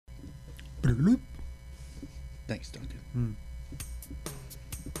Thanks, Duncan.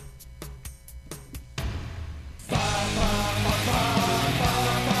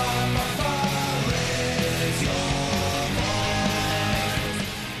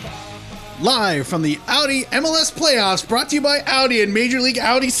 Live from the Audi MLS Playoffs, brought to you by Audi and Major League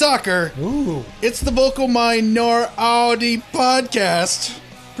Audi Soccer. Ooh. It's the Vocal Minor Audi podcast,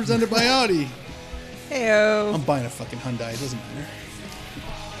 presented by Audi. Heyo. I'm buying a fucking Hyundai. It doesn't matter.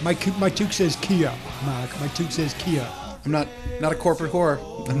 My toque says Kia, Mark. My toque says Kia. I'm not a corporate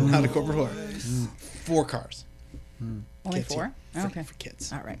whore. I'm not a corporate whore. 4 cars. Only Kids 4? here. Okay. For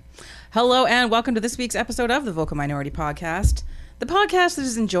kids. All right. Hello and welcome to this week's episode of the Vocal Minority Podcast. The podcast that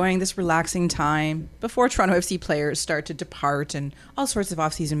is enjoying this relaxing time before Toronto FC players start to depart and all sorts of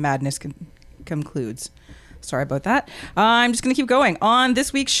off-season madness concludes. Sorry about that. I'm just going to keep going. On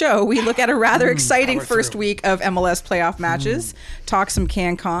this week's show, we look at a rather exciting first week of MLS playoff matches, talk some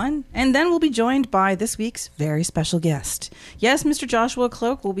CanCon, and then we'll be joined by this week's very special guest. Yes, Mr. Joshua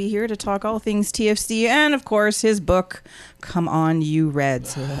Kloke will be here to talk all things TFC and, of course, his book, Come On You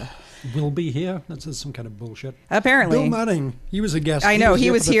Reds. Will be here? That's some kind of bullshit. Apparently. Bill Manning, he was a guest. I know,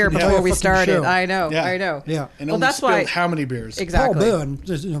 he was here before we started. Show. I know. Yeah. And Well, that's why. how many beers? Exactly. Paul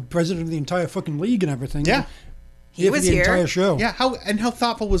Byrne, president of the entire fucking league and everything. Yeah. He was for the here. entire show. Yeah. How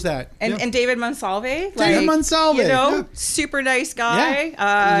thoughtful was that? And David Monsalve. David Monsalve. You know, Yeah. super nice guy.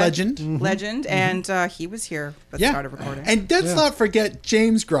 Legend. Legend. And he was here at the start of recording. And let's not forget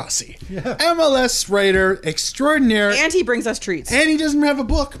James Grossi, MLS writer extraordinaire. And he brings us treats. And he doesn't have a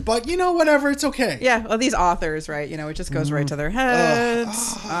book, but whatever, it's okay. Yeah, well, these authors, right? You know, it just goes right to their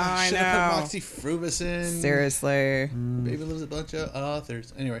heads. I Should have put know. Moxie Frubus in. Seriously. Baby loves a bunch of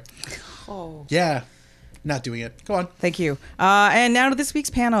authors. Anyway. Oh. Yeah. Not doing it. Go on. Thank you. And now to this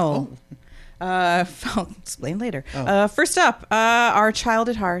week's panel. I'll explain later. First up, our child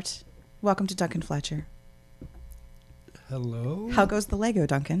at heart. Welcome to Duncan Fletcher. Hello. How goes the Lego,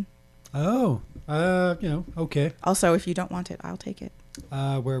 Duncan? Oh, okay. Also, if you don't want it, I'll take it.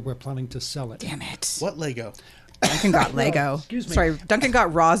 We're planning to sell it. Damn it. What Lego? Duncan got Lego. Excuse me. Sorry, Duncan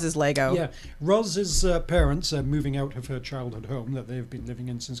got Roz's Lego. Yeah, Roz's parents are moving out of her childhood home that they've been living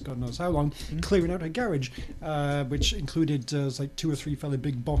in since God knows how long, clearing out her garage, which included like 2 or 3 fairly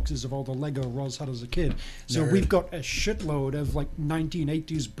big boxes of all the Lego Roz had as a kid. So we've got a shitload of like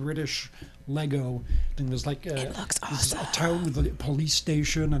 1980s British Lego. And there's like It looks there's awesome. a town with a police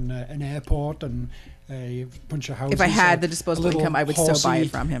station and an airport and a bunch of houses. If I had a the disposable little income, I would still buy it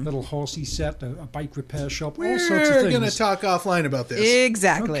from him. Little horsey set, a bike repair shop, all We're sorts of things. going to talk offline about this.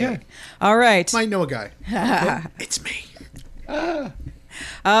 Exactly. Okay. All right. Might know a guy. It's me.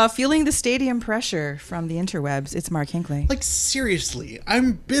 Feeling the stadium pressure from the interwebs, it's Mark Hinckley. Like, seriously,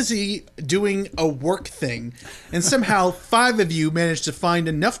 I'm busy doing a work thing, and somehow 5 of you managed to find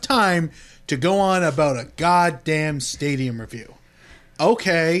enough time to go on about a goddamn stadium review.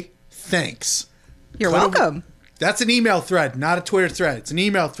 Okay, thanks. You're welcome. That's an email thread, not a Twitter thread. It's an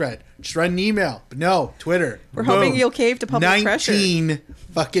email thread. Just write an email. But no, Twitter. We're Boom. hoping you'll cave to public pressure. 19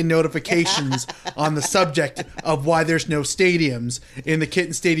 fucking notifications on the subject of why there's no stadiums in the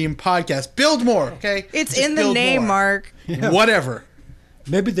Kitten Stadium podcast. Build more, okay? It's Just in the build name, more. Mark. Whatever.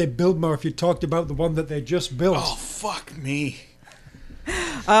 Maybe they'd build more if you talked about the one that they just built. Oh, fuck me.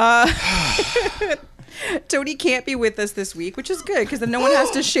 Tony can't be with us this week, which is good because then no one has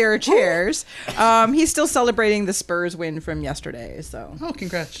to share chairs. He's still celebrating the Spurs win from yesterday. So Oh,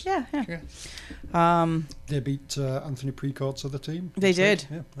 congrats. yeah. Congrats. They beat Anthony Precourt's other team. They did.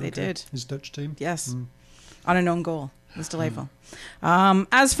 Yeah, They did. His Dutch team. Yes. On an own goal. It was delightful.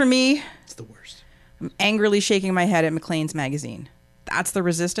 As for me, It's the worst. I'm angrily shaking my head at McLean's magazine. That's the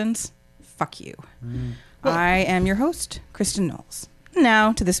resistance? Fuck you. I am your host, Kristin Knowles.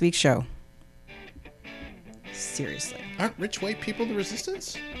 Now to this week's show. Seriously. Aren't rich white people the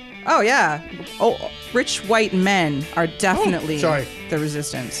resistance? Oh, yeah. Oh, rich white men are definitely sorry. the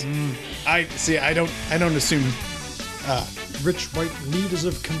resistance. I don't assume. Rich white leaders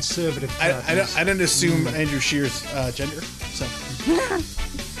of conservative parties. I don't assume Andrew Scheer's gender. So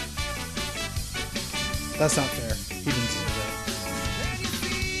that's not fair. He didn't say that.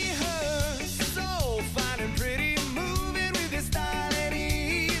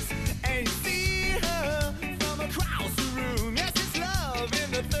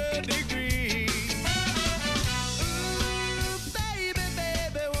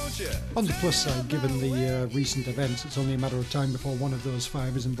 On the plus side, given the recent events, it's only a matter of time before one of those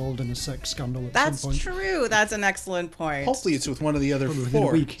 5 is involved in a sex scandal at That's some point. true. That's an excellent point. Hopefully, it's with one of the other Within a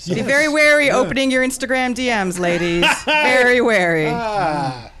 4. week. Be very wary opening your Instagram DMs, ladies. Very wary.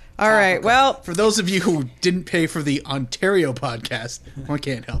 All right. Well, For those of you who didn't pay for the Ontario podcast, I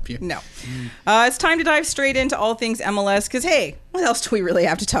can't help you. no. It's time to dive straight into all things MLS because, hey, what else do we really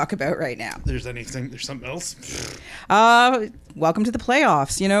have to talk about right now? There's something else. Welcome to the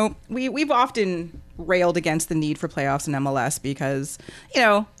playoffs. You know, we've often railed against the need for playoffs in MLS because, you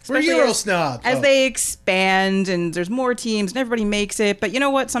know, We're especially Euro snobs. as they expand and there's more teams and everybody makes it. But you know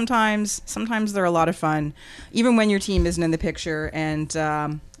what? Sometimes they're a lot of fun, even when your team isn't in the picture. And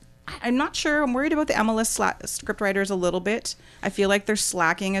I'm not sure. I'm worried about the MLS scriptwriters a little bit. I feel like they're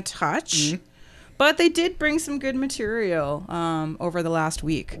slacking a touch. Mm-hmm. But they did bring some good material over the last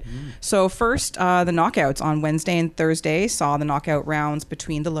week. So first, the knockouts on Wednesday and Thursday saw the knockout rounds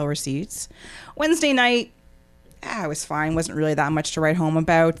between the lower seeds. Wednesday night, it was fine. Wasn't really that much to write home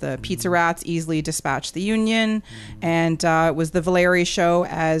about. The Pizza Rats easily dispatched the Union. And it was the Valeri show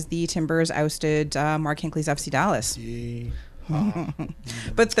as the Timbers ousted Mark Hinckley's FC Dallas.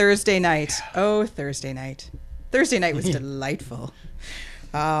 But Thursday night. Thursday night was delightful.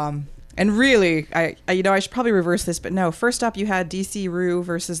 And really, I should probably reverse this, but no. First up, you had DC Rue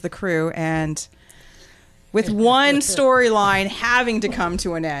versus the Crew, and with one storyline having to come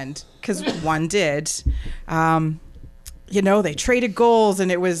to an end, because one did. They traded goals,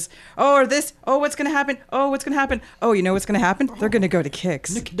 and it was, what's going to happen? You know what's going to happen? They're going to go to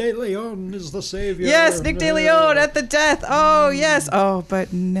kicks. Nick De Leon is the savior. Yes, Nick De Leon at the death. Oh, yes. Oh,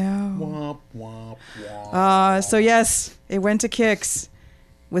 but no. Womp, womp, womp. So, yes, it went to kicks.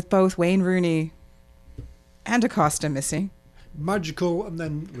 With both Wayne Rooney and Acosta missing. Magical and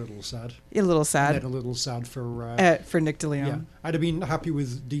then a little sad. A little sad. And then a little sad for Nick De Leon. Yeah, I'd have been happy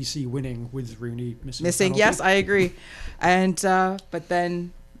with DC winning with Rooney missing. Yes, I agree. And but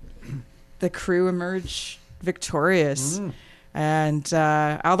then the Crew emerged victorious. And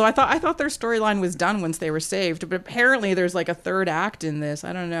although I thought their storyline was done once they were saved, but apparently there's like a third act in this.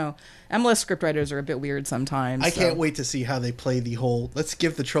 I don't know. MLS scriptwriters are a bit weird sometimes. I can't wait to see how they play the whole let's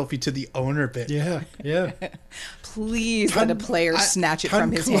give the trophy to the owner bit. Yeah. Please let a player snatch it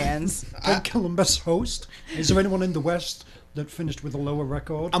from his hands. Can Columbus host? Is there anyone in the West that finished with a lower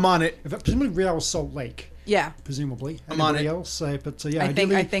record? I'm on it. Presumably Real Salt Lake. Yeah. Presumably. I'm on it. Else? I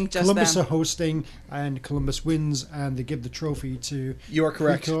think just Columbus them. are hosting and Columbus wins and they give the trophy to You are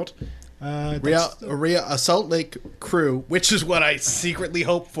correct. A Salt Lake Crew, which is what I secretly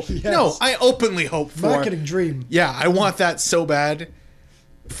hope for. Yes. No, I openly hope for. Marketing dream. Yeah, I want that so bad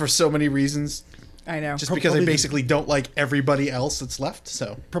for so many reasons. I know. Just because I basically don't like everybody else that's left.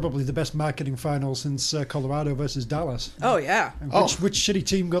 So probably the best marketing final since Colorado versus Dallas. Oh yeah. Which shitty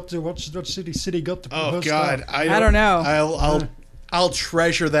team got to what city got to? Oh God, that? I don't know. I'll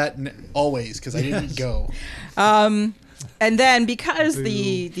treasure that always because I didn't go. And then because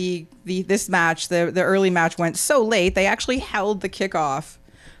this match, the early match went so late, they actually held the kickoff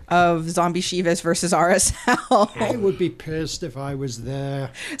of Zombie Chivas versus RSL. I would be pissed if I was there.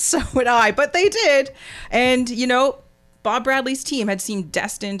 So would I, but they did. And, Bob Bradley's team had seemed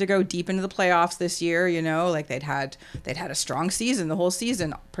destined to go deep into the playoffs this year, like they'd had a strong season, the whole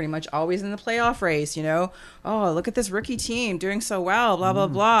season, pretty much always in the playoff race, Oh, look at this rookie team doing so well, blah, blah,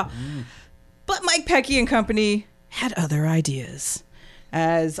 blah. But Mike Pecky and company had other ideas.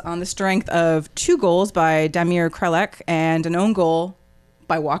 As on the strength of 2 goals by Damir Krelek and an own goal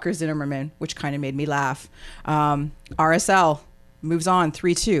by Walker Zimmerman, which kind of made me laugh. RSL moves on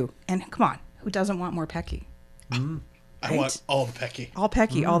 3-2. And come on, who doesn't want more Pecky? Right? I want all the Pecky. All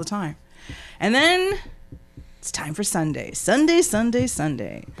Pecky, all the time. And then it's time for Sunday. Sunday.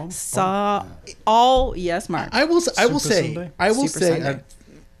 Yes, Mark. I will say, Super Sunday.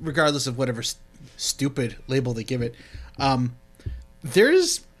 regardless of whatever stupid label they give it,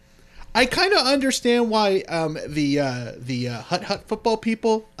 I kind of understand why the Hut football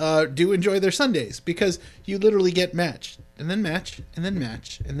people do enjoy their Sundays, because you literally get match and then match and then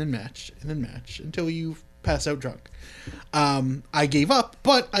match and then match and then match until you pass out drunk. I gave up,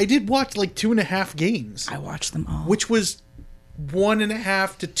 but I did watch like 2.5 games. I watched them all, which was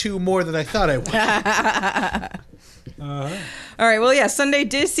 1.5 to 2 more than I thought I would. All right. Well, yeah, Sunday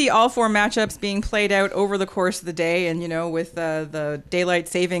did see all 4 matchups being played out over the course of the day. And, with the daylight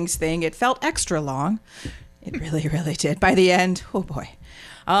savings thing, it felt extra long. It really, really did. By the end, oh boy.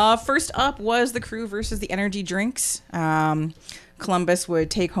 First up was the Crew versus the Energy Drinks. Columbus would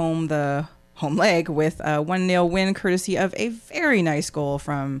take home the home leg with a 1-0 win courtesy of a very nice goal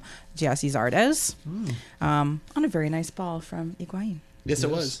from Giassi Zardes on a very nice ball from Higuain. Yes,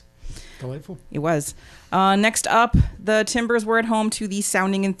 it was. Delightful. It was. Next up, the Timbers were at home to the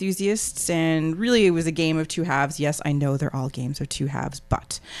Sounding Enthusiasts, and really it was a game of two halves. Yes, I know they're all games of two halves,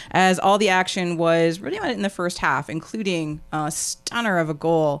 but as all the action was really in the first half, including a stunner of a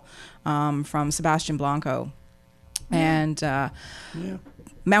goal from Sebastian Blanco. And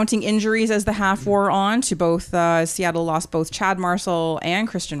mounting injuries as the half wore on to both, Seattle lost both Chad Marcel and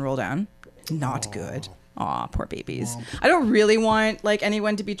Kristin Roldan. Not good. Aw, poor babies. I don't really want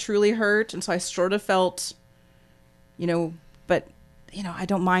anyone to be truly hurt, and so I sort of felt, but I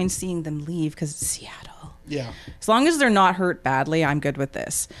don't mind seeing them leave because it's Seattle. Yeah. As long as they're not hurt badly, I'm good with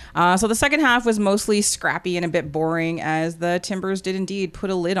this. So the second half was mostly scrappy and a bit boring, as the Timbers did indeed put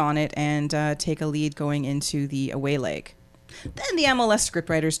a lid on it and take a lead going into the away leg. Then the MLS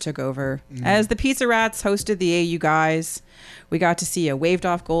scriptwriters took over. As the Pizza Rats hosted the AU guys, we got to see a waved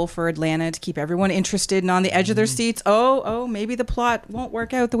off goal for Atlanta to keep everyone interested and on the edge of their seats. Oh, maybe the plot won't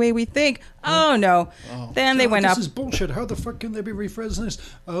work out the way we think. Oh, no. Then they went up. This is bullshit. How the fuck can they be rephrasing this?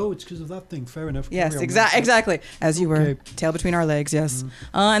 Oh, it's because of that thing. Fair enough. Yes, exactly. As you were. Tail between our legs, yes.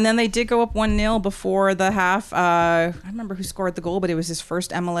 And then they did go up 1-0 before the half. I don't remember who scored the goal, but it was his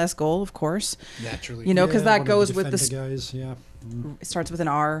first MLS goal, of course. Naturally. Because that goes with the guys. Yeah. It starts with an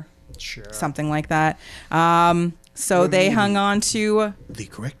R. Sure. Something like that. So they hung on to... The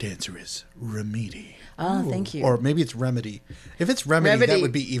correct answer is Remedy. Oh, thank you. Or maybe it's Remedy. If it's Remedy, that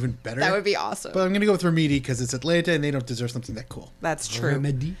would be even better. That would be awesome. But I'm going to go with Remedy because it's Atlanta and they don't deserve something that cool. That's true.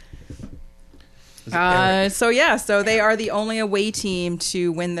 Remedy. So they are the only away team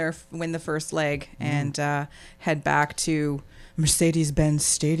to win the first leg and head back to Mercedes-Benz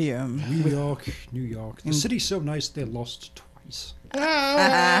Stadium. New York. The city's so nice they lost twice.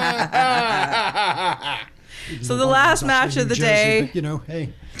 So the last match of the day,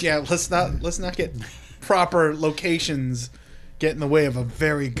 hey. Yeah, let's not get proper locations get in the way of a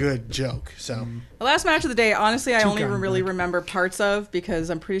very good joke. So the last match of the day, honestly, I only really remember parts of because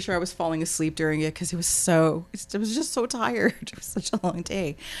I'm pretty sure I was falling asleep during it because it was just so tired. It was such a long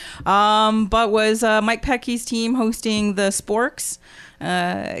day. But was Mike Peckey's team hosting the Sporks?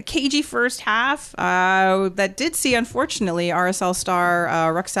 Cagey first half that did see, unfortunately, RSL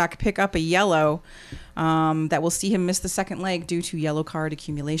star Rucksack pick up a yellow that will see him miss the second leg due to yellow card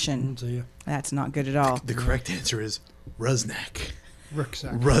accumulation. Oh dear. That's not good at all. The correct answer is Rusnak.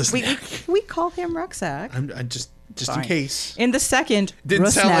 Rucksack. We call him Rucksack. I'm just in case. In the second, Didn't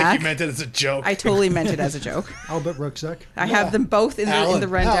Rusnak, sound like you meant it as a joke. I totally meant it as a joke. Albert Rucksack. I have them both in the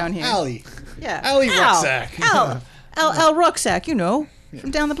rundown here. Allie. Yeah. Allie Rucksack. Al Rucksack, from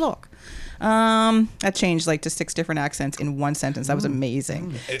down the block. That changed to 6 different accents in one sentence. That was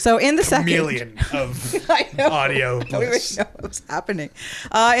amazing. So in the second, chameleon of audio. We didn't know what was happening.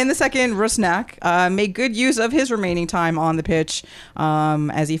 In the second, Rusnak made good use of his remaining time on the pitch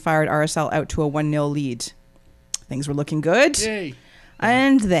as he fired RSL out to a 1-0 lead. Things were looking good. Yay.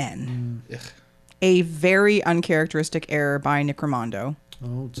 And then a very uncharacteristic error by Nick Raimondo.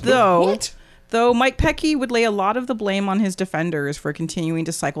 Though Mike Peckey would lay a lot of the blame on his defenders for continuing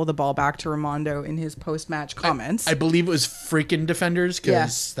to cycle the ball back to Raimondo in his post-match comments. I believe it was freaking defenders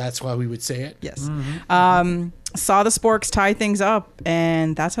because that's why we would say it. Yes. Saw the Sporks tie things up,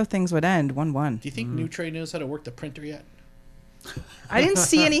 and that's how things would end, 1-1. Do you think New Trey knows how to work the printer yet? I didn't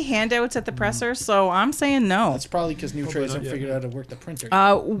see any handouts at the presser, so I'm saying no. That's probably because New Trey hasn't figured out how to work the printer.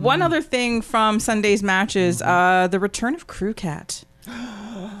 One other thing from Sunday's matches, the return of Crew Cat.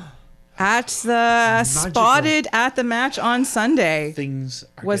 Spotted at the match on Sunday Things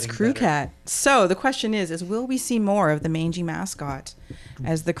was Crew Cat. So the question is will we see more of the mangy mascot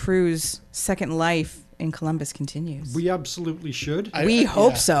as the Crew's second life in Columbus continues? We absolutely should. We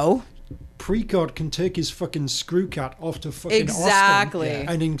hope so. Precourt can take his fucking Screw Cat off to fucking Austin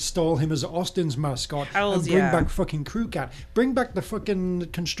and install him as Austin's mascot and bring back fucking Crew Cat. Bring back the fucking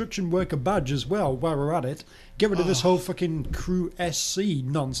construction worker badge as well while we're at it. Get rid of this whole fucking Crew SC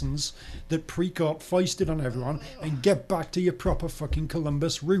nonsense that Precourt foisted on everyone and get back to your proper fucking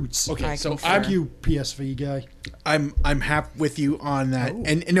Columbus roots. Okay, so Thank you, PSV guy. I'm happy with you on that.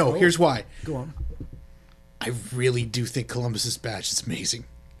 And here's why. Go on. I really do think Columbus's badge is amazing.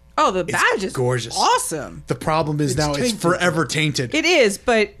 Oh, the badge is gorgeous. Awesome. The problem is it's forever tainted. It is,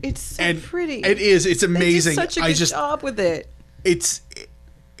 but it's so pretty. It is. It's amazing. They did such a good job with it.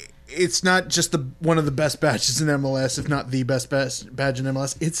 It's not just one of the best badges in MLS, if not the best badge in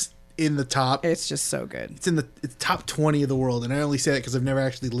MLS. It's in the top. It's just so good. It's in the top 20 of the world, and I only say that because I've never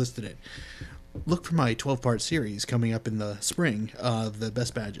actually listed it. look for my 12-part series coming up in the spring of the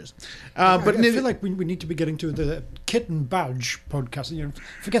best badges. I But feel like we need to be getting to the Kitten Badge podcast.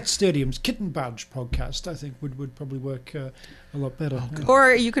 Forget stadiums. Kitten Badge podcast, I think, would probably work a lot better.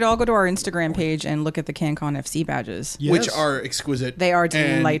 Or you could all go to our Instagram page and look at the CanCon FC badges. Yes. which are exquisite. They are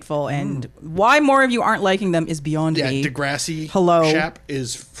delightful, and why more of you aren't liking them is beyond me. Degrassi Hello. Chap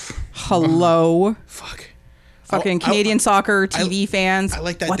is Hello. fuck. Fucking Canadian soccer TV fans. I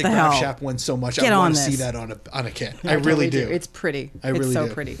like that What the DeGraff hell? Chap one so much. Get I on want to see this. that on a kit. I really do. It's pretty. I really it's so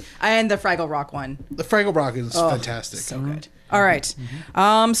do. pretty. And the Fraggle Rock one. The Fraggle Rock is fantastic. So good. All right.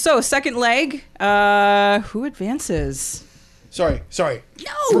 So second leg. Who advances? Sorry.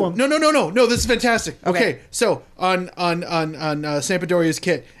 No. No. This is fantastic. Okay. Okay, so on Sampadoria's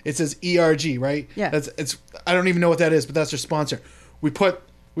kit, it says ERG, right? Yeah. It's I don't even know what that is, but that's their sponsor. We put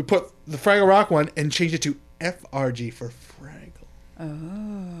the Fraggle Rock one and changed it to FRG for Fraggle.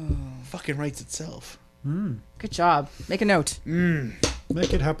 Oh. Fucking writes itself. Good job. Make a note.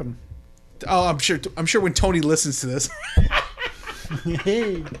 Make it happen. Oh, I'm sure when Tony listens to this,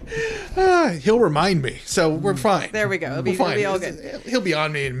 Hey. he'll remind me. So we're fine. There we go. It'll be all good. He'll be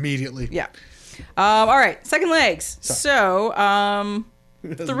on me immediately. Yeah. All right. Second legs. So,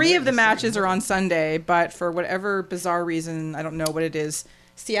 3 of the matches are on Sunday, but for whatever bizarre reason, I don't know what it is,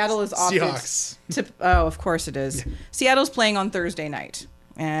 Seattle is opted Seahawks. to. Oh, of course it is. Yeah. Seattle's playing on Thursday night,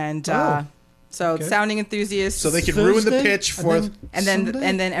 and so Okay. sounding enthusiasts. So they can ruin the Thursday, pitch for. and then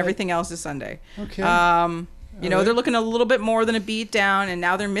Sunday? everything else is Sunday. Okay. You know, they're looking a little bit more than a beat down, and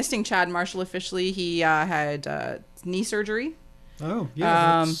now they're missing Chad Marshall officially. He had knee surgery. Oh,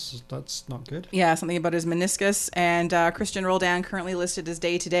 yeah, that's not good. Yeah, something about his meniscus. And Kristin Roldan currently listed as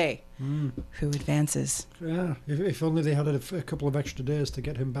day-to-day. Who advances? Yeah, if only they had a couple of extra days to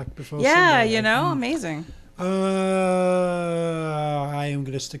get him back before Yeah, Sunday. you know, amazing. I am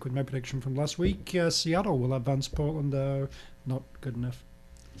going to stick with my prediction from last week. Seattle will advance. Portland are not good enough.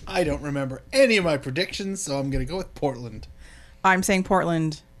 I don't remember any of my predictions, so I'm going to go with Portland. I'm saying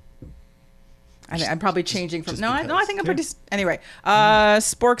Portland. I'm probably changing from... just I because. think I'm pretty... Anyway,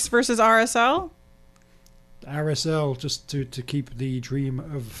 Sporks versus RSL. RSL, just to keep the dream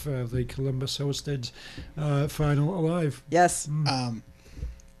of the Columbus hosted final alive. Yes.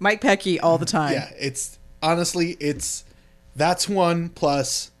 Mike Pecky all the time. Yeah, it's honestly, that's one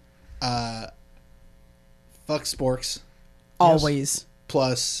plus fuck Sporks Always.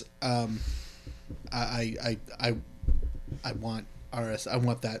 plus I want I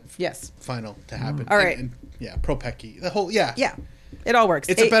want that Yes. final to happen. All right. And yeah, Pro Pecky. The whole yeah. Yeah. It all works.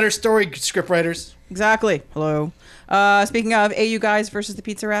 It's a better story, script writers. Exactly. Hello. Speaking of AU guys versus the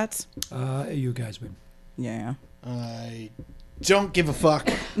Pizza Rats. You guys win. Yeah. I don't give a fuck.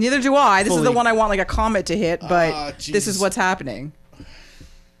 Neither do I. This is the Fully. one I want like a comment to hit, but this is Jesus. what's happening.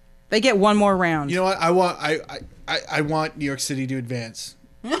 They get one more round. You know what? I want New York City to advance.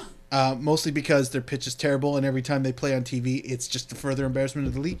 Mostly because their pitch is terrible, and every time they play on TV, it's just a further embarrassment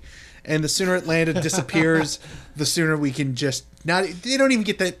of the league. And the sooner Atlanta disappears, the sooner we can just not. They don't even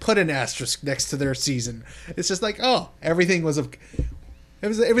get to put an asterisk next to their season. It's just like, oh, everything was a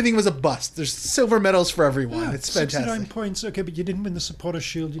bust. There's silver medals for everyone. Yeah, It's 69 fantastic. points. Okay, but you didn't win the Supporters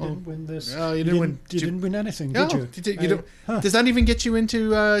Shield. You didn't win this. No, you didn't win. You didn't win anything, No, did you? you don't. Does that even get you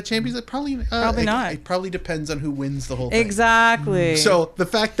into Champions League? Probably not. It probably depends on who wins the whole thing. Exactly. So the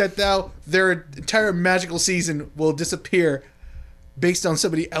fact that now their entire magical season will disappear based on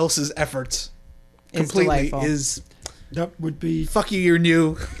somebody else's efforts completely delightful. is That would be. fuck you, you're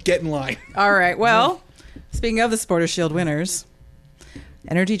new, get in line. All right. Well, speaking of the Supporters Shield winners,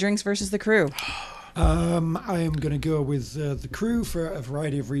 Energy Drinks versus the Crew. I am going to go with the Crew for a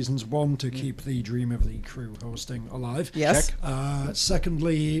variety of reasons. One, to keep the dream of the Crew hosting alive. Yes.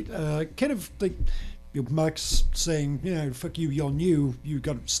 Secondly, kind of like Max saying, fuck you, you're new, you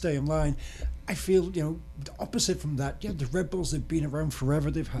got to stay in line. I feel, the opposite from that. Yeah, the Red Bulls, they've been around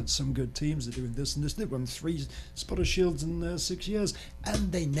forever. They've had some good teams. They're doing this and this. They've won 3 Spotter Shields in 6 years,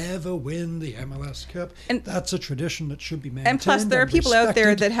 and they never win the MLS Cup. And that's a tradition that should be maintained. And plus, there are people out there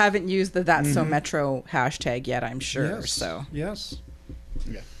respected. that haven't used the That's So Metro hashtag yet, I'm sure. Yes, So yes.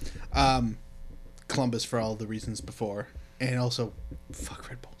 Yeah. Columbus for all the reasons before. And also, fuck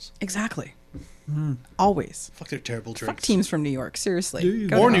Red Bulls. exactly. Always. Fuck their terrible drinks. Fuck teams from New York. Seriously. Do you?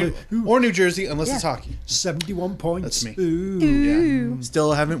 Go Or to New Jersey, unless it's Yeah. hockey. 71 points. That's me. Ooh. Yeah.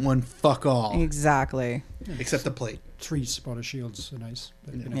 Still haven't won fuck all. Exactly. Except the plate. 3 Spotter Shields are nice.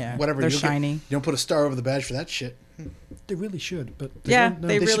 But, Yeah. Whatever. They're you shiny. don't put a star over the badge for that shit. They really should, but Yeah, don't know.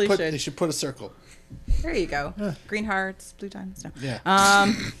 they really should. should. They should put a circle. There you go. Green hearts, blue diamonds. No.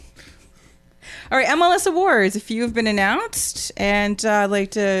 Yeah. All right, MLS awards. A few have been announced, and I'd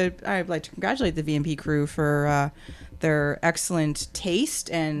like to congratulate the VMP crew for their excellent taste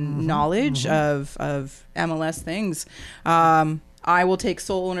and knowledge of MLS things. I will take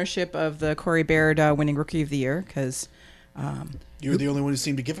sole ownership of the Corey Baird winning Rookie of the Year because You're the only one who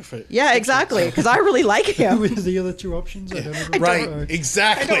seemed to give it for. yeah, exactly, because I really like him. Who were the other two options? I don't remember. Right,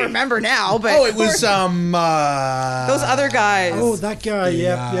 exactly. I don't remember now, but Oh, it was those other guys. Oh, that guy.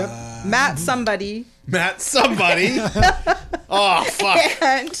 Yep. Matt somebody. Matt somebody. Oh, fuck.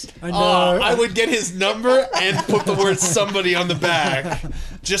 And I know. I would get his number and put the word somebody on the back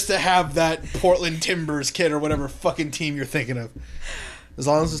just to have that Portland Timbers kid or whatever fucking team you're thinking of. As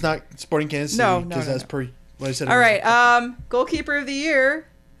long as it's not Sporting Kansas City. No, Because that's per what I said. all right, goalkeeper of the year,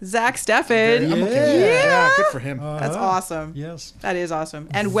 Zach Steffen. I'm okay with that. Yeah, good for him. That's awesome. Yes. That is awesome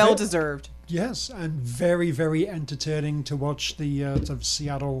and well deserved. Yes, and very, very entertaining to watch the sort of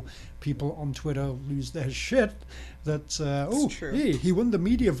Seattle people on Twitter lose their shit. That true. hey, he won the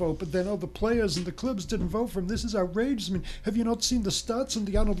media vote, but then all the players and the clubs didn't vote for him. This is outrageous. I mean, have you not seen the stats and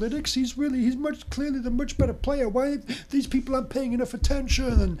the analytics? He's much clearly the much better player. Why these people aren't paying enough attention?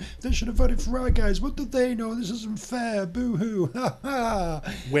 And they should have voted for our guys. What did they know? This isn't fair. Boo hoo. Ha ha.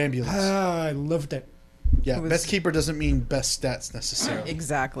 Wambulance. Ah, I loved it. Yeah, best keeper doesn't mean best stats necessarily.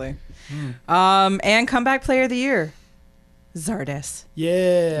 Exactly. And comeback player of the year, Zardes.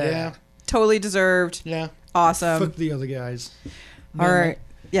 Yeah. Totally deserved. Yeah. Awesome. Fuck the other guys. All right.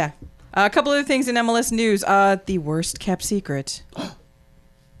 Yeah. A couple other things in MLS news. The worst kept secret.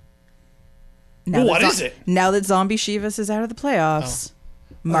 What is it? Now that Zombie Chivas is out of the playoffs,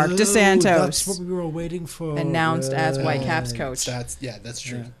 Mark Oh, DeSantos That's what we were all waiting for. announced as Whitecaps coach. That's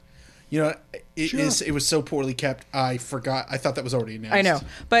true. Yeah. You know, it was so poorly kept. I forgot. I thought that was already announced. I know.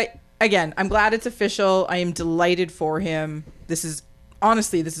 But again, I'm glad it's official. I am delighted for him. This is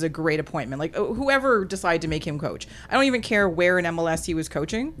a great appointment. Like whoever decided to make him coach. I don't even care where in MLS he was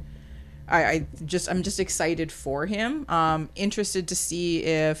coaching. I'm just excited for him. Interested to see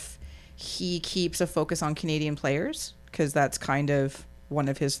if he keeps a focus on Canadian players because that's kind of one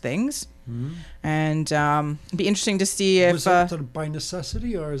of his things. And it'd be interesting to see if was that sort of by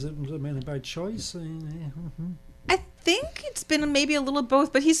necessity or is it mainly by choice? I think it's been maybe a little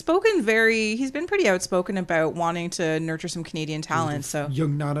both, but he's been pretty outspoken about wanting to nurture some Canadian talent. So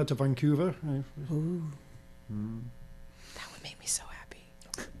young Nana to Vancouver. that would make me so happy.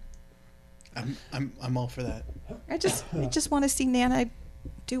 I'm all for that. I just want to see Nana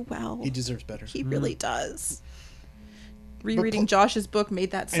do well. He deserves better. He really does. Rereading Josh's book made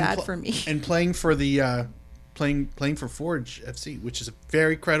that sad for me. And playing for the playing for Forge FC, which is a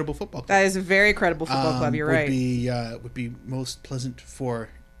very credible football club. That is a very credible football club. You're right. Would be most pleasant for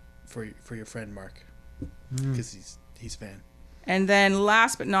your friend Mark because he's a fan. And then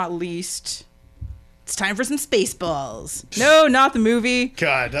last but not least, it's time for some Spaceballs. No, not the movie.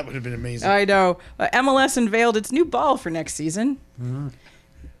 God, that would have been amazing. I know. MLS unveiled its new ball for next season.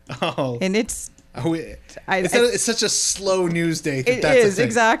 Oh, And it's it's such a slow news day. It That's is the thing.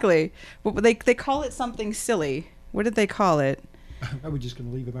 exactly. But they call it something silly. What did they call it? Are we just going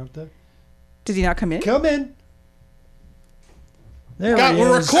to leave him out there? Did he not come in? Come in. There God, he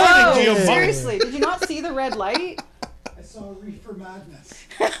we're is. recording, you Seriously, did you not see the red light? I saw Reefer Madness.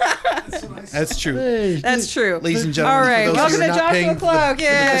 That's what I saw. That's true. Hey, That's true. Ladies and gentlemen, All right, for those welcome who to are not Joshua paying for Kloke. the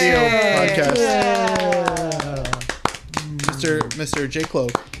Yay! video podcast, Mr. J.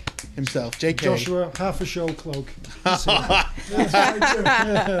 Kloke himself, JK. Joshua, half a show cloak. That's what I do.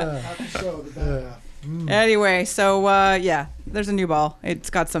 Have to show the back half. Anyway, so yeah, there's a new ball. It's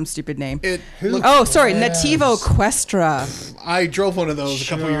got some stupid name. It Who- looked, Oh, sorry, Yes. Nativo Questra. I drove one of those a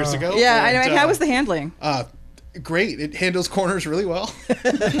couple Sure. years ago. Yeah, I know. And how was the handling? Great. It handles corners really well.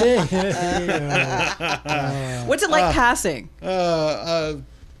 What's it like passing?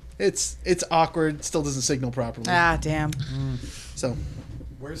 It's awkward. Still doesn't signal properly. Ah, damn. So,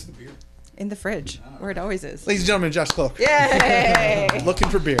 Where's the beer? In the fridge, where it always is. ladies and gentlemen, Josh Kloke. Yay! Looking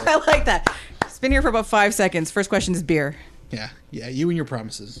for beer. I like that. It's been here for about 5 seconds. First question is beer. Yeah. You and your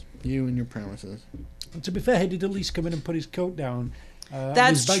promises. You and your promises. To be fair, he did at least come in and put his coat down.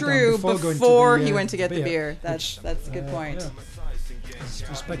 That's his bag down true. going to Before the, he went to get the beer. which, That's a good point. yeah. It's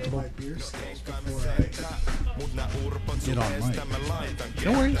respectable. Beer stills before I Get on mic.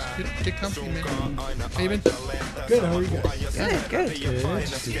 No worries. Get comfy, man. How you been? Good, how are you guys? Good, good. Good. I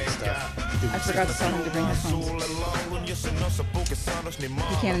forgot to tell him to bring headphones.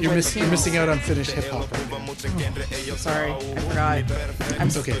 He can't enjoy You're the tune. missing out on finished hip hop. Right? Sorry, I forgot.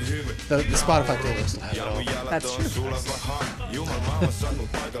 It's okay. The Spotify playlist will have it all. That's true.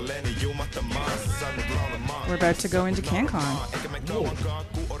 We're about to go into CanCon.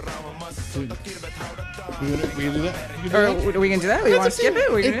 We gonna do that? We Or can do that? are we gonna do that? We want to skip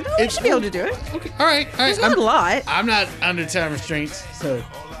it? We gonna, we should be able to do it. Okay. All right. There's not a lot. I'm not under time restraints, so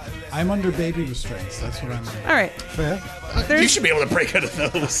I'm under baby restraints. That's what I'm under. All right. Fair. you should be able to break out of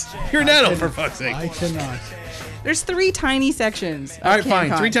those. You're an adult, for fuck's sake. I cannot. There's 3 tiny sections. All right,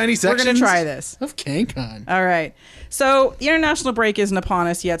 fine. 3 tiny sections. We're gonna try this. Of CanCon. All right. So the international break isn't upon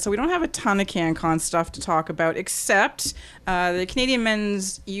us yet, so we don't have a ton of CanCon stuff to talk about, except the Canadian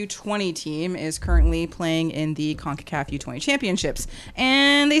men's U20 team is currently playing in the CONCACAF U20 Championships.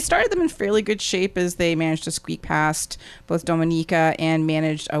 And they started them in fairly good shape as they managed to squeak past both Dominica and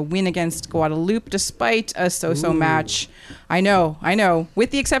managed a win against Guadeloupe despite a so-so match. I know.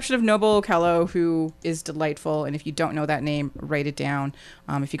 With the exception of Noble Okello, who is delightful. And if you don't know that name, write it down.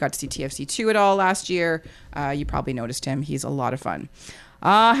 If you got to see TFC2 at all last year, you probably noticed him. He's a lot of fun.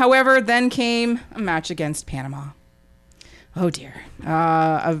 However, then came a match against Panama. Oh, dear.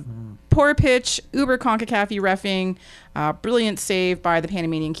 A poor pitch, uber CONCACAF reffing, brilliant save by the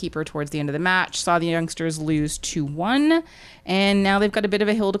Panamanian keeper towards the end of the match. Saw the youngsters lose 2-1. And now they've got a bit of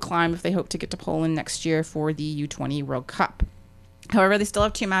a hill to climb if they hope to get to Poland next year for the U20 World Cup. However, they still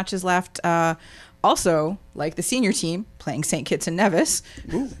have 2 matches left. Also, like the senior team, playing St. Kitts and Nevis.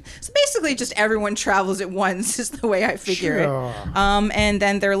 So basically just everyone travels at once is the way I figure it. And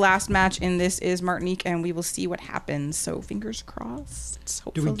then their last match in this is Martinique, and we will see what happens. So fingers crossed.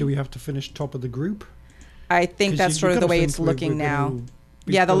 Do we have to finish top of the group? I think that's sort of the way it's looking now.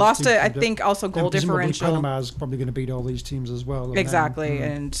 Yeah, the loss to, I think, also goal differential. Panama's probably going to beat all these teams as well. Exactly,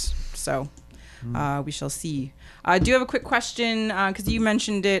 and so we shall see. I do have a quick question because you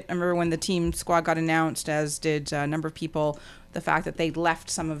mentioned it. I remember when the team squad got announced, as did a number of people, the fact that they left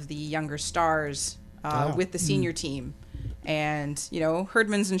some of the younger stars with the senior team. And,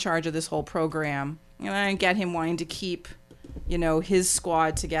 Herdman's in charge of this whole program. I get him wanting to keep, his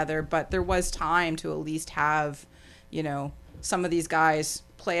squad together, but there was time to at least have, some of these guys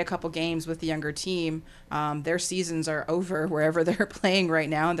play a couple games with the younger team. Their seasons are over wherever they're playing right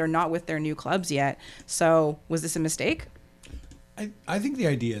now, and they're not with their new clubs yet. So was this a mistake? I think the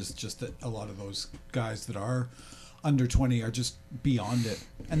idea is just that a lot of those guys that are under 20 are just beyond it.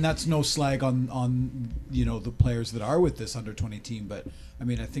 And that's no slag on the players that are with this under 20 team. But I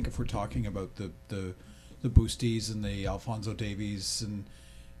mean, I think if we're talking about the Boosties and the Alphonso Davies and,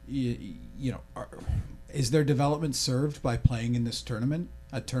 is their development served by playing in this tournament?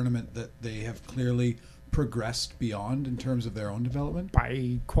 A tournament that they have clearly progressed beyond in terms of their own development?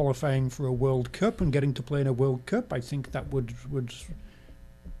 By qualifying for a World Cup and getting to play in a World Cup, I think that would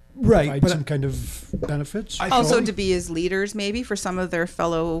provide some kind of benefits. Also to be as leaders maybe for some of their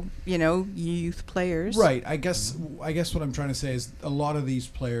fellow, youth players. Right. I guess what I'm trying to say is a lot of these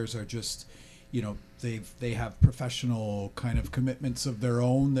players are just, they have professional kind of commitments of their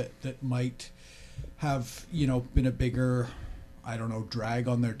own that might have, been a bigger, I don't know, drag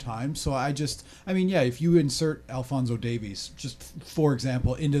on their time. So if you insert Alphonso Davies, just for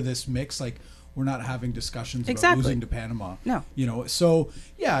example, into this mix, like we're not having discussions about losing to Panama. No. So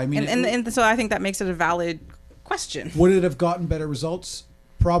yeah, I mean, and so I think that makes it a valid question. Would it have gotten better results?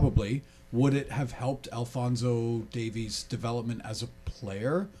 Probably. Would it have helped Alphonso Davies' development as a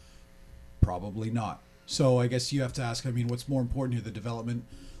player? Probably not. So I guess you have to ask, what's more important here, the development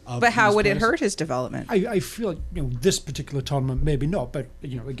of But how would players? it hurt his development? I feel like this particular tournament maybe not, but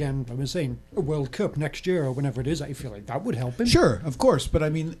again, I was saying a World Cup next year or whenever it is, I feel like that would help him. Sure, of course, but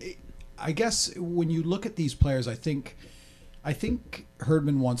I guess when you look at these players, I think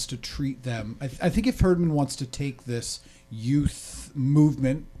Herdman wants to treat them. I think if Herdman wants to take this youth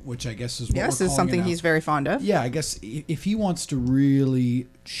movement, which I guess is what yes, we're is calling something it now, he's very fond of. Yeah, I guess if he wants to really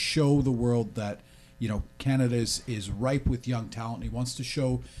show the world that Canada is ripe with young talent, he wants to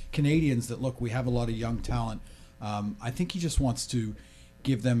show Canadians that look, we have a lot of young talent. I think he just wants to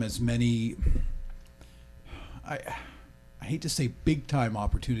give them as many. I hate to say big time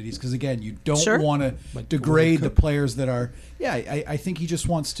opportunities because again, you don't want to degrade the players that are. Yeah, I think he just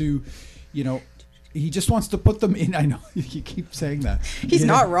wants to, he just wants to put them in. I know you keep saying that. He's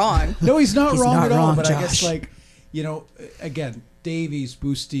not wrong. No, he's not wrong not at all. wrong, But Josh. I guess again, Davies,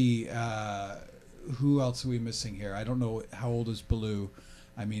 Boosty, who else are we missing here? I don't know how old is Baloo.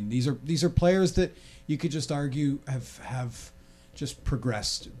 I mean, these are players that you could just argue have just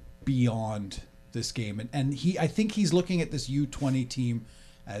progressed beyond this game, and I think he's looking at this U20 team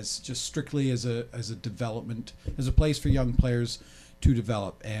as just strictly as a development, as a place for young players to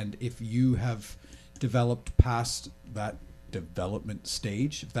develop. And if you have developed past that development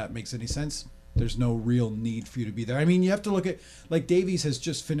stage, if that makes any sense, there's no real need for you to be there. I mean, you have to look at, like, Davies has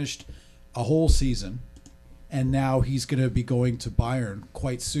just finished a whole season and now he's going to be going to Bayern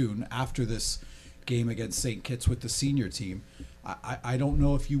quite soon after this game against St. Kitts with the senior team. I don't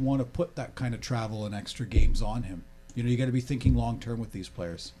know if you want to put that kind of travel and extra games on him. You know, you got to be thinking long term with these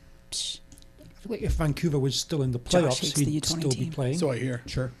players. I feel like if Vancouver was still in the Josh playoffs, hates the he'd U20 still be team. playing. So I hear.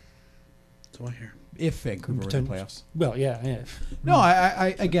 Sure. So I hear. If Vancouver were in the playoffs. Well, yeah. No,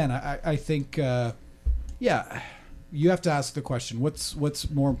 I think, yeah, you have to ask the question: what's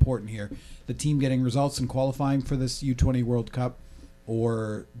more important here, the team getting results and qualifying for this U20 World Cup,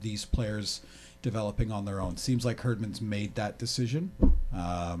 or these players developing on their own? Seems like Herdman's made that decision.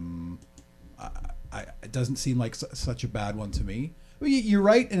 It doesn't seem like such a bad one to me. Well, you're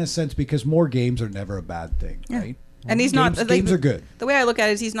right in a sense, because more games are never a bad thing, right? And he's not. Games are good. The way I look at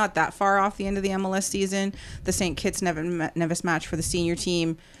it is he's not that far off the end of the MLS season. The St. Kitts Nevis match for the senior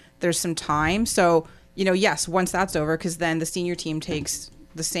team, there's some time. So, you know, yes, once that's over, because then the senior team takes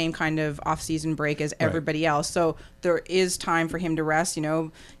the same kind of off-season break as everybody else. So there is time for him to rest. You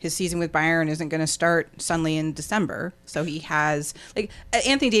know, his season with Bayern isn't going to start suddenly in December. So he has, like,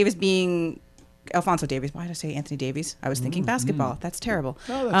 Anthony Davis being Alphonso Davies. Why did I say Anthony Davies? I was thinking basketball. That's terrible.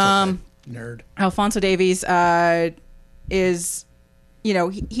 No, that's okay. Nerd. Alphonso Davies is, you know,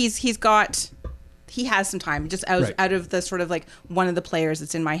 he has some time just out of the sort of like one of the players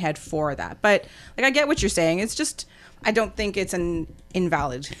that's in my head for that. But like, I get what you're saying. It's just, I don't think it's an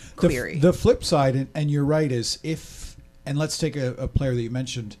invalid query. The flip side, and you're right, is and let's take a player that you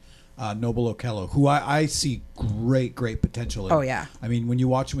mentioned, Noble Okello, who I see great potential in. Oh, yeah. I mean, when you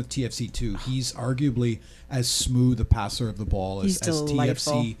watch him with TFC2, he's arguably as smooth a passer of the ball as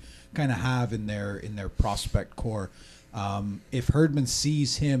TFC kind of have in their prospect core. If Herdman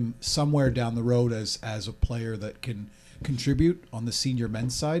sees him somewhere down the road as a player that can contribute on the senior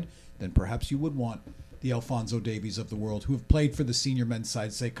men's side, then perhaps you would want the Alphonso Davies of the world, who have played for the senior men's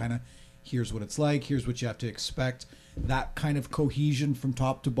side, say kind of, here's what it's like, here's what you have to expect. That kind of cohesion from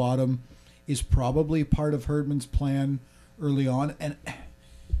top to bottom is probably part of Herdman's plan early on. And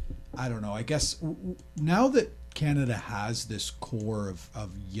I don't know, I guess now that Canada has this core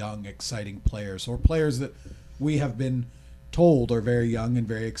of young, exciting players, or players that we have been told are very young and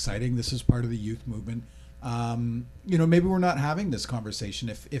very exciting, this is part of the youth movement. You know, maybe we're not having this conversation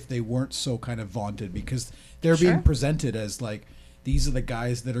if they weren't so kind of vaunted, because they're being presented as like, these are the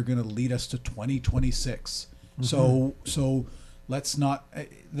guys that are going to lead us to 2026. So let's not.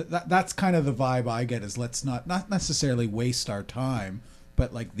 That's kind of the vibe I get, is let's not necessarily waste our time,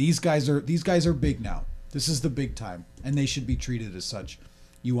 but like these guys are big now. This is the big time, and they should be treated as such.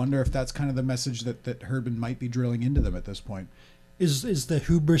 You wonder if that's kind of the message that Herdman might be drilling into them at this point. Is the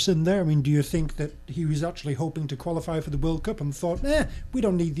hubris in there? I mean, do you think that he was actually hoping to qualify for the World Cup and thought, we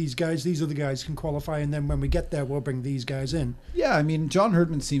don't need these guys, these other guys can qualify, and then when we get there, we'll bring these guys in? Yeah, I mean, John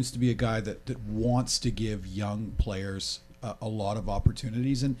Herdman seems to be a guy that wants to give young players a lot of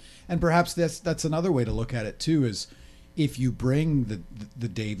opportunities, and perhaps that's another way to look at it too, is if you bring the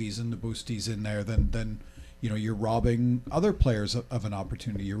Davies and the Boosties in there, then you know, you're robbing other players of an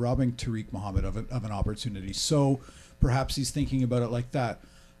opportunity. You're robbing Tariq Mohammed of an opportunity. So perhaps he's thinking about it like that.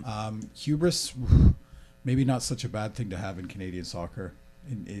 Hubris, maybe not such a bad thing to have in Canadian soccer.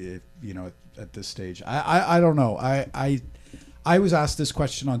 You know, at this stage, I don't know. I was asked this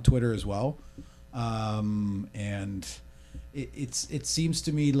question on Twitter as well, and it seems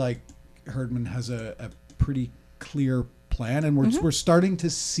to me like Herdman has a pretty clear plan, and we're starting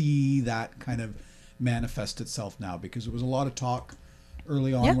to see that kind of manifest itself now, because there was a lot of talk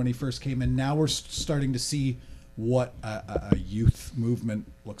early on when he first came in. Now we're starting to see what a youth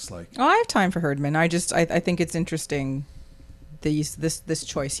movement looks like. Oh, I have time for Herdman. I think it's interesting, this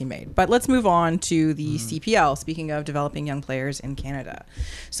choice he made. But let's move on to the CPL. Speaking of developing young players in Canada,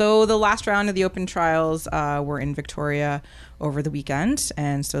 so the last round of the Open Trials were in Victoria over the weekend,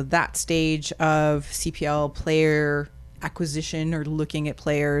 and so that stage of CPL player acquisition, or looking at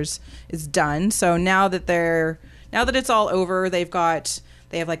players, is done. So now that it's all over, they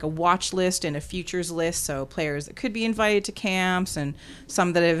have like a watch list and a futures list, so players that could be invited to camps, and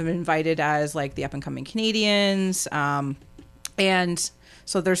some that have been invited as like the up and coming Canadians, and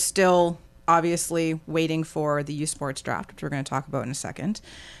so they're still obviously waiting for the U Sports draft, which we're going to talk about in a second,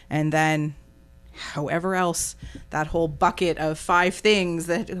 and then however else that whole bucket of 5 things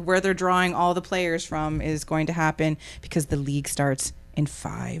where they're drawing all the players from is going to happen, because the league starts in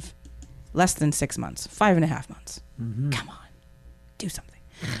less than 6 months, 5.5 months. Come on, do something.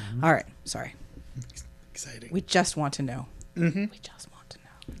 All right, sorry. Exciting. We just want to know. We just want to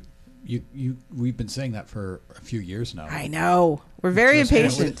know. We've been saying that for a few years now. I know. We're very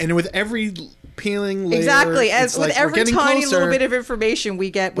impatient. And with every peeling layer, exactly, as it's with like we're every getting tiny closer, little bit of information, we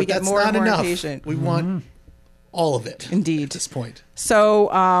get more and more impatient. We want all of it. Indeed. At this point. So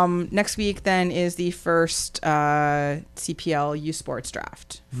next week then is the first CPL U Sports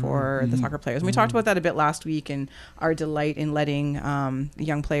draft for the soccer players. And we talked about that a bit last week and our delight in letting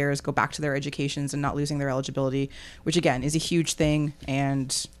young players go back to their educations and not losing their eligibility, which again is a huge thing.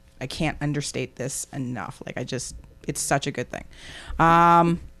 And I can't understate this enough. It's such a good thing.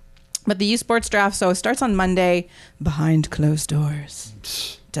 But the U Sports draft, so it starts on Monday behind closed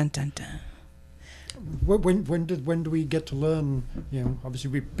doors. Dun, dun, dun. When do we get to learn? Obviously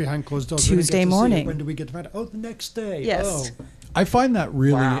we behind closed doors. Tuesday morning. When do we get to find out? Oh, the next day. Yes. Oh. I find that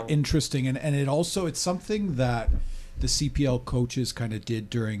really Wow. interesting, and it's something that the CPL coaches kind of did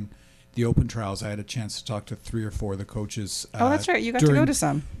during the open trials. I had a chance to talk to 3 or 4 of the coaches. Oh, that's right. You got to go to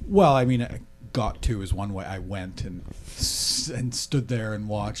some. Well, I mean, got to is one way. I went and stood there and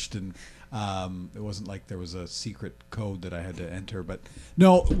watched, and it wasn't like there was a secret code that I had to enter. But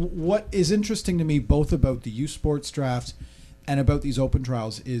no, what is interesting to me both about the U Sports draft and about these open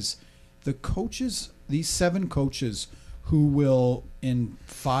trials is the coaches, these 7 coaches who will in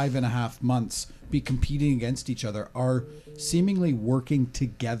 5.5 months be competing against each other, are seemingly working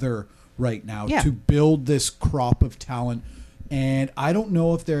together right now to build this crop of talent. And I don't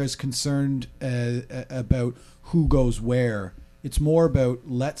know if they're as concerned about who goes where. It's more about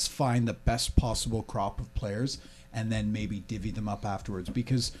let's find the best possible crop of players and then maybe divvy them up afterwards.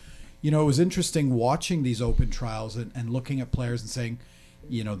 Because, it was interesting watching these open trials and looking at players and saying,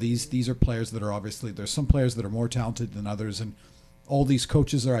 these are players that are obviously, there's some players that are more talented than others, and all these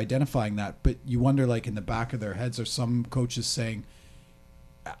coaches are identifying that. But you wonder, like, in the back of their heads, are some coaches saying,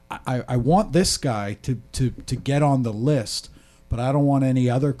 I want this guy to get on the list, but I don't want any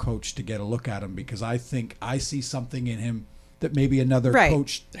other coach to get a look at him because I think I see something in him that maybe another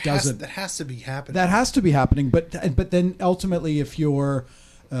coach doesn't. That has to be happening. That has to be happening. But then ultimately, if you're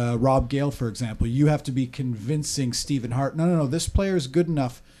Rob Gale, for example, you have to be convincing Stephen Hart, no, this player is good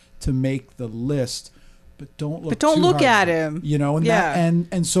enough to make the list, but don't look too look hard at him.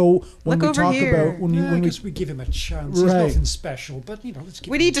 And so when Look we over talk here. about when I we guess we give him a chance. He's Right. nothing special, but let's give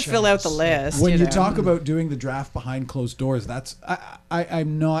We him need a to fill out the chance. list. when you know. talk about doing the draft behind closed doors, that's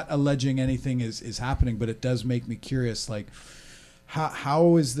I'm not alleging anything is happening, but it does make me curious. Like,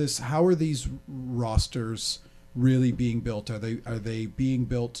 how is this? How are these rosters really being built? Are they being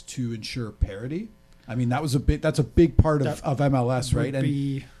built to ensure parity? I mean, that's a big part of MLS, right? Would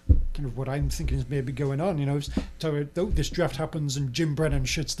be kind of what I'm thinking is maybe going on. So this draft happens and Jim Brennan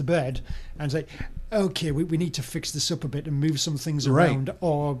shits the bed and say, okay, we need to fix this up a bit and move some things Right. around.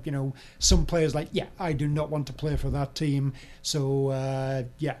 Or some players like, I do not want to play for that team, so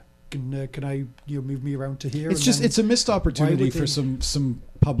can I move me around to here? It's a missed opportunity would for they- some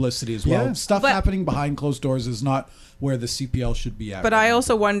publicity as well. Yeah. Stuff But- happening behind closed doors is not where the CPL should be at. But right I now.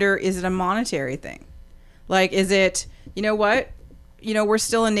 also wonder, is it a monetary thing? Like, is it, we're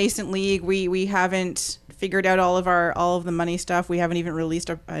still a nascent league. We haven't figured out all of the money stuff. We haven't even released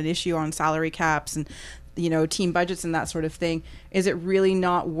an issue on salary caps and, team budgets and that sort of thing. Is it really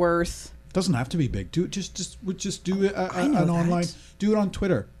not worth... Doesn't have to be big. Do just do it I know an that. online. Do it on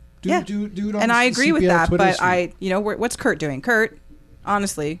Twitter. Do it on And I the agree with CPL that, Twitter but stream. what's Kurt doing? Kurt,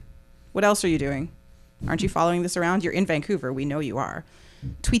 honestly, what else are you doing? Aren't you following this around? You're in Vancouver. We know you are.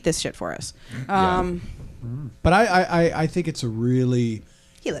 Tweet this shit for us. But I think it's a really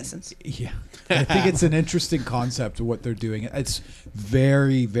He listens. I think it's an interesting concept of what they're doing. It's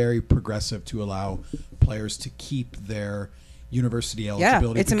very, very progressive to allow players to keep their university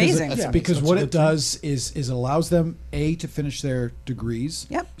eligibility. it's because amazing. Because That's what a it good thing. does is it allows them to finish their degrees.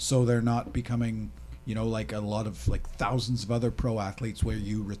 Yep. So they're not becoming like a lot of thousands of other pro athletes where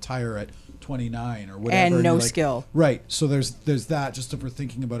you retire at 29 or whatever And no you're skill. Right. So there's that, just if we're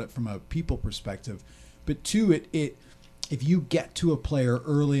thinking about it from a people perspective. But two, it if you get to a player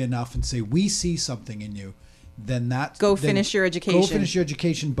early enough and say, we see something in you, then Finish your education. Go finish your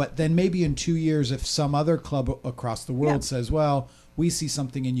education. But then maybe in 2 years, if some other club across the world says, well, we see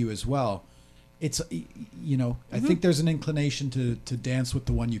something in you as well, it's, I think there's an inclination to dance with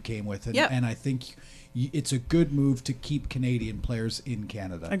the one you came with. And I think it's a good move to keep Canadian players in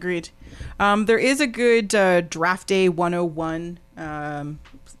Canada. Agreed. There is a good Draft Day 101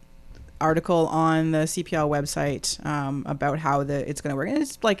 article on the CPL website about how it's going to work. And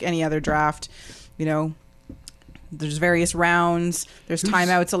it's like any other draft, there's various rounds. There's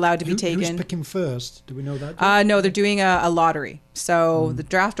timeouts allowed to be Who's taken. picking first? Do we know that? No, they're doing a lottery. So the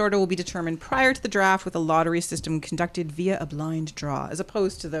draft order will be determined prior to the draft with a lottery system conducted via a blind draw, as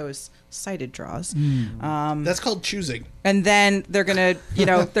opposed to those cited draws. That's called choosing. And then they're gonna,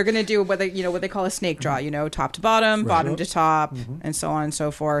 they're gonna do what they call a snake draw. Top to bottom, bottom to top, and so on and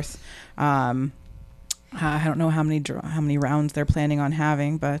so forth. I don't know how many rounds they're planning on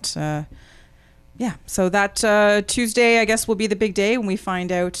having, but yeah. So that Tuesday, I guess, will be the big day when we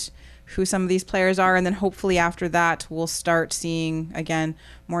find out who some of these players are, and then hopefully after that we'll start seeing again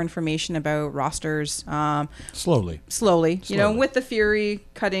more information about rosters. Slowly. You know, with the Fury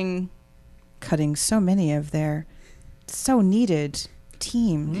cutting so many of their so needed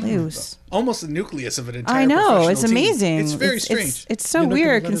team loose. Almost the nucleus of an entire I know, it's professional team. amazing. It's very strange. It's so You're not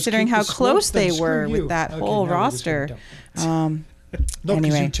weird gonna let us considering keep how the squad, close then they were screw with you. that Okay, whole now we're just roster. going Not 'cause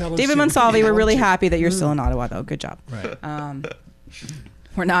Anyway, you challenged David him. Monsalvi, we're really You happy that you're still in Ottawa, though. Good job. Right.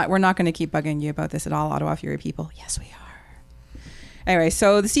 We're not going to keep bugging you about this at all, Ottawa Fury people. Yes, we are. Anyway,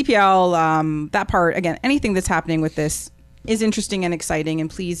 so the CPL, that part, again, anything that's happening with this is interesting and exciting, and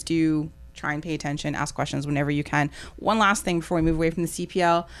please do try and pay attention, ask questions whenever you can. One last thing before we move away from the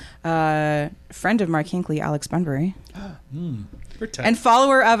CPL. Friend of Mark Hinckley, Alex Bunbury. And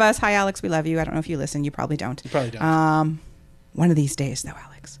follower of us. Hi, Alex. We love you. I don't know if you listen. You probably don't. You probably don't. One of these days, though,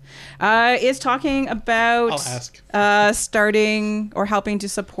 Alex, is talking about I'll ask. starting or helping to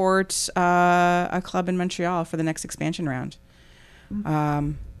support a club in Montreal for the next expansion round,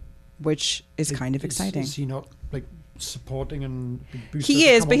 which is kind of exciting. Is he not like supporting and boosting He the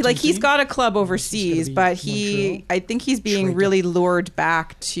is, but Hamilton he's team? got a club overseas, be but Montreal? I think he's being Trade really lured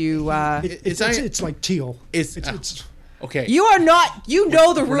back to. It's like teal. It's okay. You are not. You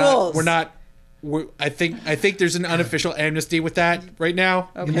know the rules. We're not. I think there's an unofficial amnesty with that right now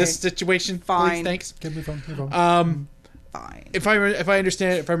in Okay. this situation. Fine. Please, thanks. Can move on. Fine. If I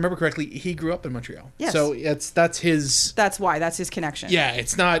understand, if I remember correctly, he grew up in Montreal. Yes. So that's his. That's why. That's his connection. Yeah,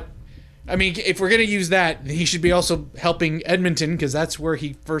 it's not. I mean, if we're gonna use that, he should be also helping Edmonton because that's where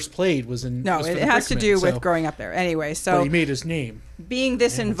he first played. Was in. No, was for it the has to do Brickmen, with so- growing up there. Anyway, But so he made his name. being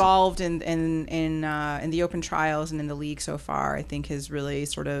this involved in the open trials and in the league so far, I think has really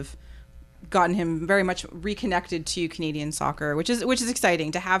sort of gotten him very much reconnected to Canadian soccer, which is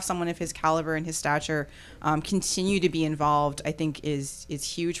exciting to have someone of his caliber and his stature continue to be involved. I think is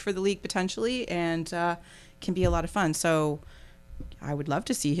huge for the league potentially, and can be a lot of fun. So I would love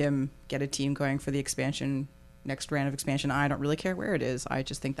to see him get a team going for the next round of expansion. I don't really care where it is. I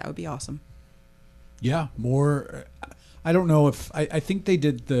just think that would be awesome. Yeah, more. I don't know if I think they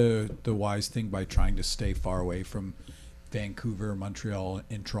did the wise thing by trying to stay far away from Vancouver, Montreal,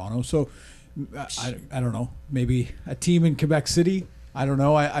 and Toronto. So I don't know. Maybe a team in Quebec City. I don't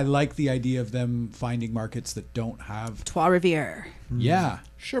know. I like the idea of them finding markets that don't have. Trois-Rivières. Yeah,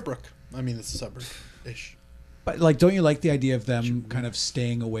 Sherbrooke. I mean, it's a suburb-ish. but like, don't you like the idea of them kind of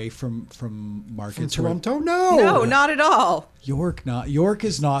staying away from From markets? where- Toronto? No. No, not at all. York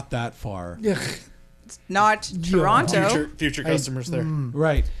is not that far. Yeah. Not Toronto. Future customers there.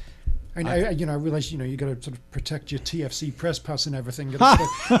 Right. And I realize you got to sort of protect your TFC press pass and everything. Got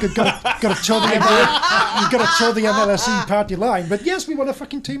to toe the MLSE party line. But yes, we want a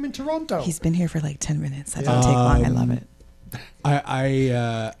fucking team in Toronto. He's been here for like 10 minutes. That didn't take long. I love it.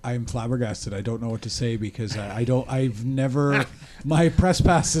 I'm flabbergasted. I don't know what to say because I've never. My press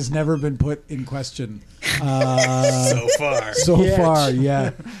pass has never been put in question. So far. So far,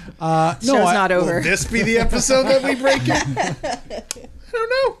 yeah. Show's not over. Will this be the episode that we break it? I don't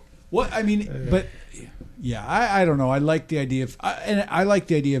know. What I mean, but yeah, I don't know. I like the idea of, and I like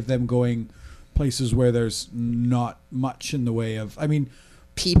the idea of them going places where there's not much in the way of. I mean,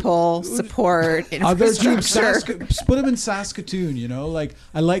 People, support, other teams, infrastructure. put them in Saskatoon. Like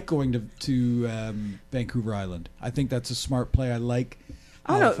I like going to Vancouver Island. I think that's a smart play. I like.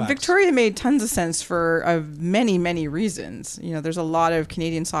 I don't know. Halifax. Victoria made tons of sense for many, many reasons. There's a lot of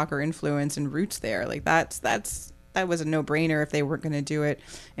Canadian soccer influence and roots there. Like that was a no-brainer if they weren't going to do it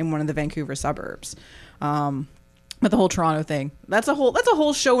in one of the Vancouver suburbs. But the whole Toronto thing, that's a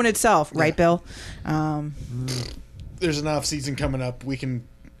whole show in itself, right, Bill? There's an off season coming up. We can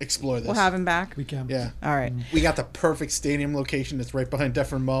explore this. We'll have him back. We can. Yeah. All right. We got the perfect stadium location. It's right behind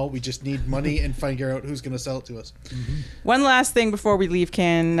Dufferin Mall. We just need money and figure out who's going to sell it to us. One last thing before we leave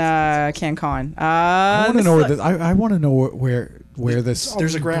CanCon. I want to know where this. I want to know where this.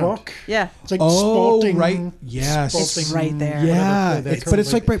 There's a ground. Block. Yeah, It's like Oh, sporting. right. Yes. Sporting, It's right there. Yeah, whatever they're but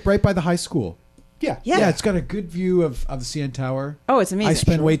it's like currently- right by the high school. Yeah. Yeah. It's got a good view of the CN Tower. Oh, it's amazing. I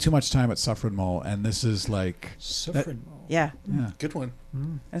spend way too much time at Suffern Mall, and this is like, Suffering Mall. Yeah, Good one.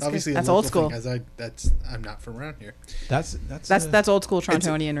 that's Obviously, good. a That's local old school. thing, I'm not from around here. That's old school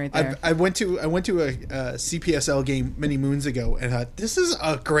Torontonian right there. I went to a CPSL game many moons ago and thought this is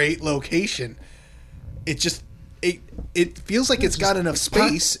a great location. It just it feels like it's got enough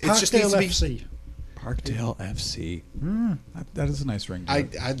space. It just needs to be. FC. Parkdale FC. That is a nice ring. To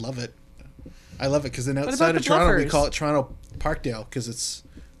I love it. I love it because then about outside the of Toronto we Bluffers? call it Toronto Parkdale because it's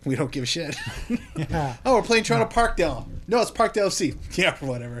We don't give a shit. Yeah. Oh, we're playing Toronto Parkdale. No, it's Parkdale FC. Yeah,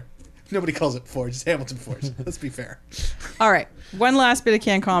 whatever. Nobody calls it Forge. It's Hamilton Forge. Let's be fair. All right. One last bit of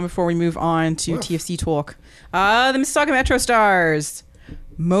CanCon before we move on to TFC talk. The Mississauga Metro Stars.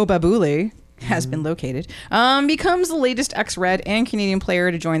 Mo Babuli has been located. Becomes the latest ex-Red and Canadian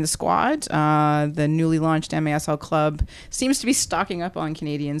player to join the squad. The newly launched MASL club seems to be stocking up on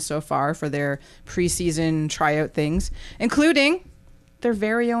Canadians so far for their preseason tryout things, including their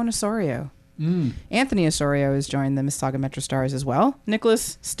very own Osorio. Anthony Osorio has joined the Mississauga Metro Stars as well.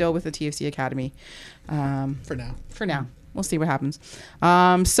 Nicholas still with the TFC Academy. For now. For now. We'll see what happens.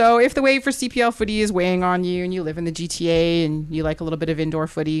 So if the wait for CPL footy is weighing on you and you live in the GTA and you like a little bit of indoor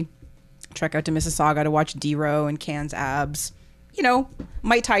footy, trek out to Mississauga to watch D-Row and Can's abs. You know,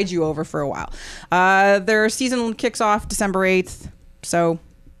 might tide you over for a while. Their season kicks off December 8th. So,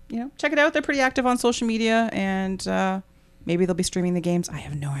 you know, check it out. They're pretty active on social media and maybe they'll be streaming the games. I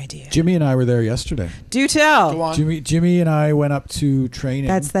have no idea. Jimmy and I were there yesterday. Do tell. Go on. Jimmy and I went up to training.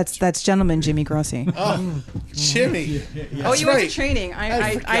 That's gentleman Jimmy Grossi. Oh, Jimmy. Oh, you went right. to training.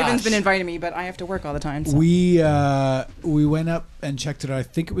 Ivan's been inviting me, but I have to work all the time. So. We went up and checked it out. I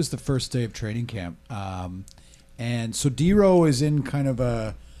think it was the first day of training camp. And so D-Row is in kind of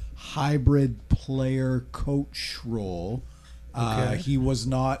a hybrid player coach role. Okay. He was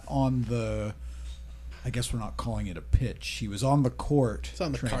not on the... I guess we're not calling it a pitch. He was on the court. It's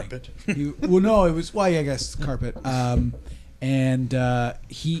on the training. carpet. No, it was. Well, yeah, I guess carpet. What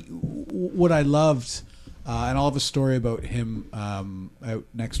I loved, and I'll have a story about him out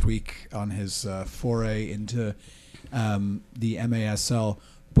next week on his foray into the MASL.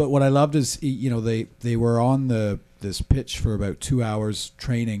 But what I loved is, they were on this pitch for about 2 hours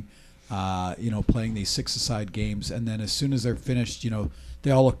training, playing these 6-a-side games, and then as soon as they're finished,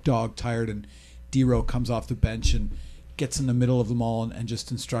 they all look dog tired and. D-Row comes off the bench and gets in the middle of them all and just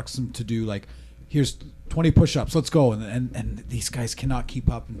instructs them to do here's 20 push-ups, let's go. And these guys cannot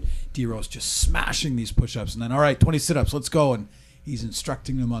keep up and D-Row's just smashing these push-ups and then, all right, 20 sit-ups, let's go. And he's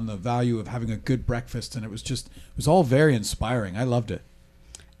instructing them on the value of having a good breakfast and it was all very inspiring. I loved it.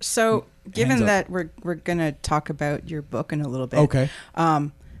 So given that we're going to talk about your book in a little bit. Okay.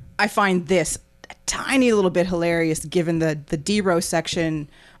 I find this a tiny little bit hilarious given the D-Row section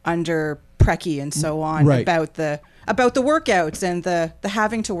under Preki and so on right. about the workouts and the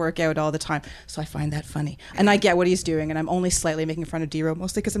having to work out all the time. So I find that funny. And I get what he's doing and I'm only slightly making fun of D-Row,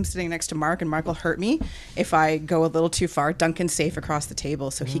 mostly because I'm sitting next to Mark and Mark will hurt me if I go a little too far. Duncan's safe across the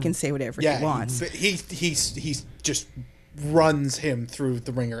table so he can say whatever he wants. He's just runs him through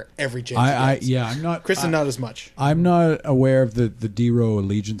the ringer every chance. I'm not. Kristin, not as much. I'm not aware of the D-Row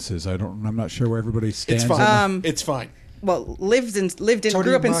allegiances. I'm not sure where everybody stands. It's fine. It's fine. Well, lived in,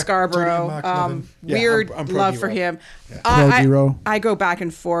 grew up in Scarborough. Weird I'm love for him. Yeah. D-Row. I go back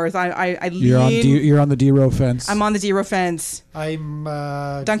and forth. You're on the D-Row fence. I'm on the D-Row fence. I'm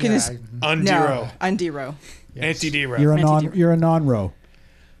Duncan is Undero. On D-Row. Anti D-Row. You're a non-row.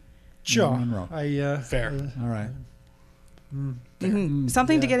 Sure. Non-row. Fair. All right.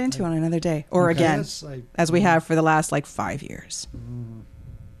 Something to get into on another day or again, as we have for the last 5 years.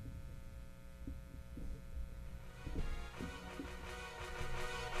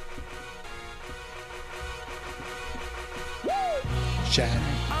 Chad.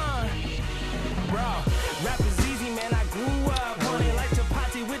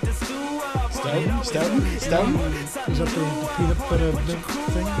 Stoughton? Is that the peanut butter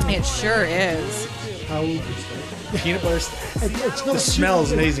thing? It sure is. How Peanut butter. it's not The smell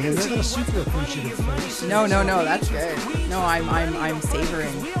is amazing, It's isn't not it? a super appreciative face. No, that's good. No, I'm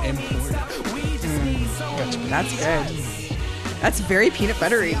savoring. That's good. That's very peanut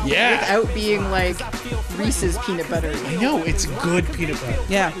buttery. Yeah. Without being Reese's peanut buttery. I know, it's good peanut butter.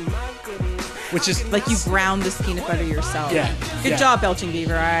 Yeah. Which is You ground this peanut butter yourself. Yeah. Good job, Belching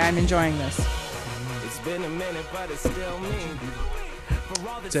Beaver. I'm enjoying this.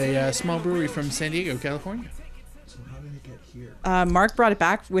 It's a small brewery from San Diego, California. So how did it get here? Mark brought it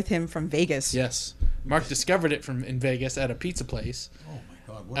back with him from Vegas. Yes. Mark discovered it in Vegas at a pizza place. Oh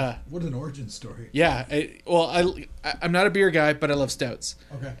my God! What an origin story. Yeah. I'm not a beer guy, but I love stouts.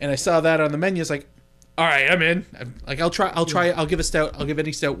 Okay. And I saw that on the menu. It's all right, I'm in. I'll try. I'll give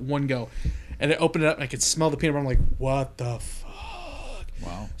any stout one go. And I opened it up and I could smell the peanut butter. I'm like, what the fuck?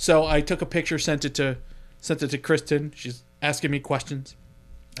 Wow. So I took a picture, sent it to Kristin. She's asking me questions.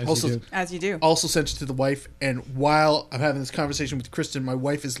 As you do. Also sent it to the wife. And while I'm having this conversation with Kristin, my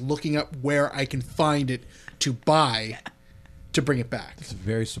wife is looking up where I can find it to buy to bring it back. It's a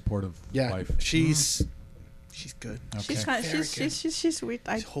very supportive wife. She's good. Okay. She's sweet.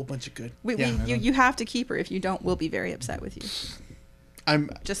 She's a whole bunch of good. You have to keep her. If you don't, we'll be very upset with you. I'm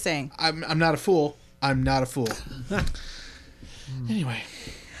Just saying. I'm not a fool. I'm not a fool. Anyway.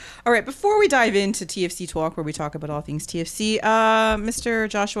 All right, before we dive into TFC Talk, where we talk about all things TFC, Mr.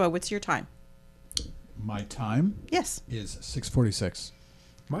 Joshua, what's your time? My time Yes. is 6:46.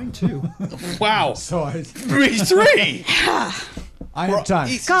 Mine too. Wow. So I 3-3. I have time.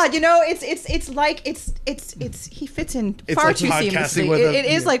 God, it's like he fits in It's far like too podcasting seamlessly. with It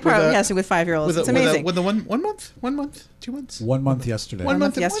is like with a- podcasting with 5-year-olds. It's amazing. With a 1 month, 1 month, 2 months. 1 month yesterday. 1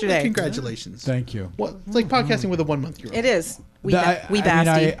 month yesterday. Congratulations. Thank you. What? It's like podcasting with a 1 month. It is. We I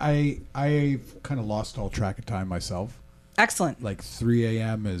basty. I've kind of lost all track of time myself. Excellent. Like 3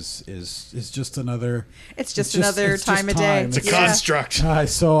 a.m. is just another. It's just another it's time just of day. time. It's a Yeah. construct.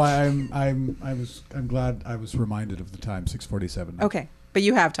 So I'm glad I was reminded of the time 6:47. Okay, but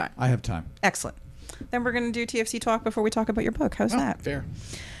you have time. I have time. Excellent. Then we're going to do TFC Talk before we talk about your book. How's that? Fair.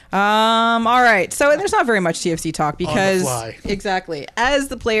 All right. So there's not very much TFC talk because fly. exactly as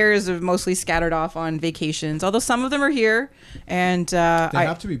the players have mostly scattered off on vacations, although some of them are here, and They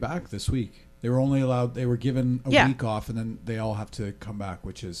have to be back this week. They were only allowed. They were given a Yeah. week off, and then they all have to come back,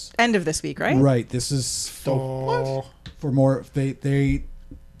 which is end of this week, right? right. This is What? for more.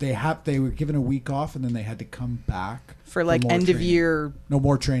 They were given a week off, and then they had to come back For like more end of training. year. No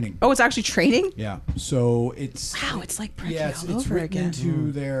more training. Oh, it's actually training. Yeah. So it's Wow, it's like Brekkie yes, all it's over written again.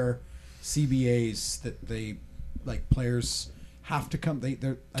 into their CBAs that they like players have to come. They're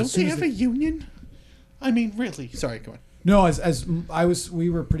Don't they have a union? I mean, really? Sorry, go on. No, as I was,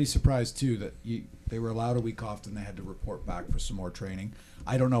 we were pretty surprised too that they were allowed a week off, and they had to report back for some more training.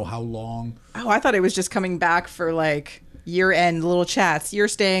 I don't know how long. Oh, I thought it was just coming back for like year-end little chats. You're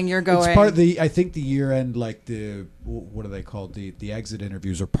staying, you're going. It's part of the. I think the year end, like the what are they called? The exit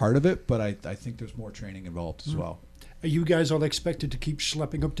interviews are part of it, but I think there's more training involved as well. Are you guys all expected to keep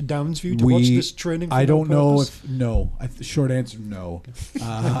schlepping up to Downsview to watch this training? For I don't no know purpose? if no. The short answer no.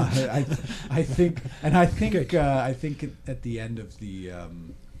 I think at the end of the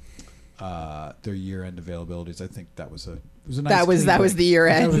their year end availabilities, I think that was a nice. That was clean break. the year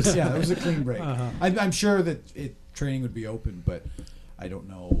end. That was a clean break. I'm sure that training would be open, but I don't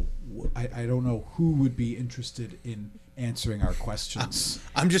know. I don't know who would be interested in answering our questions.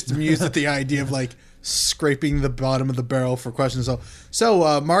 I'm just amused at the idea of like scraping the bottom of the barrel for questions.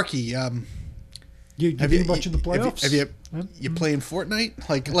 So Marky, You've been watching the playoffs? Have you playing Fortnite?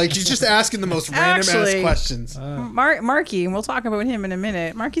 Like she's just asking the most random ass Actually, questions. Marky, and we'll talk about him in a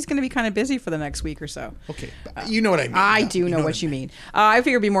minute. Marky's going to be kind of busy for the next week or so. Okay, you know what I mean. I No, do know what you mean. I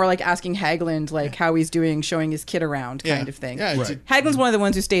figure it'd be more like asking Hagland, like how he's doing, showing his kid around, kind of thing. Yeah, Right. Hagland's one of the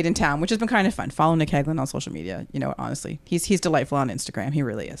ones who stayed in town, which has been kind of fun. Follow Nick Hagland on social media. You know, honestly, he's delightful on Instagram. He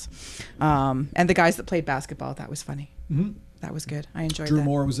really is. And the guys that played basketball, that was funny. Mm-hmm. That was good. I enjoyed Drew that.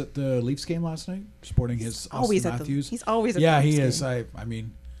 Moore was at the Leafs game last night, sporting his Always Austin at Matthews. he's always at Yeah, the he Leafs is. game. I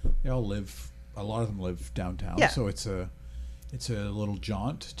mean, they all live. A lot of them live downtown, Yeah. so it's a little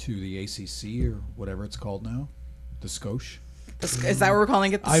jaunt to the ACC or whatever it's called now, the Scotia. Is that what we're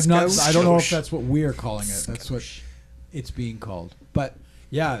calling it? The I'm not. Scotia? I don't know if that's what we're calling it. That's what it's being called. But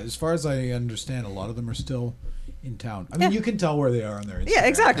yeah, as far as I understand, a lot of them are still in town. I mean, Yeah. you can tell where they are on their Instagram. Yeah,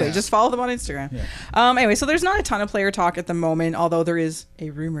 exactly. Yeah. Just follow them on Instagram. Yeah. Anyway, so there's not a ton of player talk at the moment, although there is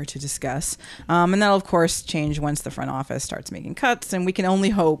a rumor to discuss. And that'll, of course, change once the front office starts making cuts. And we can only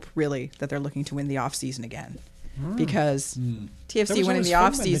hope, really, that they're looking to win the offseason again. Because That TFC was winning always the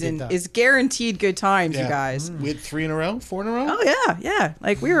fun when they did offseason that. is guaranteed good times, you Yeah. guys. We had 3 in a row, 4 in a row. Oh, yeah.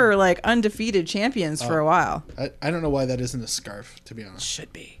 Like, we were, like, undefeated champions for a while. I don't know why that isn't a scarf, to be honest.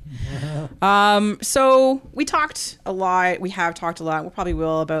 Should be. So we talked a lot. We have talked a lot. We probably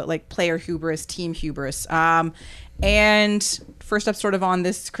will about like player hubris, team hubris. And first up, sort of on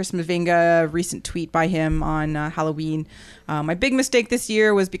this Chris Mavinga recent tweet by him on Halloween. My big mistake this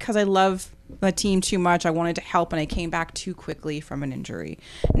year was because I love the team too much. I wanted to help, and I came back too quickly from an injury.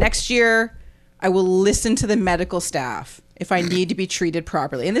 Next year, I will listen to the medical staff if I need to be treated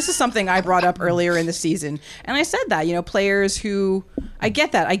properly. And this is something I brought up earlier in the season. And I said that, players who, I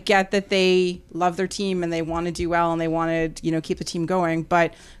get that. I get that they love their team and they want to do well and they want to, keep the team going.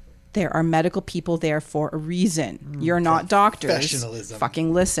 But there are medical people there for a reason. You're not doctors. Professionalism.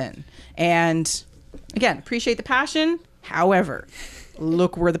 Fucking listen. And again, appreciate the passion. However,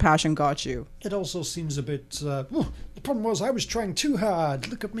 look where the passion got you. It also seems a bit. The problem was I was trying too hard.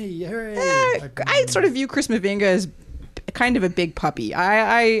 Look at me! Hooray! I sort of view Chris Mavinga as kind of a big puppy.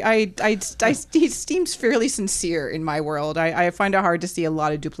 He seems fairly sincere in my world. I find it hard to see a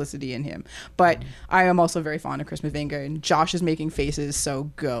lot of duplicity in him. But I am also very fond of Chris Mavinga, and Josh is making faces,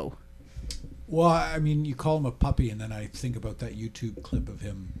 so go. Well, I mean, you call him a puppy, and then I think about that YouTube clip of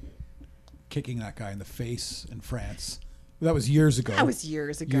him kicking that guy in the face in France That was years ago. That was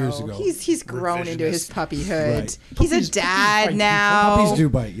years ago. Years ago. He's grown into his Revisionist. puppyhood. Right. He's a Puppies dad bite now. Puppies do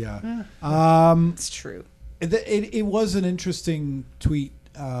bite, yeah. It's true. It was an interesting tweet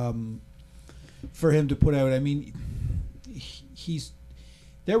for him to put out. I mean,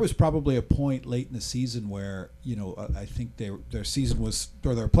 there was probably a point late in the season where, I think their season was,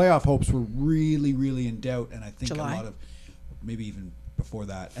 or their playoff hopes were really, really in doubt. And I think July. a lot of, maybe even before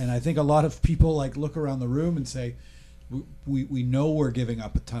that, and I think a lot of people look around the room and say, we know we're giving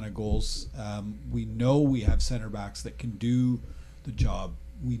up a ton of goals. We know we have center backs that can do the job.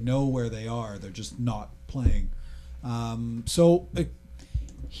 We know where they are. They're just not playing. Mavinga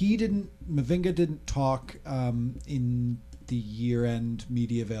didn't talk in the year-end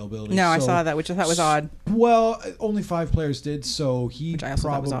media availability. No, I saw that, which I thought was odd. Well, only 5 players did, so he Which I also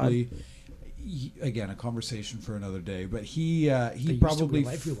thought was probably... again, a conversation for another day, but he used to probably rule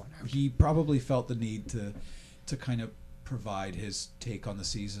everyone out. he probably felt the need to kind of provide his take on the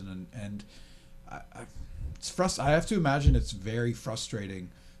season, and it's I have to imagine it's very frustrating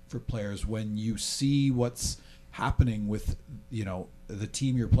for players when you see what's happening with the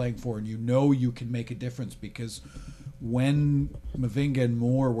team you're playing for, and you can make a difference, because when Mavinga and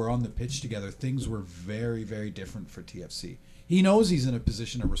Moore were on the pitch together, things were very, very different for TFC. He knows he's in a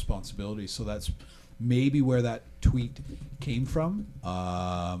position of responsibility, so that's maybe where that tweet came from.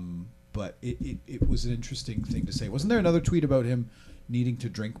 But it was an interesting thing to say. Wasn't there another tweet about him needing to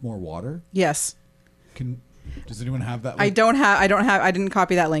drink more water? Yes. Does anyone have that? I didn't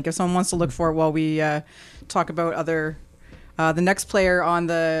copy that link. If someone wants to look for it while we talk about other, the next player on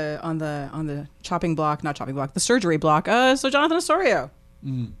the chopping block, not chopping block, the surgery block. So Jonathan Osorio,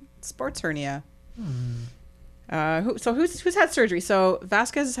 sports hernia. Who's had surgery? So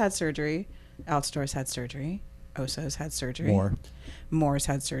Vasquez has had surgery. Altstor's had surgery. Oso's had surgery. Moore's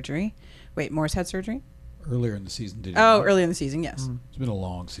had surgery. Wait, Moore's had surgery? Earlier in the season, did he? Oh, early in the season, yes. It's been a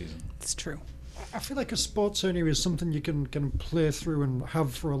long season. It's true. I feel like a sports hernia is something you can play through and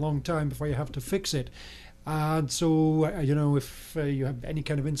have for a long time before you have to fix it. And so, if you have any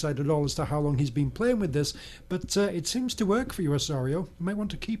kind of insight at all as to how long he's been playing with this, but it seems to work for you, Osorio. You might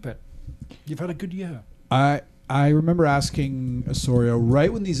want to keep it. You've had a good year. I remember asking Osorio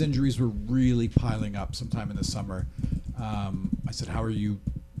right when these injuries were really piling up sometime in the summer. I said, "How are you?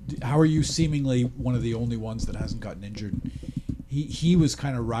 How are you? Seemingly one of the only ones that hasn't gotten injured." He was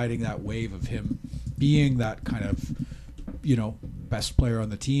kind of riding that wave of him being that kind of best player on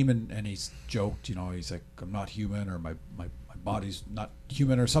the team, and he's joked, he's like, "I'm not human," or my body's not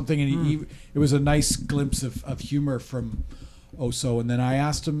human, or something. And it was a nice glimpse of humor from Oso. And then I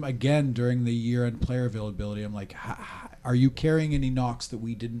asked him again during the year-end player availability, I'm like, are you carrying any knocks that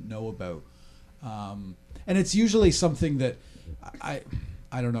we didn't know about? And it's usually something that I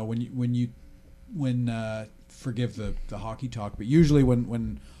don't know, when forgive the hockey talk, but usually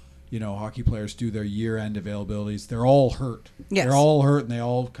when hockey players do their year-end availabilities, they're all hurt. Yes. They're all hurt, and they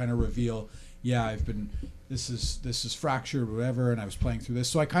all kind of reveal, this is fractured, whatever, and I was playing through this.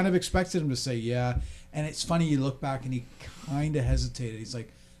 So I kind of expected him to say, yeah. And it's funny, you look back and he kind of hesitated. He's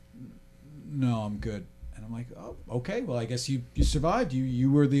like, "No, I'm good." And I'm like, "Oh, okay. Well, I guess you survived.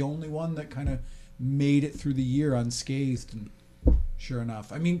 You were the only one that kind of made it through the year unscathed." And sure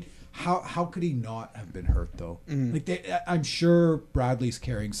enough, I mean, how could he not have been hurt though? I'm sure Bradley's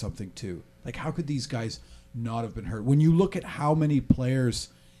carrying something too. Like, how could these guys not have been hurt? When you look at how many players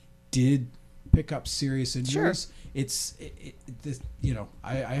did pick up serious injuries, I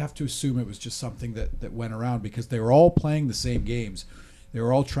have to assume it was just something that went around, because they were all playing the same games, they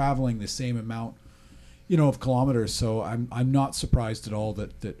were all traveling the same amount of kilometers. So I'm not surprised at all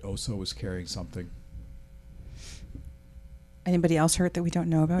that Oso was carrying something. Anybody else hurt that we don't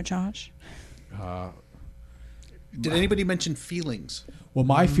know about, Josh? Did anybody mention feelings? Well,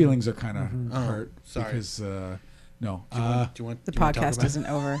 my feelings are kind of hurt sorry. because no. Do you want The to talk podcast about isn't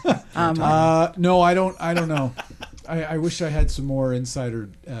over. No, I don't know. I wish I had some more insider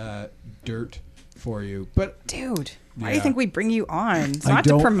dirt for you, but Dude, why do you Yeah. think we bring you on? It's I not to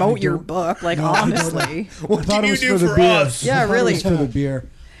don't- promote I your don't- book, like, No, I don't. honestly. What I thought can it you was do for the for beer. us? Yeah, I thought it really. was for the beer.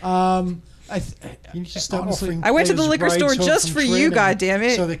 You need to start honestly, offering. I went to the players liquor rides store home just from for you, training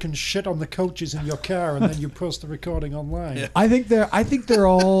goddammit. so they can shit on the coaches in your car, and then you post the recording online. Yeah. I think they're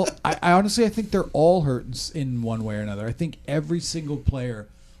all. I honestly, I think they're all hurt in one way or another. I think every single player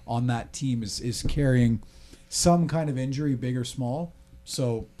on that team is carrying some kind of injury, big or small.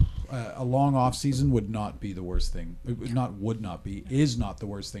 So a long off season would not be the worst thing. Is not the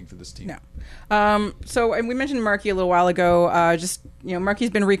worst thing for this team. No. So and we mentioned Markey a little while ago. Markey's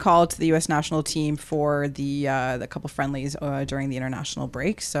been recalled to the U.S. national team for the couple friendlies during the international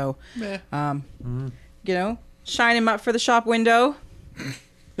break. So, Shine him up for the shop window.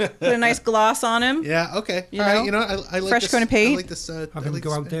 Put a nice gloss on him. Yeah. Okay. You All right. know? You know, I like Fresh this. coat of paint. I like this. Have I him like go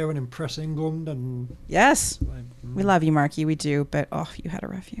this- out there and impress England and Yes. We love you, Marky. We do. But, you had a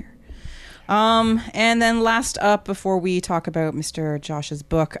rough year. And then last up, before we talk about Mr. Josh's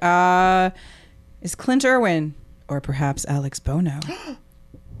book, is Clint Irwin, or perhaps Alex Bono.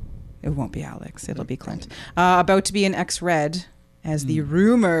 It won't be Alex. It'll be Clint. About to be an ex-Red as the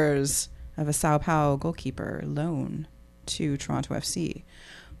rumors of a Sao Paulo goalkeeper loan to Toronto FC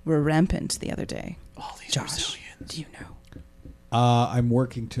were rampant the other day. All these Josh, Brazilians. do you know? I'm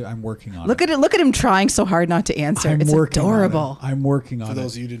working on Look it. at it. Look at him trying so hard not to answer. It's working on it. adorable. I'm working on For it.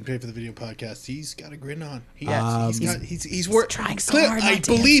 those of you who didn't pay for the video podcast, he's got a grin on. He's trying so Clint, hard I not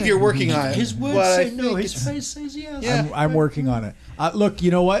to believe answer. you're working on it. his words but I say no, think his it's- face says yes. Yeah. I'm working on it. Look,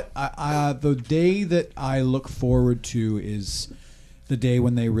 you know what? The day that I look forward to is the day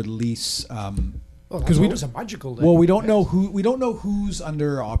when they release. Because we it was a magical day. Well, we don't know who's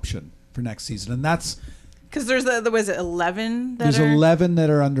under option for next season, and that's Because there was 11 that there's are... 11 that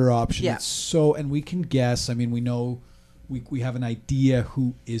are under option. Yeah. It's so, and we can guess. I mean, we know we have an idea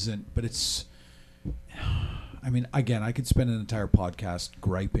who isn't, but it's. I mean, again, I could spend an entire podcast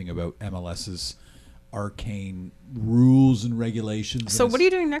griping about MLS's arcane rules and regulations. So and what are you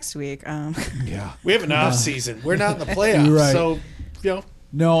doing next week? Yeah. We have an off season. We're not in the playoffs, You're right. so you know,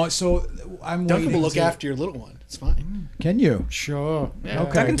 No, so I'm Duncan waiting will look to- after your little one. It's fine. Can you? Sure. Yeah.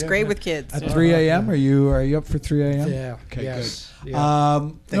 Okay. Duncan's Yeah, great yeah. with kids. At 3 a.m. Are you up for 3 a.m.? Yeah. Okay, yes. good. Yeah.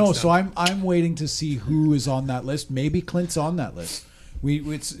 No, Thanks, so I'm waiting to see who is on that list. Maybe Clint's on that list.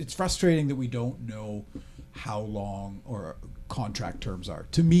 It's frustrating that we don't know how long or contract terms are.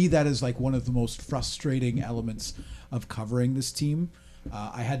 To me, that is like one of the most frustrating elements of covering this team.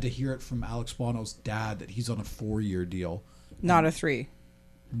 I had to hear it from Alex Bono's dad that he's on a 4-year deal, Not a 3.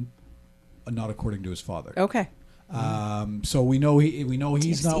 not according to his father. Okay. So we know he's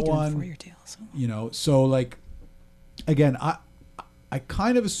TFC not doing one. 4-year deals. You know, so like, again, I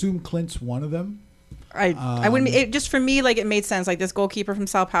kind of assume Clint's one of them. I wouldn't. It, just for me, like it made sense. Like this goalkeeper from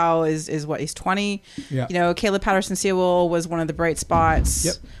Sao Paulo is what, he's 20. Yeah. You know, Caleb Patterson-Sewell was one of the bright spots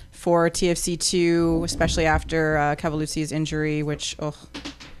Yep. for TFC2, especially after Cavalucci's injury, which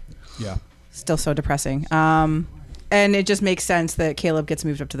Yeah. still so depressing. And it just makes sense that Caleb gets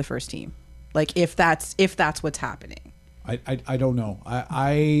moved up to the first team. Like if that's what's happening. I don't know.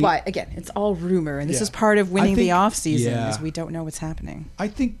 I But again, it's all rumor, and this Yeah. is part of winning the think- off season yeah. is we don't know what's happening. I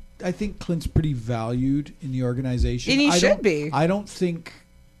think Clint's pretty valued in the organization. And he I should don't- be. I don't think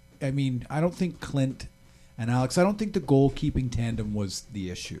Clint and Alex, I don't think the goalkeeping tandem was the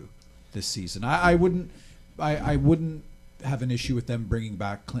issue this season. I wouldn't have an issue with them bringing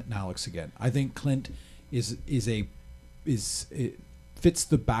back Clint and Alex again. I think Clint fits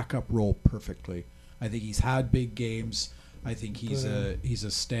the backup role perfectly. I think he's had big games. I think he's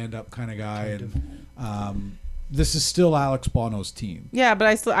a stand-up kind of guy, and this is still Alex Bono's team. Yeah, but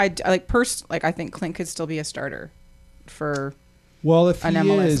I think Clint could still be a starter for Well, if An he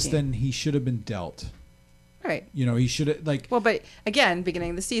MLS is, team. then he should have been dealt. right. You know, he should have Well, but again,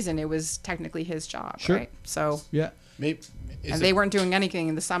 beginning of the season, it was technically his job, Sure. right? So, yeah. Maybe and they weren't doing anything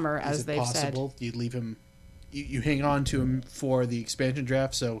in the summer, Is as it they've possible you leave him? You hang on to him for the expansion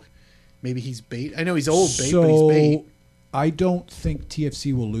draft, so maybe he's bait. I know he's old bait, but he's bait. I don't think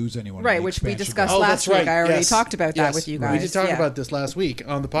TFC will lose anyone. said, in right, the which we expansion discussed draft. last week. I already Yes. talked about that Yes. with you We guys. did talk Yeah. about this last week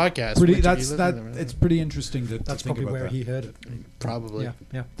on the podcast. Pretty, Which, if that's you that. listen to It's pretty interesting to That's think probably about where that. he heard it. probably. Yeah,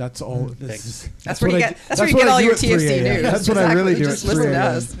 yeah. That's all. Thanks. That's where you what get. I- That's where you what get I all do your at 3 TFC a.m. news. That's what I Exactly. really do Just at listen 3 to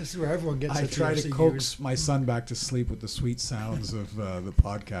a.m. us. This is where everyone gets I their try to TFC coax my son back to sleep with the sweet sounds of the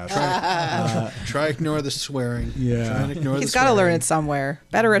podcast. Try ignore the swearing. Yeah. Try and ignore He's the got to learn swearing. it somewhere.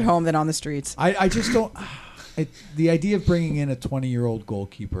 Better at home than on the streets. I just don't. The idea of bringing in a 20-year-old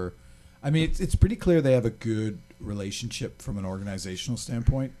goalkeeper, I mean, it's pretty clear they have a good relationship from an organizational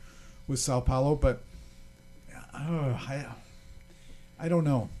standpoint with Sao Paulo, but I don't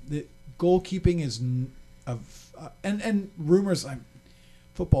know. The goalkeeping is and rumors.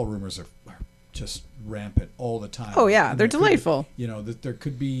 Football rumors are just rampant all the time. Oh, yeah, And they're there could be- delightful. you know, that there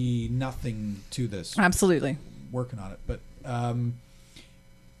could be nothing to this. Absolutely. Working on it, but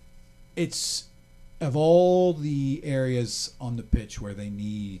it's of all the areas on the pitch where they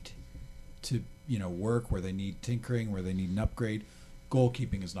need to work, where they need tinkering, where they need an upgrade,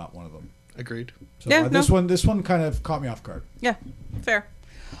 goalkeeping is not one of them. Agreed. So Yeah, this one kind of caught me off guard. Yeah, fair.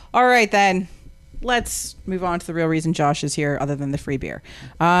 All right, then. Let's move on to the real reason Josh is here, other than the free beer.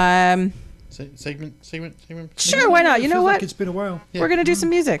 Segment. Sure, why not? You know Feels what? Like it's been a while. We're going to do some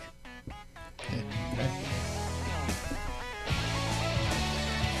music.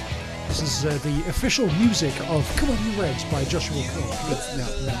 This is the official music of Come On You Reds by Joshua Kloke.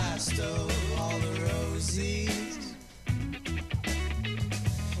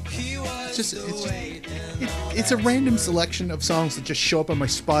 It's a random selection of songs that just show up on my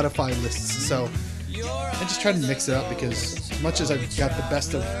Spotify lists. So I just try to mix it up because as much as I've got the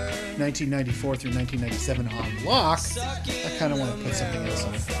best of 1994 through 1997 on lock, I kind of want to put something else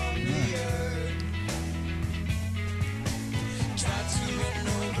on.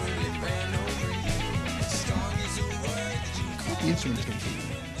 The instrumentation.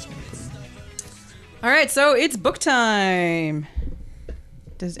 All right, so it's book time.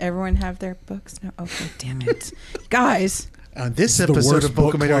 Does everyone have their books? No. Okay, damn it, guys. On this the episode worst of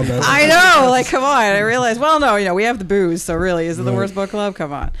Book book Minority, club ever. I know, like, come on. I realize. Well, no, we have the booze, so really, is it the worst book club?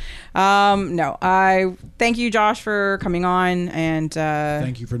 Come on. No, I thank you, Josh, for coming on, and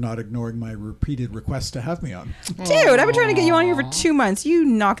Thank you for not ignoring my repeated request to have me on. dude, I've been trying to get you on here for 2 months. You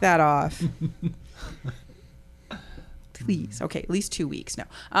knock that off. Please. Okay, at least 2 weeks. No.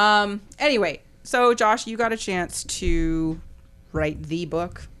 Anyway, so Josh, you got a chance to write the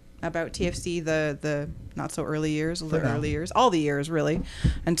book about TFC, the not so early years, the early years, all the years really,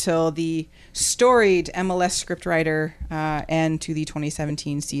 until the storied MLS scriptwriter end to the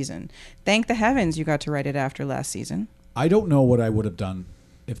 2017 season. Thank the heavens you got to write it after last season. I don't know what I would have done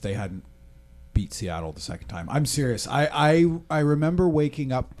if they hadn't beat Seattle the second time. I'm serious. I remember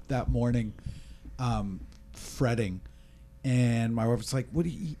waking up that morning fretting, and my wife was like, "What?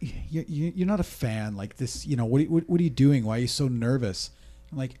 You're not a fan like this. You know what are you doing? Why are you so nervous?"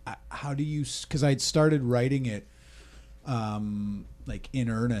 I'm like, "How do you?" Because I'd started writing it like in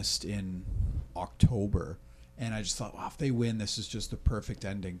earnest in October, and I just thought, "Wow, if they win, this is just the perfect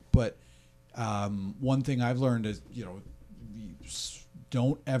ending." But one thing I've learned is,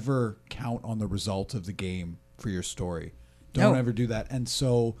 don't ever count on the result of the game for your story. Don't ever do that. And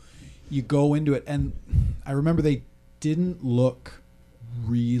so you go into it, and I remember they didn't look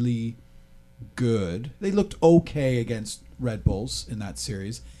really good. They looked okay against Red Bulls in that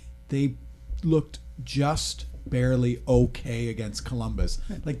series. They looked just barely okay against Columbus.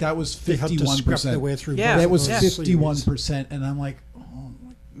 Like that was 51%. They had to scrap their way through. Yeah. both That was of those 51%, and I'm like,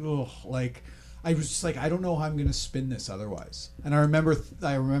 like I was just like, I don't know how I'm going to spin this otherwise. And I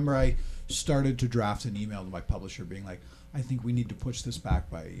remember I started to draft an email to my publisher being like, I think we need to push this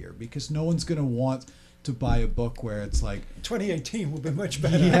back by a year because no one's going to want to buy a book where it's like 2018 will be much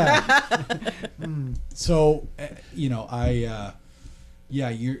better. yeah. So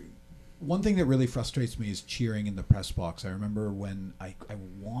one thing that really frustrates me is cheering in the press box. I remember when I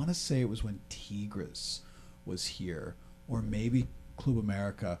want to say it was when Tigres was here, or maybe Club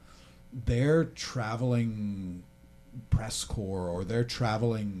America, their traveling press corps or their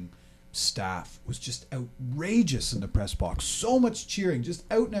traveling staff was just outrageous in the press box. So much cheering, just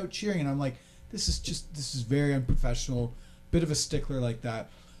out and out cheering, and I'm like, this is very unprofessional. Bit of a stickler like that.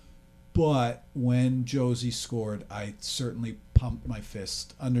 But when Josie scored, I certainly pumped my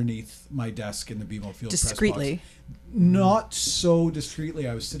fist underneath my desk in the BMO Field Discreetly. press box. Not so discreetly.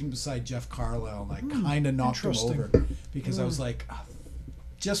 I was sitting beside Jeff Carlisle, and I kind of knocked him over because I was like,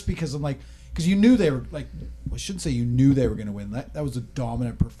 just because I'm like, because you knew they were like, I shouldn't say you knew they were going to win. That was a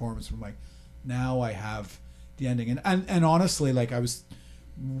dominant performance. From like, now I have the ending, and honestly, like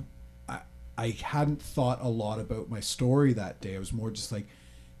I hadn't thought a lot about my story that day. I was more just like,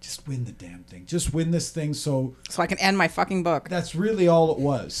 just win the damn thing. Just win this thing so I can end my fucking book. That's really all it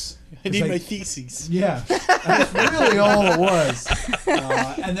was. I need my theses. Yeah. That's really all it was.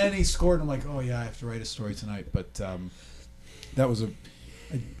 And then he scored, and I'm like, oh, yeah, I have to write a story tonight. But that was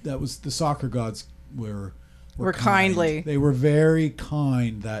the soccer gods were kind. kindly. They were very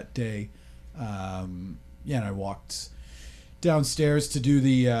kind that day. And I walked downstairs to do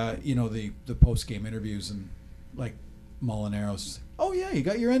the the post game interviews, and like Molinaro's, oh yeah, you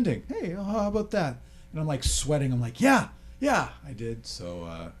got your ending. Hey, how about that? And I'm like sweating. I'm like, yeah, I did.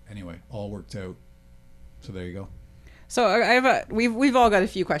 So anyway, all worked out. So there you go. So we've all got a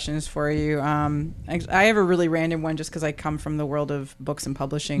few questions for you. I have a really random one just because I come from the world of books and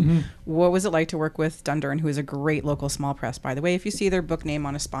publishing. Mm-hmm. What was it like to work with Duncan, who is a great local small press, by the way? If you see their book name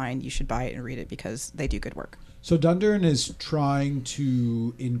on a spine, you should buy it and read it because they do good work. So Duncan is trying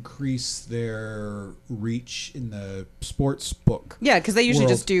to increase their reach in the sports book. Yeah, because they usually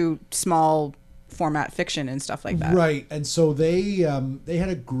world. just do small format fiction and stuff like that. Right, and so they had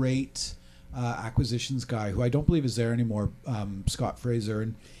a great acquisitions guy who I don't believe is there anymore, Scott Fraser,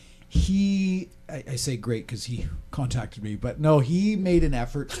 and he, I say great because he contacted me, but no, he made an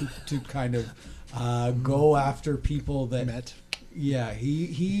effort to kind of go after people that met. Yeah,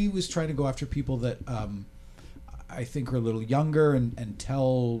 he was trying to go after people that I think are a little younger and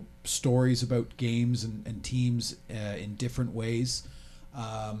tell stories about games and teams in different ways.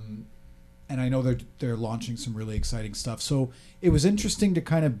 And I know they're launching some really exciting stuff. So it was interesting to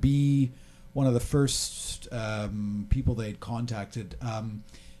kind of be one of the first people they had contacted.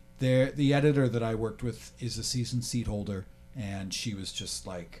 The editor that I worked with is a season seat holder, and she was just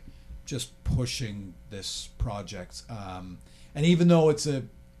pushing this project. And even though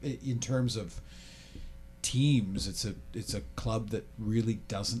in terms of teams, it's a club that really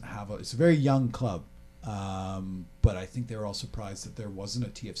doesn't have it's a very young club. But I think they were all surprised that there wasn't a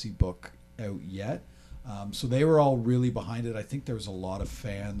TFC book out yet. So they were all really behind it. I think there was a lot of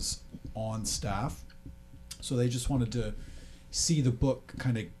fans on staff. So they just wanted to see the book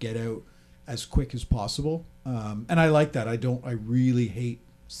kind of get out as quick as possible. And I like that. I really hate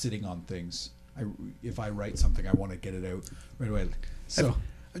sitting on things. If I write something, I want to get it out right away. So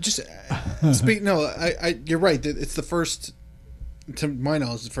just speak. No, you're right. It's the first, to my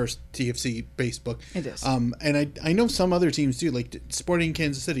knowledge, the first TFC based book. It is. And I know some other teams do, like Sporting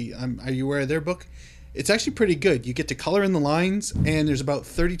Kansas City. Are you aware of their book? It's actually pretty good. You get to color in the lines, and there's about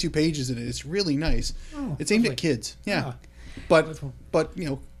 32 pages in it. It's really nice. Oh, it's aimed lovely. at kids. Yeah, Ah, but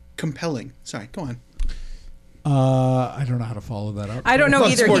wonderful. compelling. Sorry, go on. I don't know how to follow that up. I don't know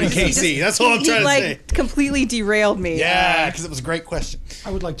Fuck either. Sporting He KC, that's all I'm he, trying to like, say. completely derailed me. Yeah, because it was a great question. I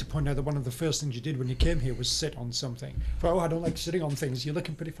would like to point out that one of the first things you did when you came here was sit on something. I don't like sitting on things. You're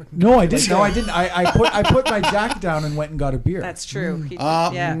looking pretty fucking. No, I didn't. No, I didn't. I put my jacket down and went and got a beer. That's true. He-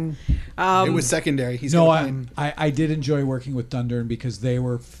 It was secondary. He's No, got a plan. I did enjoy working with Duncan because they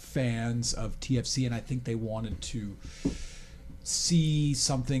were fans of TFC, and I think they wanted to see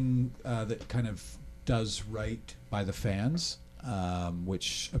something that kind of does right by the fans,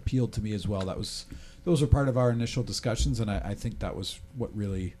 which appealed to me as well. Those were part of our initial discussions, and I think that was what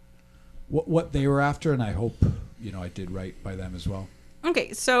really what they were after, and I hope I did right by them as well.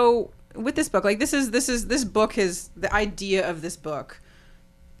 Okay, so with this book, like this book is the idea of this book,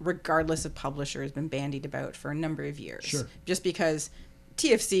 regardless of publisher, has been bandied about for a number of years. Sure. Just because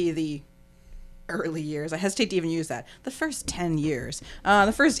TFC, the early years, I hesitate to even use that, the first 10 years,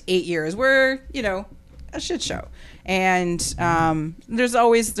 the first 8 years were, a shit show. And there's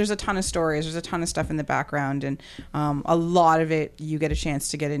a ton of stories, there's a ton of stuff in the background, and a lot of it you get a chance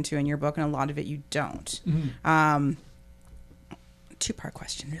to get into in your book, and a lot of it you don't. Mm-hmm. Two-part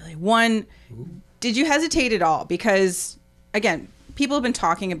question, really. One, did you hesitate at all? Because, again, people have been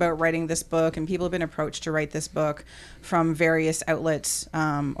talking about writing this book, and people have been approached to write this book from various outlets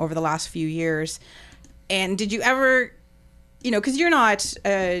over the last few years. And did you ever, because you're not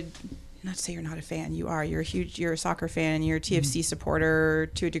to say you're not a fan, you're a soccer fan, you're a TFC supporter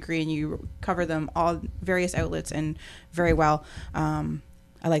to a degree, and you cover them all various outlets and very well. I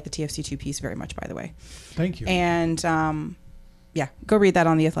like the TFC2 piece very much, by the way. Thank you. And go read that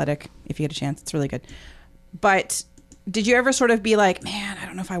on The Athletic if you get a chance. It's really good. But did you ever sort of be like, man, I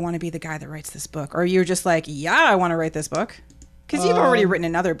don't know if I want to be the guy that writes this book? Or you're just like, yeah, I want to write this book? Because you've already written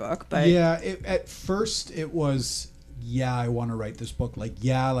another book. But yeah, at first it was, I want to write this book. I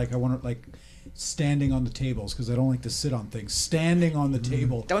want to, standing on the tables, because I don't like to sit on things. Standing on the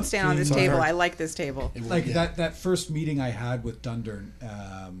table. don't stand on this table. I like this table. That first meeting I had with Duncan,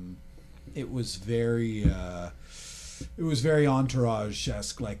 it was very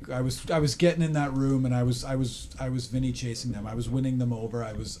entourage-esque. Like I was getting in that room, and I was Vinny chasing them. I was winning them over.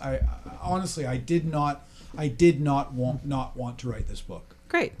 I honestly did not want to write this book.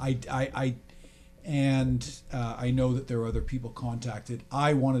 Great. I know that there were other people contacted.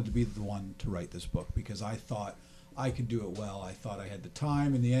 I wanted to be the one to write this book because I thought I could do it well. I thought I had the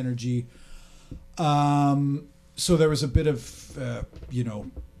time and the energy. So there was a bit of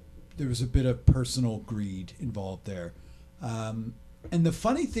personal greed involved there. And the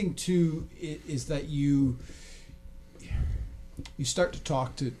funny thing too is that you start to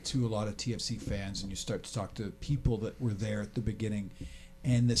talk to a lot of TFC fans, and you start to talk to people that were there at the beginning,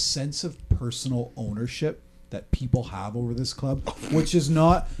 and the sense of personal ownership that people have over this club, which is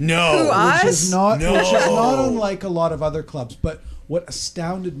not Who, us? which is not unlike a lot of other clubs. But what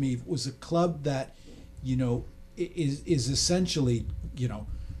astounded me was a club that is essentially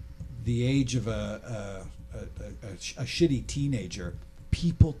the age of a shitty teenager.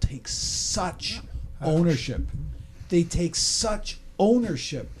 People take such ownership. They take such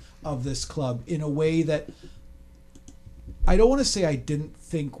ownership of this club in a way that I don't want to say I didn't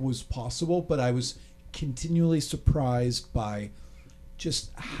think was possible, but I was continually surprised by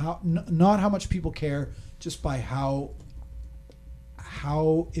just how, not how much people care, just by how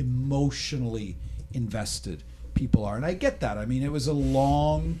emotionally invested people are. And I get that. I mean, it was a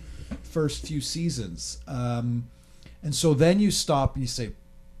long first few seasons. And so then you stop and you say,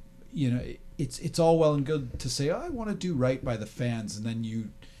 it's all well and good to say, I want to do right by the fans. And then you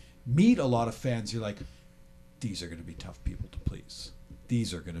meet a lot of fans. You're like, these are going to be tough people to please.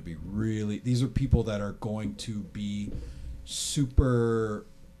 These are people that are going to be super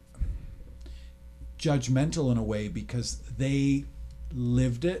judgmental in a way because they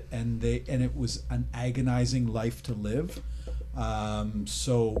lived it and it was an agonizing life to live.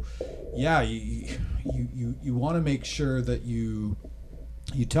 So yeah, you want to make sure that you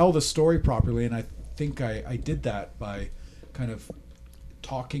tell the story properly, and I think I did that by kind of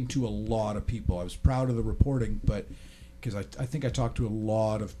talking to a lot of people. I was proud of the reporting, but because I think I talked to a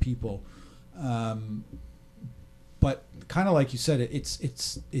lot of people, but kind of like you said,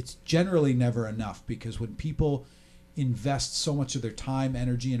 it's generally never enough, because when people invest so much of their time,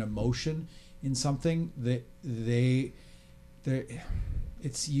 energy, and emotion in something, that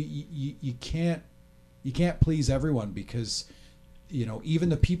you can't please everyone, because even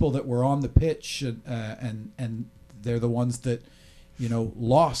the people that were on the pitch and they're the ones that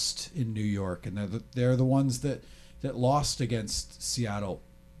lost in New York, and they're the ones that lost against Seattle.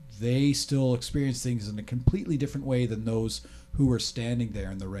 They still experience things in a completely different way than those who were standing there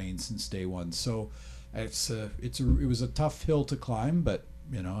in the rain since day one. So it was a tough hill to climb, but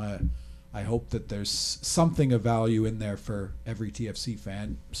I hope that there's something of value in there for every TFC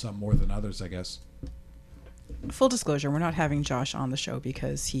fan, some more than others, I guess. Full disclosure, we're not having Josh on the show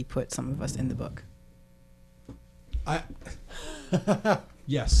because he put some of us in the book.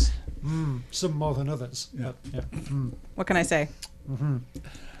 Yes. Some more than others. Yeah. What can I say?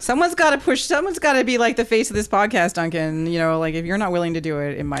 Someone's got to push. Someone's got to be like the face of this podcast, Duncan. Like if you're not willing to do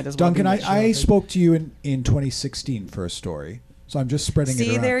it, it might as well. Duncan, be I spoke to you in 2016 for a story, so I'm just spreading it around.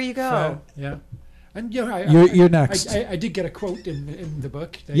 See, there you go. Yeah. And you're next. I did get a quote in the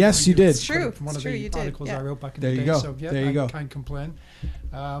book. Yes, you did. It's true. From one It's of true, the you did. articles Yeah. I wrote back in There the you day. go. So yeah, There you go. I can't complain.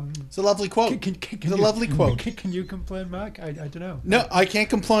 It's a lovely quote. It's a lovely quote. Can you complain, Mark? I don't know. No, I can't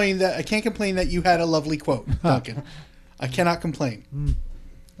complain that you had a lovely quote, Duncan. I cannot complain.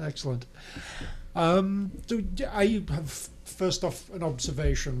 Excellent. So I have first off an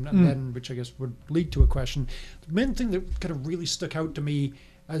observation, and then which I guess would lead to a question. The main thing that kind of really stuck out to me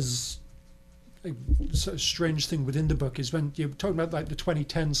as a sort of strange thing within the book is when you're talking about like the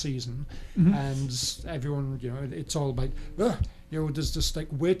 2010 season, and everyone, it's all like, there's just like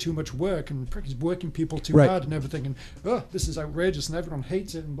way too much work, and he's working people too hard and everything, and this is outrageous, and everyone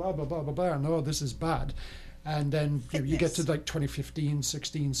hates it, and blah blah blah blah blah, and this is bad. And then you get to like 2015,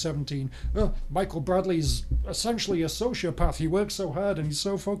 16, 17. Michael Bradley's essentially a sociopath. He works so hard and he's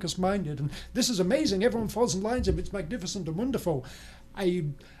so focus-minded. And this is amazing. Everyone falls in line. It's magnificent and wonderful.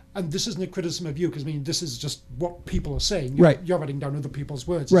 And this isn't a criticism of you, because this is just what people are saying. You're writing down other people's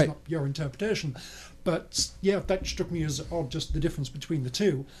words. It's not your interpretation. But yeah, that struck me as just the difference between the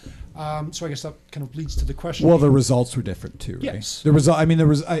two. So I guess that kind of leads to the question. Well, the results were different too, right? Yes. The result. I mean,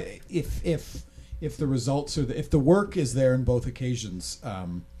 if the results are if the work is there in both occasions,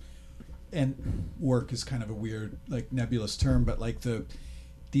 and work is kind of a weird, like, nebulous term, but like the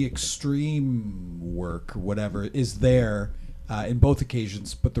extreme work or whatever is there in both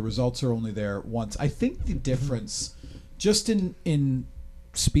occasions, but the results are only there once. I think the difference, just in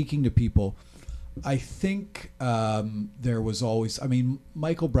speaking to people, I think there was always,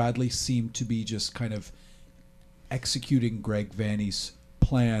 Michael Bradley seemed to be just kind of executing Greg Vanney's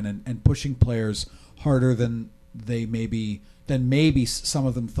plan and pushing players harder than maybe some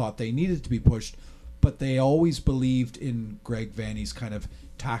of them thought they needed to be pushed, but they always believed in Greg Vanney's kind of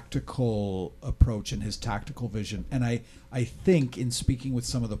tactical approach and his tactical vision. And I think in speaking with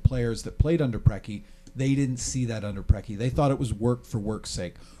some of the players that played under Preki, they didn't see that under Preki. They thought it was work for work's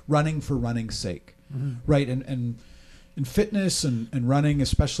sake, running for running's sake, right? And fitness and running,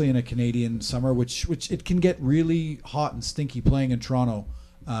 especially in a Canadian summer, which it can get really hot and stinky playing in Toronto.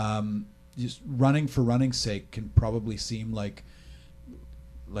 Just running for running's sake can probably seem like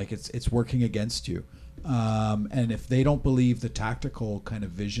it's working against you. And if they don't believe the tactical kind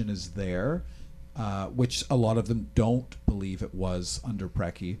of vision is there, which a lot of them don't believe it was under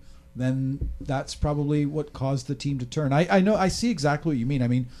Preki, then that's probably what caused the team to turn. I know, I see exactly what you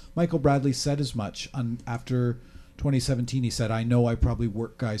mean. Michael Bradley said as much after 2017. He said, "I know I probably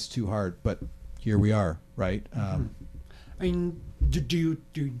work guys too hard, but here we are," right? Do you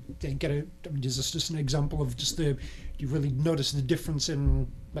get a? Is this just an example of just do you really notice the difference in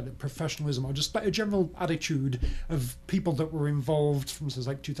professionalism or just a general attitude of people that were involved from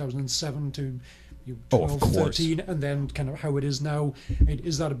like 2007 to 12, 13, and then kind of how it is now?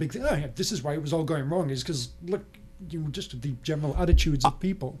 Is that a big thing? This is why it was all going wrong. Is because look, just the general attitudes of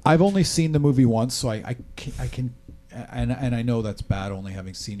people. I've only seen the movie once, so I can and I know that's bad only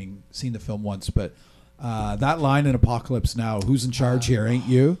having seen the film once, but that line in Apocalypse Now, who's in charge here? Ain't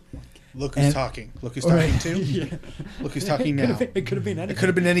you? Look who's talking. Look who's talking too. Look who's talking now. It could have been anything. It could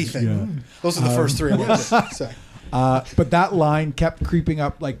have been anything. Yeah. Those are the first three words. So. But that line kept creeping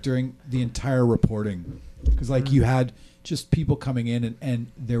up like during the entire reporting, because like you had just people coming in,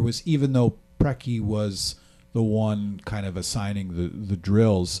 and there was, even though Preki was the one kind of assigning the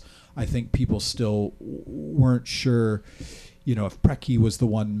drills, I think people still weren't sure, if Preki was the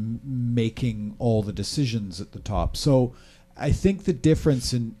one making all the decisions at the top. So I think the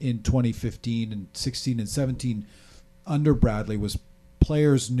difference in 2015 and 16 and 17 under Bradley was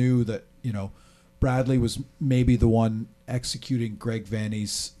players knew that, Bradley was maybe the one executing Greg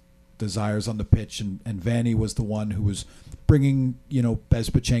Vanney's desires on the pitch, and Vanney was the one who was bringing,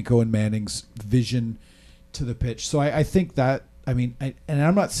 Bezpachenko and Manning's vision to the pitch. So I think that, and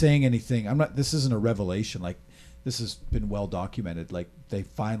I'm not saying anything. This isn't a revelation. Like, this has been well documented. Like, they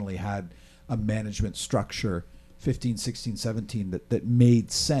finally had a management structure 15, 16, 17 that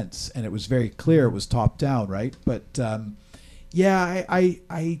made sense, and it was very clear it was top down, right? But I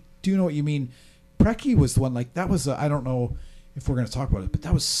do know what you mean. Preki was the one, like, that was I don't know if we're going to talk about it, but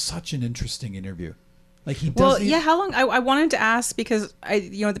that was such an interesting interview. Like, he does. Well, how long? I wanted to ask, because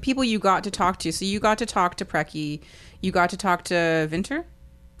the people you got to talk to. So you got to talk to Preki, you got to talk to Winter.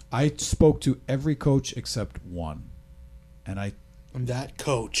 I spoke to every coach except one, and that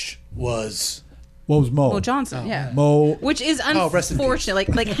coach was. What was Mo? Mo Johnson, yeah. Mo, which is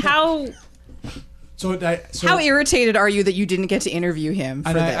unfortunate. Like how. How irritated are you that you didn't get to interview him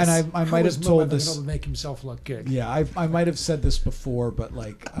for this? And I might have told this. To make himself look good. Yeah, I might have said this before, but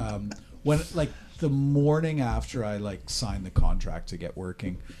like when the morning after I signed the contract to get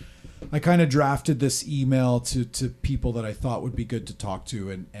working, I kind of drafted this email to people that I thought would be good to talk to,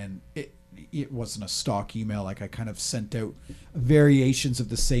 and it wasn't a stock email. Like, I kind of sent out variations of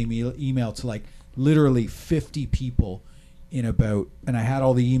the same email to literally 50 people and I had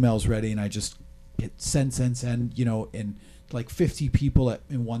all the emails ready, and I just hit send, in 50 people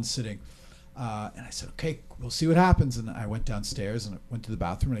in one sitting. And I said, okay, we'll see what happens. And I went downstairs and I went to the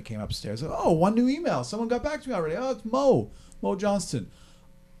bathroom, and I came upstairs. One new email. Someone got back to me already. Oh, it's Mo Johnston.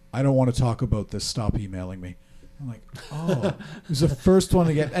 I don't want to talk about this. Stop emailing me. I'm like, it was the first one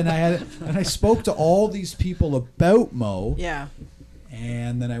to get. And I spoke to all these people about Mo. Yeah.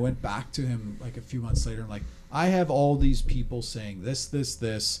 And then I went back to him a few months later. I'm like, I have all these people saying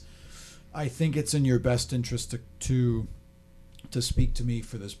this. I think it's in your best interest to speak to me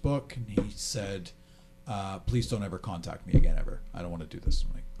for this book. And he said, please don't ever contact me again, ever. I don't want to do this.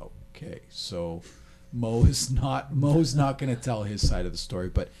 I'm like, okay. So Mo's not going to tell his side of the story,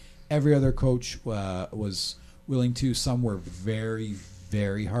 but every other coach was willing to. Some were very,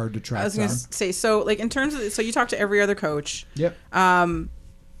 very hard to track down. I was going to say, so in terms of, so you talked to every other coach. Yep.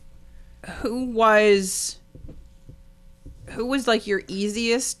 Who was your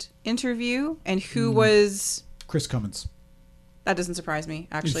easiest interview, and who was Chris Cummins? That doesn't surprise me,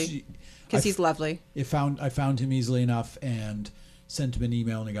 actually, because he's lovely. I found him easily enough and sent him an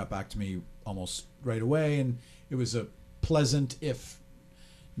email, and he got back to me almost right away, and it was a pleasant, if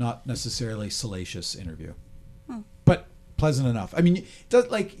not necessarily salacious, interview, but pleasant enough. I mean,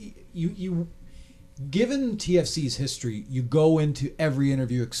 you given TFC's history, you go into every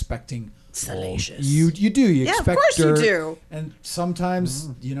interview expecting salacious. You do. You expect of course dirt, you do. And sometimes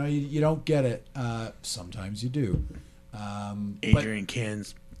you don't get it. Sometimes you do. Adrian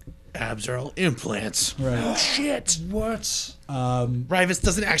Can's abs are all implants. Right. Oh, shit. What? Rivas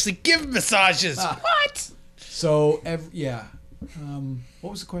doesn't actually give massages. What? So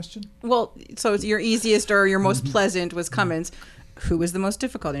what was the question? Well, so it's your easiest or your most pleasant was Cummins. Who was the most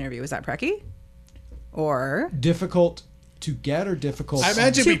difficult interview? Was that Preki? Or difficult to get, or difficult? I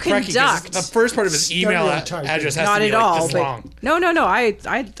imagine it'd be Preki, 'cause the first part of his email address has not to be at all, this long. No. I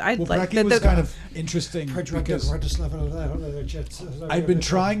Preki was kind of interesting because I'd been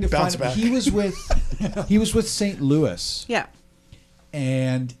trying to find him. He was with St. Louis. Yeah.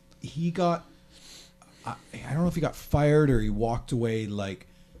 And he got, I don't know if he got fired or he walked away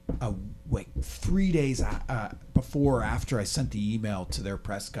 3 days before or after I sent the email to their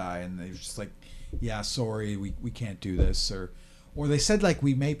press guy, and they were just like, yeah, sorry, we can't do this, or they said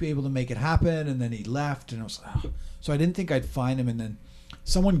we may be able to make it happen, and then he left, and I was so I didn't think I'd find him, and then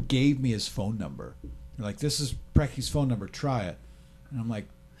someone gave me his phone number. They're like, this is Preki's phone number, try it. And I'm like,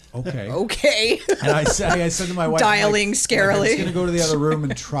 okay. And I said to my wife, dialing scarily, I'm just gonna go to the other room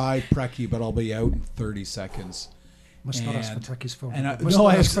and try Preki, but I'll be out in 30 seconds. Must not ask for Preki's phone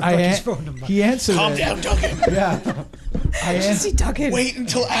number. He answered. Calm down, Duncan. Yeah. Duncan. Wait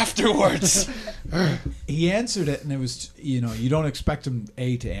until afterwards. he answered it, and it was, you don't expect him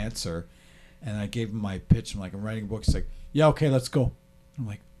to answer. And I gave him my pitch. I'm like, I'm writing a book. He's like, yeah, okay, let's go. I'm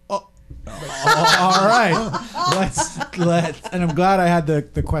like, oh, all right, let's. And I'm glad I had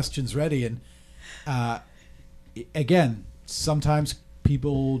the questions ready. And again, sometimes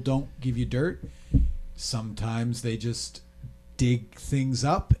people don't give you dirt. Sometimes they just dig things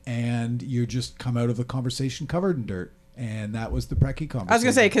up, and you just come out of the conversation covered in dirt. And that was the Preki conversation. I was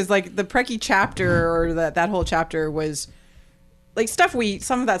gonna say, because like the Preki chapter or that whole chapter was like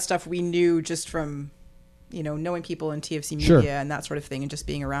some of that stuff we knew just from knowing people in TFC media Sure. and that sort of thing, and just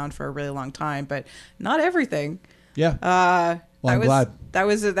being around for a really long time, but not everything. Yeah. Well, I'm glad. That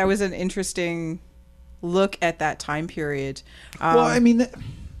was an interesting look at that time period. Well, I mean,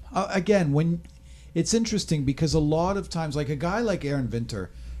 again, when it's interesting because a lot of times, like a guy like Aaron Vinter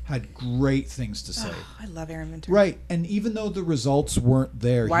had great things to say. I love Aaron Vinter. Right. And even though the results weren't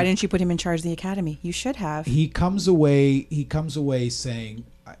there, Why didn't you put him in charge of the academy? You should have. he comes away saying,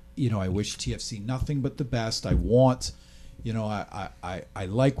 I wish TFC nothing but the best. I want, I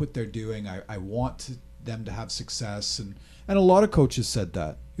like what they're doing. I want them to have success. And a lot of coaches said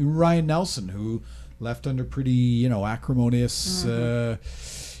that. Ryan Nelson, who left under pretty, acrimonious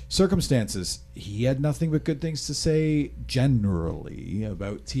circumstances, he had nothing but good things to say generally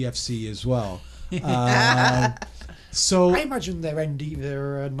about TFC as well. So I imagine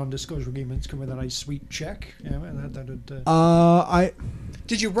their non-disclosure agreements come with a nice sweet check.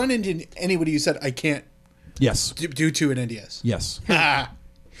 Did you run into anybody who said I can't yes, due to an NDS? yes.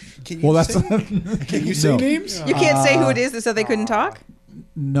 Can you can you say No. names? You can't say who it is that said they couldn't talk?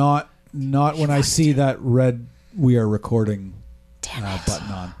 Not when I see that red "we are recording" button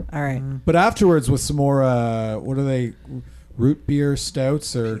on. All right. But afterwards, with some more, what are they? Root beer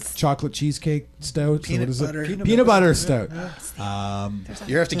stouts or chocolate cheesecake stouts? Peanut or what is butter. it? Peanut butter stout.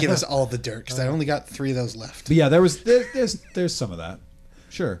 You have to give us all the dirt because I only got 3 of those left. But yeah, there's some of that,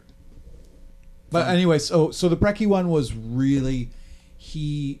 sure. But anyway, so the Preki one was really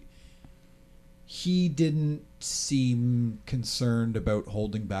he didn't seem concerned about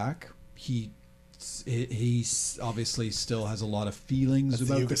holding back. He obviously still has a lot of feelings That's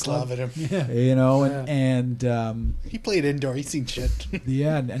about the club. Yugoslav in him. Yeah. And He played indoor. He's seen shit.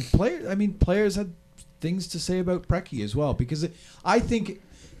 yeah, and players had things to say about Preki as well, because I think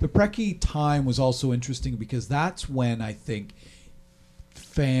the Preki time was also interesting because that's when I think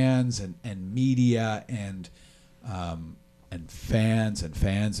fans and media and fans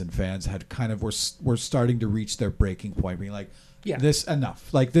had kind of were starting to reach their breaking point, being like, Yeah. this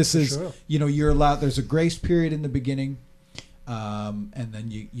enough. Like this is sure. You're allowed. There's a grace period in the beginning. And then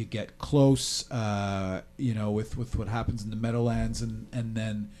you get close, with what happens in the Meadowlands, and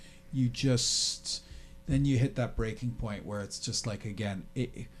then you hit that breaking point where it's just like, again,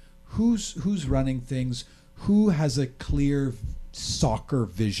 who's running things, who has a clear soccer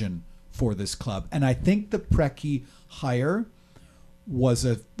vision for this club, and I think the Preki hire was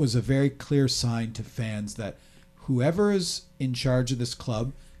a very clear sign to fans that whoever is in charge of this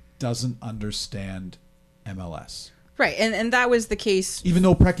club doesn't understand MLS. Right, and that was the case. Even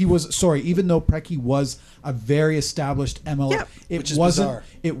though Preki was a very established MLS, Yeah. Which is bizarre.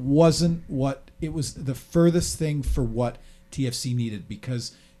 it wasn't it was the furthest thing for what TFC needed,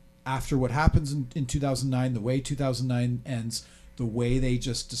 because after what happens in 2009, the way 2009 ends, the way they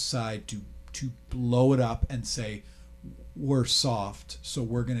just decide to blow it up and say, we're soft, so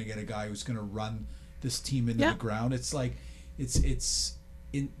we're going to get a guy who's going to run this team into the ground. It's like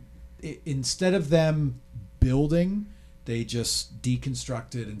instead of them building, they just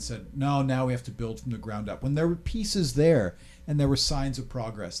deconstructed and said, no, now we have to build from the ground up, when there were pieces there and there were signs of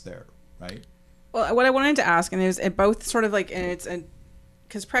progress there, right? Well, what I wanted to ask, and it was both sort of like, and it's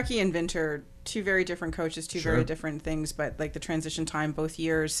because Preki and Vinter, two very different coaches, two Sure. very different things, but like the transition time, both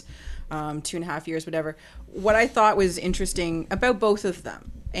years, 2.5 years, whatever. What I thought was interesting about both of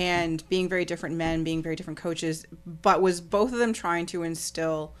them, and being very different men, being very different coaches, but was both of them trying to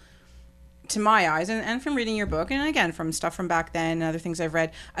instill, to my eyes, and from reading your book, and again from stuff from back then and other things I've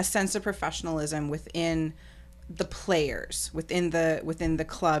read, a sense of professionalism within the players, within the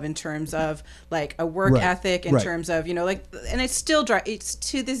club, in terms of like a work Right. ethic, in Right. terms of, like, and it's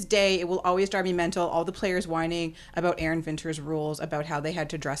to this day, it will always drive me mental, all the players whining about Aaron Vinter's rules, about how they had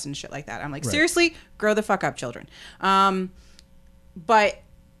to dress and shit like that. I'm like, Right. seriously, grow the fuck up, children. But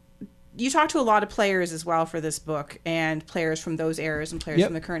you talked to a lot of players as well for this book, and players from those eras and players Yep.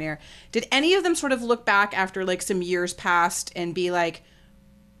 from the current era. Did any of them sort of look back after like some years passed and be like,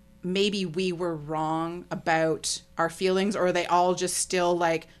 maybe we were wrong about our feelings, or are they all just still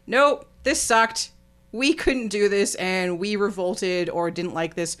like, nope, this sucked, we couldn't do this and we revolted or didn't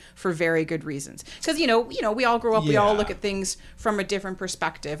like this for very good reasons. Because, we all grow up, we all Yeah. look at things from a different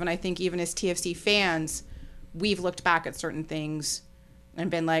perspective. And I think even as TFC fans, we've looked back at certain things and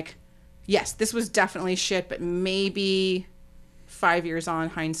been like, yes, this was definitely shit, but maybe 5 years on,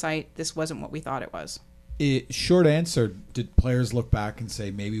 hindsight, this wasn't what we thought it was. Short answer, did players look back and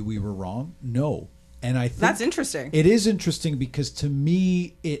say maybe we were wrong? No. And I think That's interesting. It is interesting because to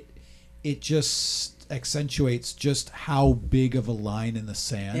me it just accentuates just how big of a line in the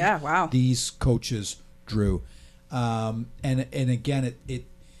sand Yeah, wow. these coaches drew. And again it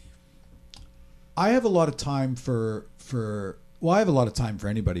I have a lot of time for I have a lot of time for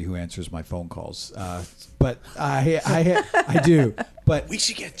anybody who answers my phone calls. But I do. But We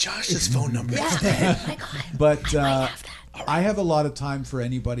should get Josh's phone number. But I have a lot of time for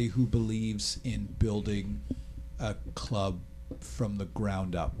anybody who believes in building a club from the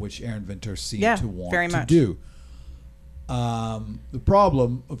ground up, which Aaron Vinter seemed to want very to much. do. The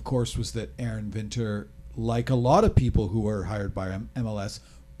problem, of course, was that Aaron Vinter, like a lot of people who were hired by MLS,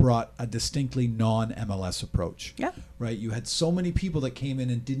 brought a distinctly non-MLS approach. Yeah. Right? You had so many people that came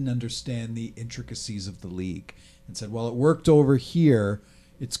in and didn't understand the intricacies of the league and said, well, it worked over here,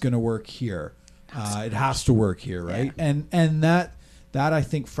 it's going to work here. It has to work here, right? Yeah. And that I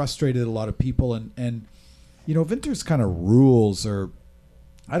think frustrated a lot of people. And Vinter's kind of rules are,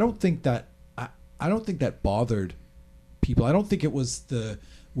 I don't think that bothered people. I don't think it was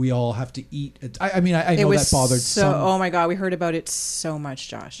we all have to eat. I mean, I know that bothered some. Oh my God, we heard about it so much,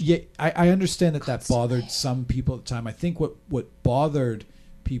 Josh. Yeah, I understand that bothered some people at the time. I think what bothered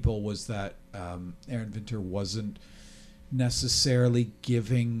people was that Aaron Vinter wasn't necessarily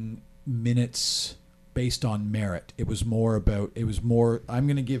giving minutes based on merit. It was more I'm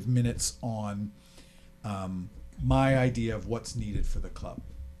going to give minutes on my idea of what's needed for the club.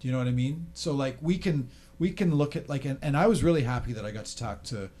 Do you know what I mean? So like we can look at and I was really happy that I got to talk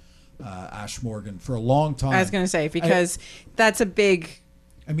to Ash Morgan for a long time. I was going to say, because that's a big...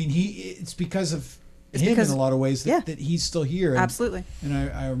 I mean, it's because of him in a lot of ways that he's still here. And, Absolutely.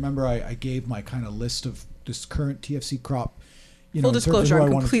 And I remember I gave my kind of list of this current TFC crop. Full disclosure,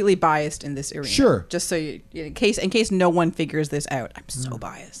 I'm completely biased in this arena. Sure. Just so in case no one figures this out, I'm so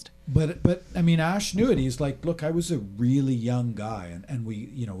biased. But I mean, Ash knew it. He's like, look, I was a really young guy, and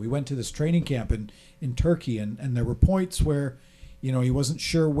we went to this training camp in Turkey, and there were points where, he wasn't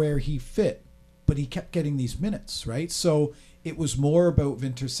sure where he fit, but he kept getting these minutes, right? So it was more about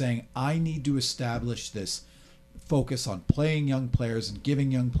Vinter saying, I need to establish this focus on playing young players and giving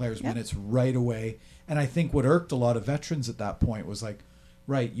young players minutes right away. And I think what irked a lot of veterans at that point was like,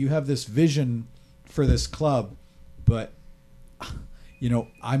 right, you have this vision for this club, but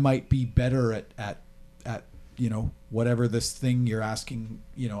I might be better at whatever this thing you're asking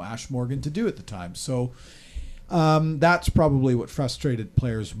Ash Morgan to do at the time. So that's probably what frustrated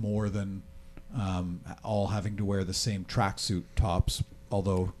players more than all having to wear the same tracksuit tops.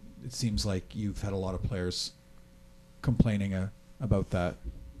 Although it seems like you've had a lot of players complaining about that.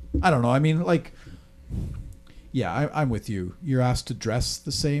 I don't know. I mean, like, yeah, I'm with you. You're asked to dress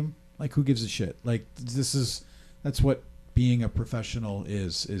the same. Like, who gives a shit? Like, that's what being a professional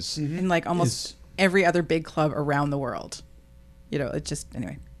is. And like almost every other big club around the world. It just,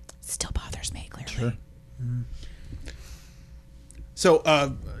 anyway, it still bothers me, clearly. Sure. Mm-hmm.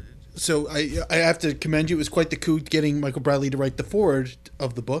 So I have to commend you. It was quite the coup getting Michael Bradley to write the foreword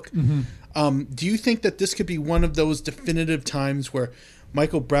of the book. Mm-hmm. Do you think that this could be one of those definitive times where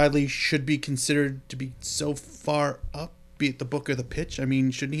Michael Bradley should be considered to be so far up, be it the book or the pitch? I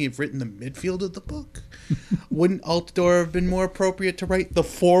mean, shouldn't he have written the midfield of the book? Wouldn't Altidore have been more appropriate to write the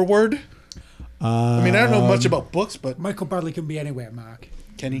foreword? I mean, I don't know much about books, but Michael Bradley can be anywhere, Mark.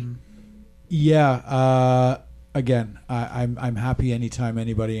 can he? Yeah. Again, I'm happy anytime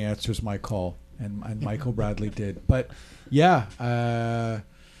anybody answers my call, and Michael Bradley did. But yeah,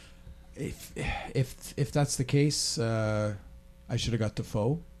 if that's the case, I should have got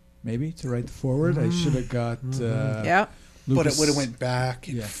Defoe maybe to write the forward. I should have got Yeah. But Lucas. it would have went back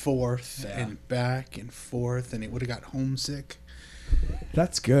and Yeah. forth Yeah. and back and forth, and it would have got homesick.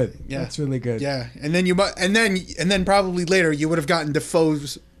 That's good. Yeah. That's really good. Yeah, and then and then probably later you would have gotten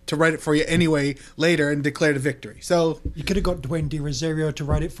Defoe's to write it for you anyway later and declared a victory. So You could have got Dwayne De Rosario to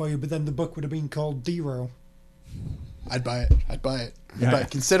write it for you, but then the book would have been called Dero. I'd buy it. I'd buy it. Yeah,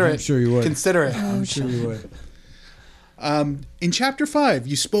 Consider I'm it. sure you would. Consider it. I'm sure you would. In chapter 5,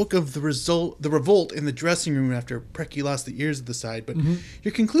 you spoke of the revolt in the dressing room after Preki lost the ears of the side, but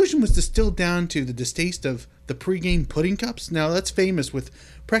your conclusion was distilled down to the distaste of the pregame pudding cups. Now, that's famous with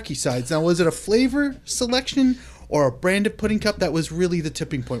Preki sides. Now, was it a flavor selection or a brand of pudding cup that was really the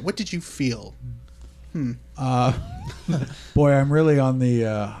tipping point? What did you feel? Boy, I'm really on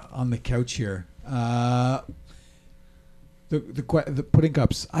the couch here. The pudding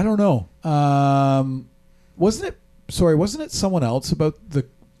cups. I don't know. Wasn't it? Sorry, wasn't it someone else about the?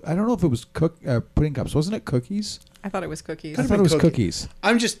 I don't know if it was pudding cups. Wasn't it cookies? I thought it was cookies. I thought it was cookies.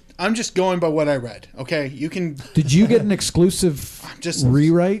 I'm just going by what I read. Okay, you can. Did you get an exclusive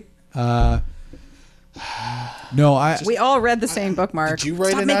rewrite? No, We all read the same book, Mark. Did you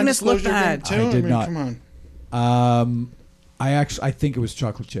write Stop a making us look non-disclosure bad. agreement too? I did not. Come on. I think it was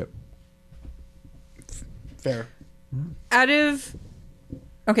chocolate chip. Fair.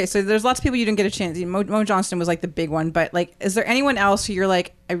 Okay, so there's lots of people you didn't get a chance. Mo Johnston was like the big one, but like, is there anyone else who you're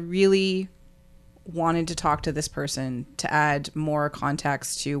like, I really wanted to talk to this person to add more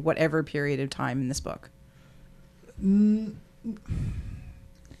context to whatever period of time in this book? Not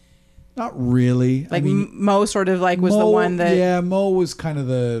really. Like, I mean, Mo sort of like was the one that... Yeah, Mo was kind of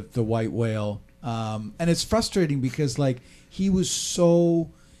the white whale. And it's frustrating because like he was so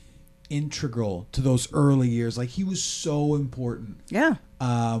integral to those early years. Like he was so important. Yeah.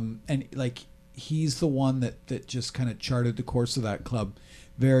 And like he's the one that just kind of charted the course of that club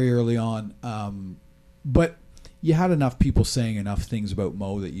very early on. But you had enough people saying enough things about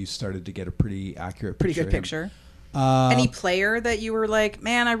Mo that you started to get a pretty accurate picture. Pretty good picture. Any player that you were like,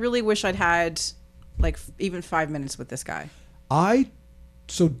 man, I really wish I'd had like even 5 minutes with this guy?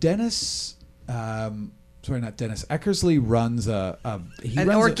 Dennis, sorry, not Dennis. Eckersley runs an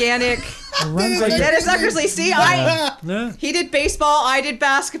organic. Dennis Eckersley. See, he did baseball. I did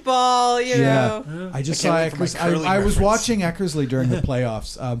basketball. You know. I just saw Eckersley. I was watching Eckersley during the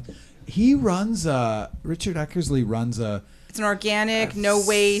playoffs. He runs Richard Eckersley runs It's an organic, no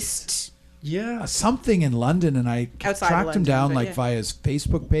waste. Yeah. Something in London, and I tracked him down via his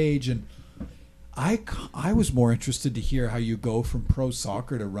Facebook page, and I was more interested to hear how you go from pro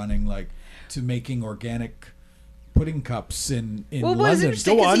soccer to running to making organic pudding cups in London. Well,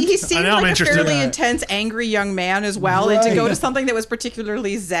 interesting because he seemed like a fairly intense, angry young man as well, right. And to go to something that was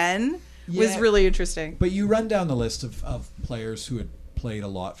particularly zen was really interesting. But you run down the list of players who had played a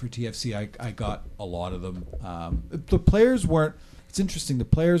lot for TFC. I got a lot of them. The players weren't. It's interesting. The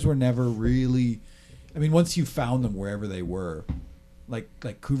players were never really. I mean, once you found them wherever they were, like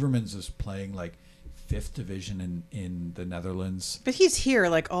Koevermans is playing like 5th division in the Netherlands. But he's here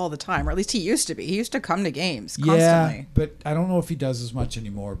like all the time, or at least he used to be. He used to come to games constantly. Yeah, but I don't know if he does as much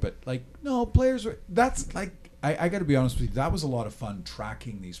anymore. But no, players were. That's like I got to be honest with you. That was a lot of fun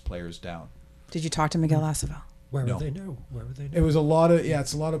tracking these players down. Did you talk to Miguel Aceval? Where would they know? It was a lot of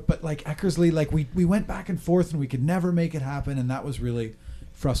it's a lot of, but like Eckersley, we went back and forth and we could never make it happen, and that was really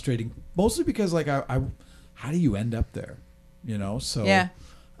frustrating. Mostly because I how do you end up there, So yeah.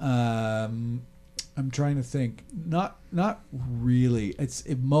 I'm trying to think. Not really.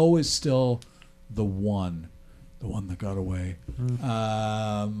 Mo is still the one that got away.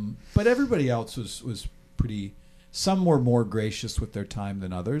 But everybody else was pretty. Some were more gracious with their time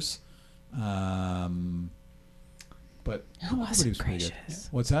than others. But who wasn't gracious?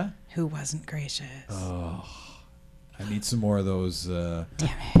 What's that? Who wasn't gracious? Oh, I need some more of those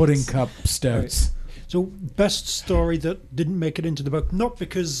pudding cup stouts. Right. So, best story that didn't make it into the book, not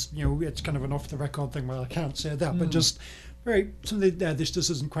because it's kind of an off the record thing where I can't say that, but just something there. This just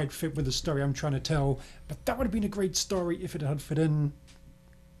doesn't quite fit with the story I'm trying to tell. But that would have been a great story if it had fit in.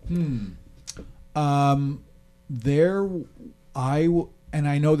 And I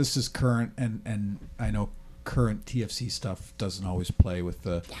know this is current, and I know current TFC stuff doesn't always play with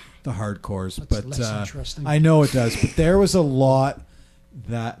the hardcores, that's less interesting. I know it does. But there was a lot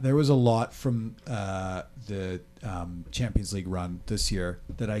from the Champions League run this year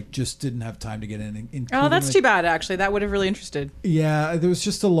that I just didn't have time to get in. Oh, that's too bad. Actually, that would have really interested. Yeah, there was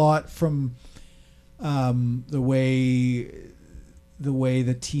just a lot from the way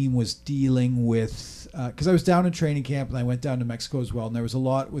the team was dealing with, because I was down in training camp and I went down to Mexico as well, and there was a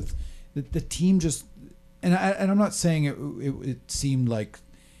lot with the team just, and I'm not saying it seemed like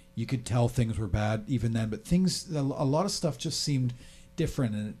you could tell things were bad even then, but a lot of stuff just seemed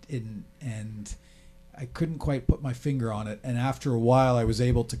different, and I couldn't quite put my finger on it. And after a while, I was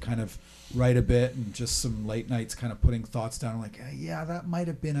able to kind of write a bit, and just some late nights kind of putting thoughts down. I'm like, yeah, that might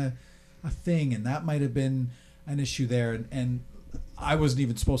have been a thing, and that might have been an issue there, and I wasn't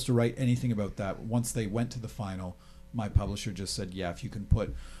even supposed to write anything about that. Once they went to the final, my publisher just said, yeah, if you can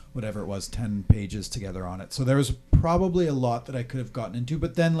put whatever it was, 10 pages together on it. So there was probably a lot that I could have gotten into,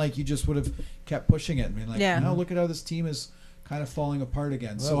 but then you just would have kept pushing it. I mean, look at how this team is kind of falling apart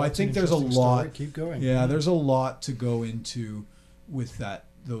again. Well, so I think there's a lot. Story. Keep going. Yeah, there's a lot to go into with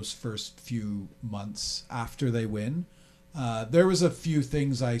those first few months after they win. There was a few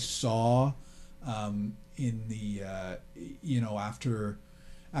things I saw in the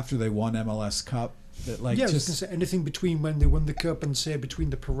after they won MLS Cup. That like Yeah, I was just going to say anything between when they won the cup and say between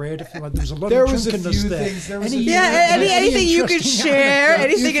the parade. I feel like there was a lot there of was a drunkenness few there. things. There was Any- a few, anything you could interesting share, a few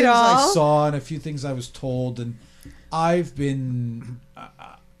anything things at all. I saw and a few things I was told, and I've been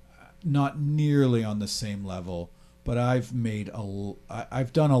not nearly on the same level, but I've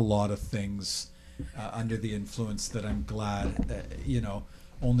done a lot of things under the influence that I'm glad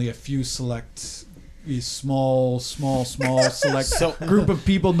only a few select. Small select group of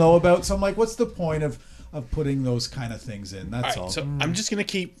people know about. So I'm like, what's the point of putting those kind of things in? That's all. So I'm just gonna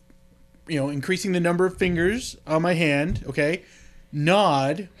keep, increasing the number of fingers on my hand. Okay,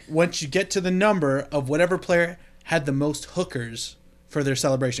 nod once you get to the number of whatever player had the most hookers for their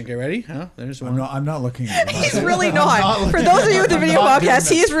celebration. Okay, ready? Huh? There's one. I'm not looking at it. He's really not. For those of you with the video podcast,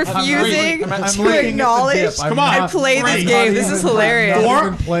 he is refusing to acknowledge Come on. and play this Three. game. This is hilarious.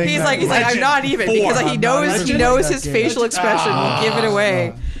 He's like, I'm Legend. not even, because Four. he knows his game. facial expression will give it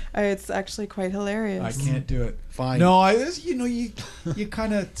away. It's actually quite hilarious. I can't do it. Fine. No, you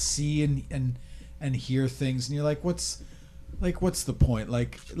kind of see and hear things, and you're like, what's the point?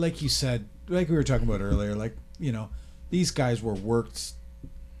 Like you said, like we were talking about earlier, these guys were worked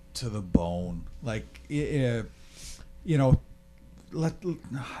to the bone. Not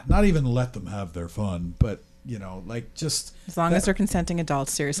even let them have their fun, but just As long as they're consenting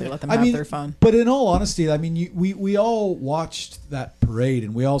adults, seriously, let them have their fun. But in all honesty, we all watched that parade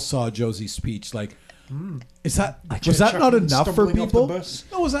and we all saw Josie's speech. Was that not enough for stumbling off the people? bus.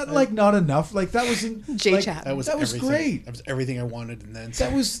 No, was that not enough? That wasn't J-Chat. That was everything. great. That was everything I wanted, and then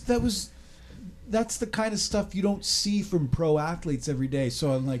some. That's the kind of stuff you don't see from pro athletes every day.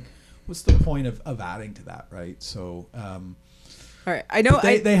 So I'm like, what's the point of adding to that, right? So, All right, I know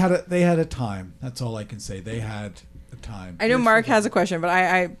they had a time. That's all I can say. They had a time. I know Mark has a question, but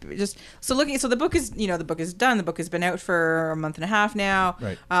I just so the book is the book is done. The book has been out for a month and a half now,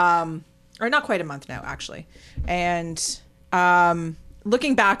 Right. Or not quite a month now actually. And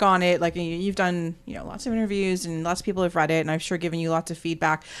looking back on it, like you've done lots of interviews and lots of people have read it, and I'm sure given you lots of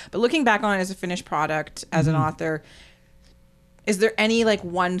feedback. But looking back on it as a finished product, as an author, is there any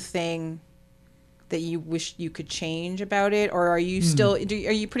one thing that you wish you could change about it, or are you still are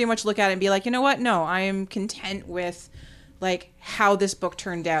you pretty much look at it and be like, you know what, no, I am content with how this book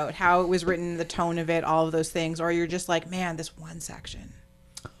turned out, how it was written, the tone of it, all of those things, or you're just like, man, this one section.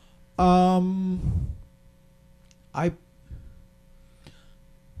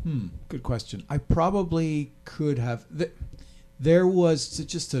 Good question. I probably could have. There was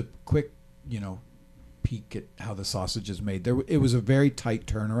just a quick peek at how the sausage is made. It was a very tight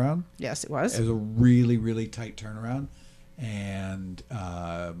turnaround. Yes, it was. It was a really, really tight turnaround, and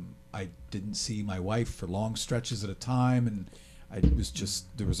I didn't see my wife for long stretches at a time, and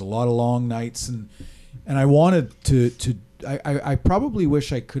there was a lot of long nights, and I wanted to. I probably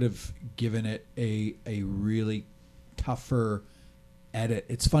wish I could have given it a really tougher edit.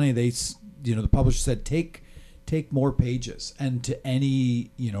 It's funny, the publisher said take more pages, and to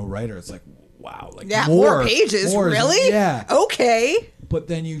any writer, it's like, wow, more pages, more, really? Yeah. Okay. But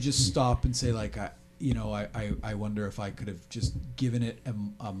then you just stop and say, I wonder if I could have just given it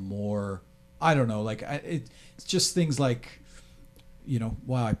a more, I don't know, it's just things like,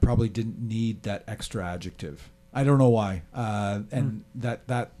 wow, I probably didn't need that extra adjective. I don't know why, and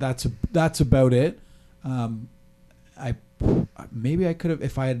that's about it. Maybe I could have,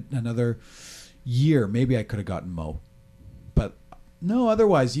 if I had another year, maybe I could have gotten Mo, but no.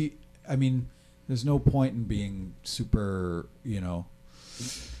 Otherwise, there's no point in being super.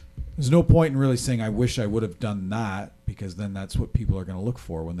 There's no point in really saying I wish I would have done that, because then that's what people are going to look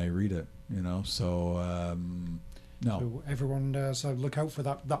for when they read it. So. No. So everyone, so look out for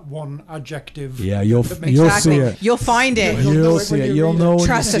that one adjective. Yeah, you'll see it. You'll find it. You'll see it. You'll know.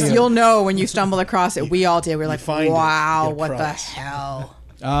 Trust us. You'll know when you stumble across it. We all did. We're like, find it, wow, get what the across. hell?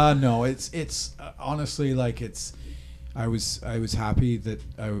 No, it's honestly I was happy that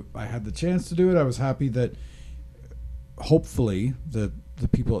I had the chance to do it. I was happy that hopefully the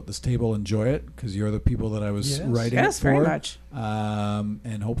people at this table enjoy it, because you're the people that I was writing it for. Very much.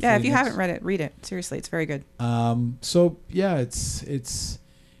 And hopefully, Yeah, if you haven't read it, read it. Seriously, it's very good. So yeah, it's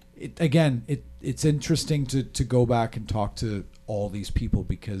interesting to go back and talk to all these people,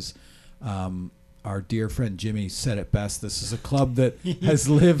 because our dear friend Jimmy said it best. This is a club that has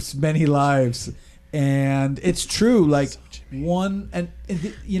lived many lives, and it's true.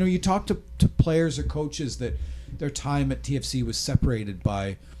 You talk to players or coaches that their time at TFC was separated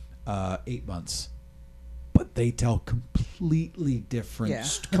by 8 months, but they tell completely different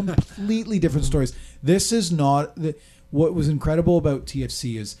stories. This is not what was incredible about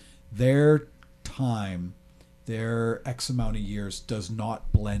TFC is their time, their X amount of years does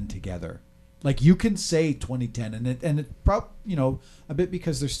not blend together. Like you can say 2010, and it a bit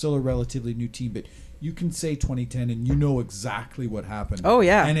because they're still a relatively new team, but you can say 2010 and you know exactly what happened. Oh,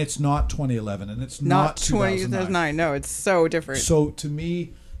 yeah. And it's not 2011 and it's not 2009. No, it's so different. So to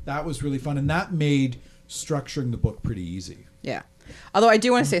me, that was really fun, and that made structuring the book pretty easy. Yeah. Although I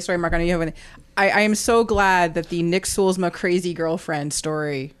do want to say, sorry, Mark, I know you have any. I am so glad that the Nick Soolsma crazy girlfriend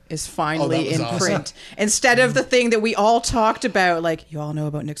story is finally in print. Instead of the thing that we all talked about, like, you all know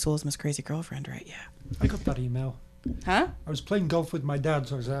about Nick Soolsma's crazy girlfriend, right? Yeah. I got that email. Huh? I was playing golf with my dad,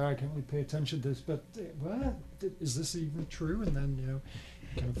 so I was like, I can't really pay attention to this, but what? Is this even true? And then,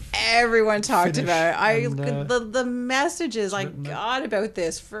 kind of everyone talked finish, about it. and, the messages I written got about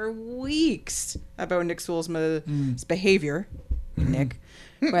this for weeks about Nick Soolsma's behavior. Nick,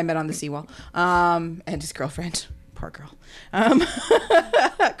 who I met on the seawall, and his girlfriend, poor girl,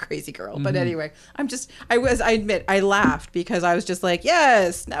 crazy girl. But anyway, I admit, I laughed because I was just like,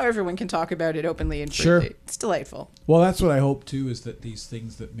 yes, now everyone can talk about it openly and freely. Sure. It's delightful. Well, that's what I hope too, is that these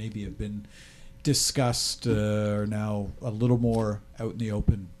things that maybe have been discussed are now a little more out in the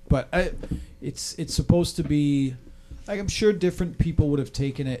open. But it's supposed to be. Like, I'm sure different people would have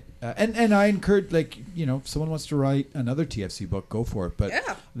taken it, and I encourage, if someone wants to write another TFC book, go for it. But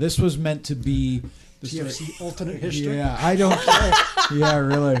this was meant to be the TFC alternate history. Yeah, I don't care. Yeah,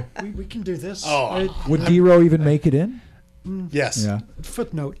 really. We can do this. Would Dero even make it in? Yes. Yeah.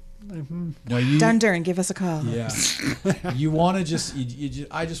 Footnote. No, you. Duncan, give us a call. Yeah. You want to just.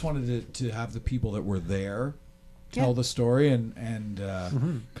 I just wanted to have the people that were there tell the story and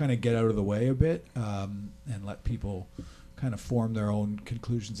kind of get out of the way a bit and let people kind of form their own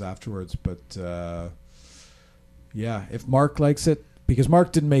conclusions afterwards. But if Mark likes it, because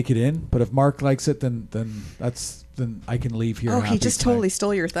Mark didn't make it in, but if Mark likes it, then I can leave here. Oh, he just totally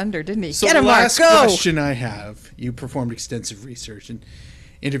stole your thunder, didn't he? So Get him, the Mark. last Go. question I have: you performed extensive research and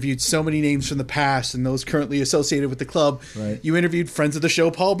interviewed so many names from the past and those currently associated with the club. Right. You interviewed friends of the show,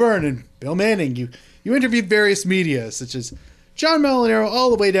 Paul Byrne and Bill Manning. You interviewed various media, such as John Molinaro,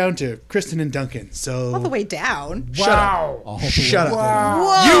 all the way down to Kristin and Duncan. So All the way down. Shut up. Shut up.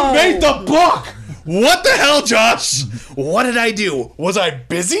 Whoa. You made the book! What the hell, Josh? What did I do? Was I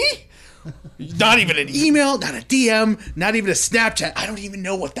busy? Not even an email, not a DM, not even a Snapchat. I don't even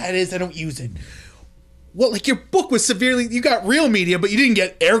know what that is. I don't use it. Well, your book was severely... You got real media, but you didn't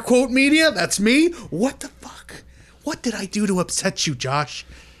get air quote media? That's me? What the fuck? What did I do to upset you, Josh?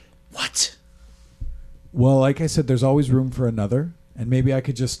 What? Well, like I said, there's always room for another, and maybe I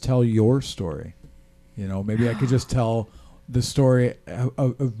could just tell your story. Maybe I could just tell the story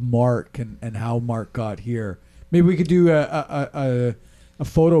of Mark and how Mark got here. Maybe we could do a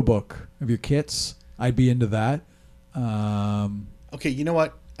photo book of your kits. I'd be into that. Okay, you know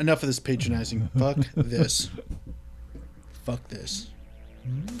what? Enough of this patronizing. Fuck this. Fuck this.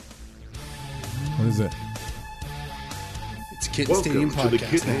 What is it? It's Kitten Stadium Welcome to the Podcast.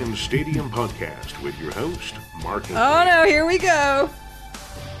 Kitten Stadium Podcast with your host, Mark and Oh, no, here we go.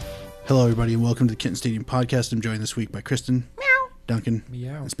 Hello, everybody, and welcome to the Kitten Stadium Podcast. I'm joined this week by Kristin, Duncan,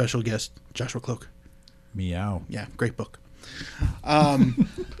 Meow. and special guest Joshua Kloke. Meow. Yeah, great book.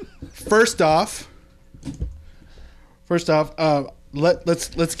 First off,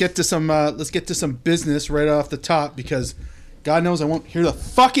 let's get to some business right off the top, because God knows I won't hear the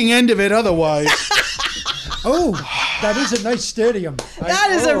fucking end of it otherwise. Oh, that is a nice stadium. That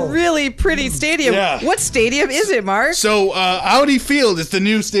is a really pretty stadium. Yeah. What stadium is it, Mark? So Audi Field is the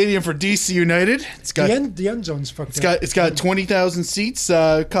new stadium for DC United. It's got the end zone's fucked up. it's got 20,000 seats.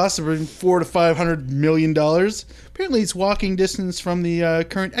 Costs around $400 to $500 million. Apparently, it's walking distance from the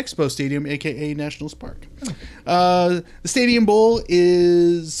current Expo Stadium, aka Nationals Park. The Stadium Bowl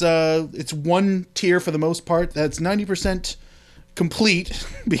is it's one tier for the most part. That's 90% complete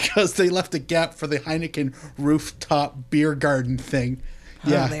because they left a gap for the Heineken rooftop beer garden thing.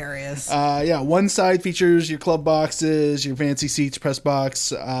 Yeah. Hilarious. One side features your club boxes, your fancy seats, press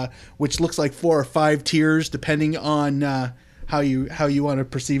box, which looks like 4 or 5 tiers depending on how you want to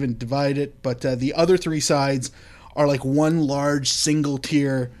perceive and divide it. But the other 3 sides are like one large single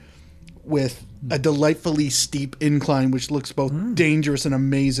tier with a delightfully steep incline, which looks both dangerous and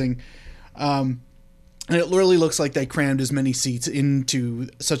amazing. And it literally looks like they crammed as many seats into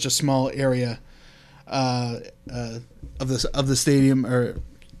such a small area of the stadium, or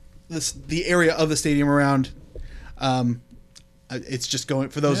the area of the stadium around. It's just going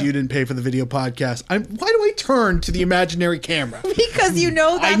for those of you who didn't pay for the video podcast. Why do I turn to the imaginary camera? Because you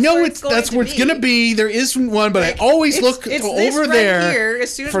know that's I know where that's where it's going to be. There is one, but I always look it's over this there right here,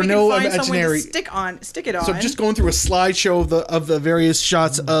 as soon as for we can no find imaginary. someone to stick it on. So I'm just going through a slideshow of the various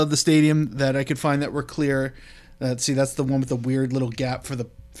shots of the stadium that I could find that were clear. See, that's the one with the weird little gap for the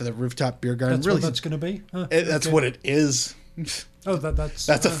rooftop beer garden. That's really, what that's going to be? that's what it is. Oh, that's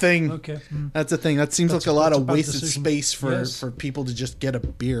a thing. Okay. That's a thing. That seems That's like a lot a of bad wasted decision. space for, Yes. for people to just get a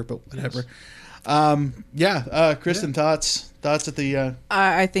beer, but whatever. Yes. Kristin, thoughts at the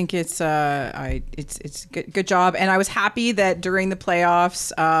I think it's good job, and I was happy that during the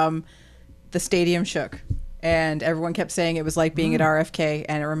playoffs, the stadium shook, and everyone kept saying it was like being at RFK,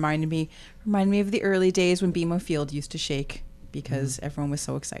 and it reminded me of the early days when BMO Field used to shake because everyone was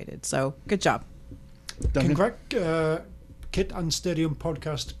so excited. So good job. Duncan? Kit and Stadium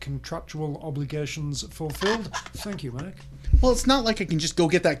podcast contractual obligations fulfilled. Thank you, Mike. Well, it's not like I can just go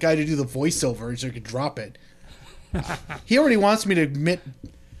get that guy to do the voiceover so I could drop it. He already wants me to admit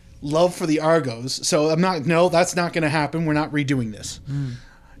love for the Argos, so I'm not. No, that's not going to happen. We're not redoing this.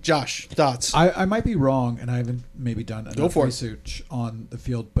 Josh, thoughts? I might be wrong, and I haven't maybe done enough for it. research on the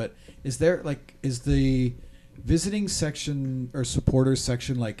field, but is the visiting section or supporters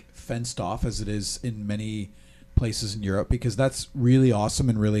section like fenced off as it is in many places in Europe? Because that's really awesome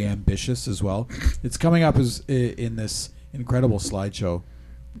and really ambitious as well. It's coming up as in this incredible slideshow,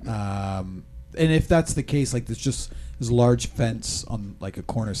 and if that's the case, like there's a large fence on like a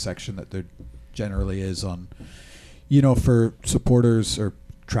corner section that there generally is on, for supporters or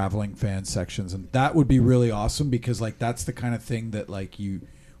traveling fan sections, and that would be really awesome because like that's the kind of thing that like you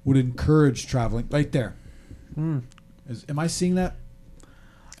would encourage traveling right there. Am I seeing that?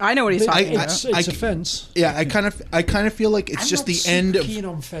 I know what he's talking about. It's a fence. Yeah, I kind of feel like it's I'm just not the end of keen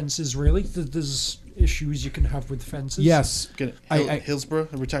on fences, really. There's issues you can have with fences. Yes. Hillsborough.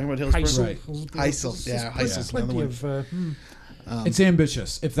 We're talking about Hillsborough. Right. Heysel. Yeah, Heisel's another plenty one. of. It's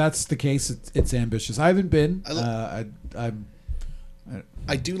ambitious. If that's the case, it's ambitious. I haven't been.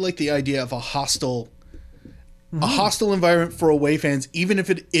 I do like the idea of a hostile environment for away fans, even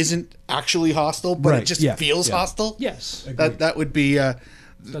if it isn't actually hostile, but Right, it just yeah, feels yeah. hostile. Yes. That would be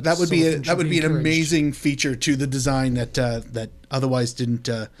that would be something should be an encouraged. amazing feature to the design that otherwise didn't.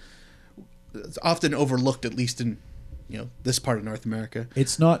 It's often overlooked, at least in this part of North America.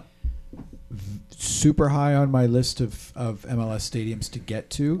 It's not super high on my list of MLS stadiums to get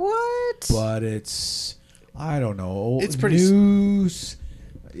to. What? But it's, I don't know. It's pretty news,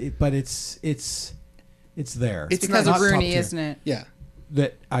 but it's there. It's Because not of top Rooney, tier. isn't it? Yeah.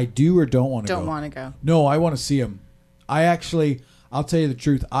 That I do or don't want to go. Don't want to go. No, I want to see him. I'll tell you the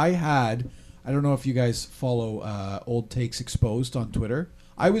truth. I don't know if you guys follow Old Takes Exposed on Twitter.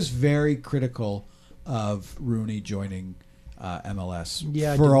 I was very critical of Rooney joining MLS.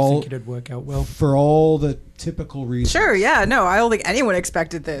 Yeah, I didn't think it'd work out well. For all the typical reasons. Sure, yeah. No, I don't think anyone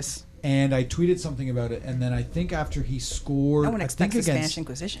expected this. And I tweeted something about it, and then I think after he scored... No one expects the Spanish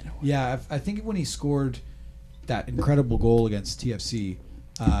Inquisition. Yeah, I think when he scored that incredible goal against TFC,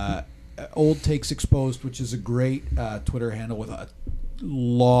 Old Takes Exposed, which is a great Twitter handle with a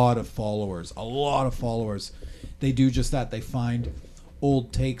lot of followers. They do just that. They find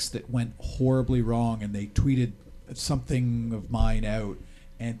old takes that went horribly wrong, and they tweeted something of mine out,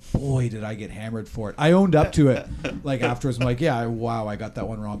 and boy, did I get hammered for it. I owned up to it like afterwards. I'm like, yeah, wow, I got that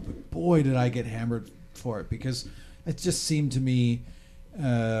one wrong, but boy, did I get hammered for it, because it just seemed to me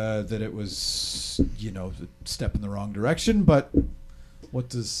that it was a step in the wrong direction. But what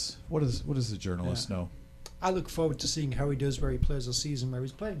does the journalist know? I look forward to seeing how he does, where he plays a season where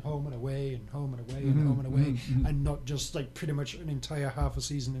he's playing home and away and home and away and home and away, and not just like pretty much an entire half a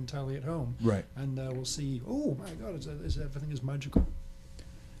season entirely at home. Right. And we'll see. Oh my God, is everything is magical?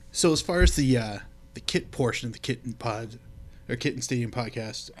 So as far as the kit portion of the Kit and Stadium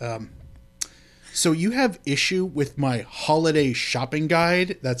podcast, so you have issue with my holiday shopping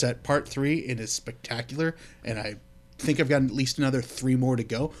guide that's at part 3 and is spectacular, and I think I've got at least another 3 more to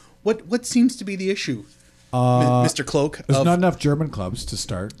go. What seems to be the issue, Mr. Kloke? There's not enough German clubs to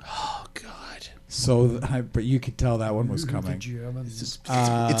start. Oh God! So, but you could tell that one was The coming. Germans.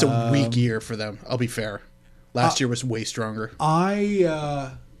 It's a weak year for them. I'll be fair. Last year was way stronger.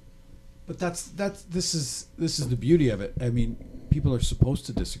 But this is the beauty of it. I mean, people are supposed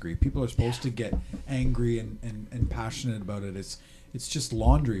to disagree. People are supposed to get angry and passionate about it. It's just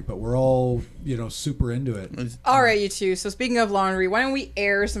laundry, but we're all super into it. All right, you two. So speaking of laundry, why don't we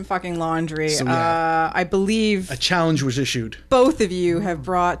air some fucking laundry? So, yeah. I believe A challenge was issued. both of you have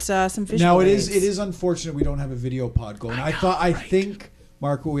brought some visual Now it aids. is unfortunate we don't have a video pod going. I think,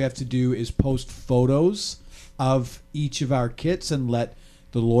 Mark, what we have to do is post photos of each of our kits and let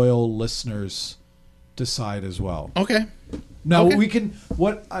the loyal listeners decide as well. Okay. Now Okay.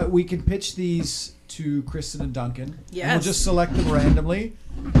 we can pitch these to Kristin and Duncan. And Yes. we'll just select them randomly.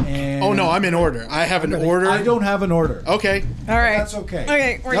 And Oh no, I'm in order. I have an order. I don't have an order. Okay. All right. That's okay.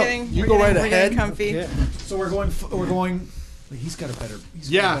 Okay, we're No, getting. you we're go getting- right we're getting ahead. Comfy. Yeah. So we're going. He's got a better.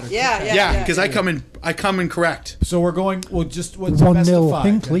 Yeah. Yeah. Yeah, because I come in correct. So we're going. Well, just what's best 1-0 of 5.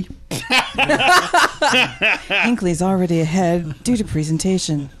 Hinkley. Hinkley's already ahead due to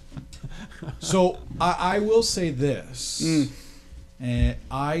presentation. So I will say this.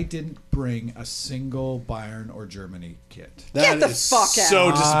 I didn't bring a single Bayern or Germany kit. That the is fuck out.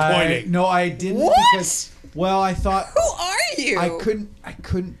 so disappointing. No, I didn't What? because I thought Who are you? I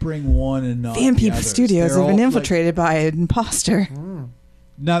couldn't bring one and not The the MP others. Studios They're have been all, infiltrated by an imposter.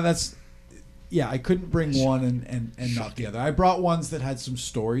 No, that's I couldn't bring one and not the other. I brought ones that had some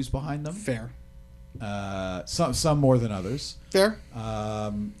stories behind them. Fair. Some more than others. Fair.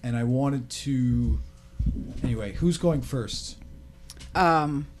 And I wanted to. Anyway, who's going first?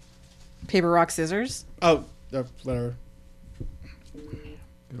 Paper, rock, scissors. Oh, whatever.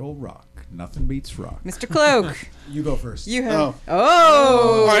 Good old rock. Nothing beats rock. Mr. Kloke, You go first. you have. Oh.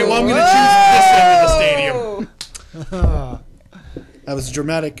 Oh. All right, well, I'm going to choose this end of the stadium. That was a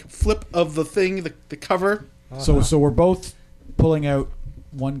dramatic flip of the thing, the cover. So we're both pulling out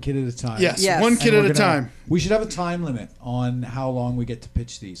one kid at a time. Yes, Yes. one And kid And at we're a gonna- time. We should have a time limit on how long we get to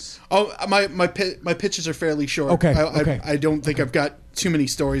pitch these. Oh, my pitches are fairly short. Okay, I, okay. I don't think I've got too many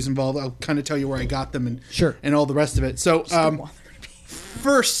stories involved. I'll kind of tell you where I got them and Sure. and all the rest of it. So,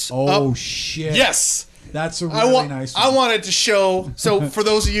 first Oh up, shit! yes. That's a really nice one. I wanted to show. So, for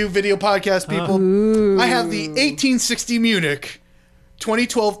those of you video podcast people, I have the 1860 Munich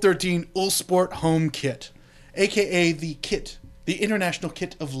 2012-13 Ulsport home kit, aka the kit, the International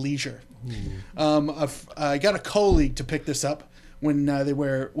Kit of Leisure. I got a colleague to pick this up when they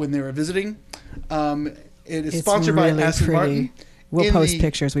were visiting. It is It's sponsored really by Aston pretty. Martin. We'll In post the-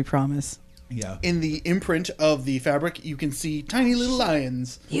 pictures, we promise. Yeah. In the imprint of the fabric, you can see tiny little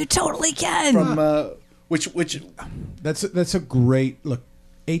lions You totally can. from which That's a great look.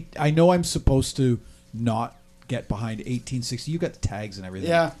 I know I'm supposed to not get behind 1860. You got the tags and everything.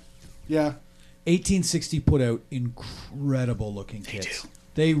 yeah. 1860 put out incredible looking kits. do.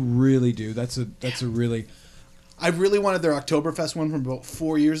 They really do. That's a really. I really wanted their Oktoberfest one from about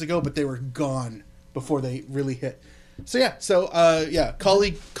 4 years ago, but they were gone before they really hit. So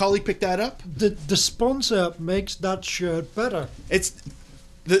colleague picked that up. The sponsor makes that shirt better. It's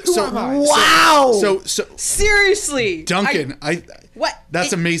so am I? Wow. So Seriously. Duncan, What?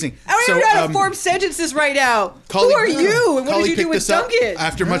 that's amazing. I don't so, even know how to form sentences right now. Who colleague- are you? And what did colleague you do picked with this up Duncan?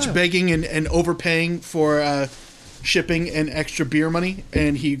 after much begging and overpaying for shipping and extra beer money,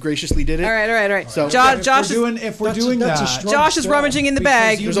 and he graciously did it. All right. So- Josh, If we're doing that's a that, strong Josh is start. rummaging in the Because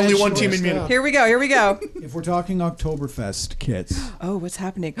bag. you There's only one mentioned team in it. Munich. Here we go. if we're talking Oktoberfest kits, Oh, what's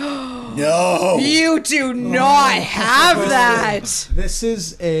happening? No. You do not have that. this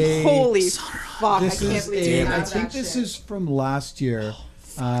is a. Holy fuck! This I can't is believe you a. have I think that this shit. is from last year.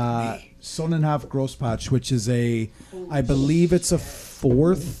 Sonnenhof Großpatch, which is I believe it's a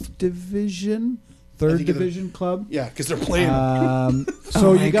fourth division, third think it's a- division club. Yeah, because they're playing. So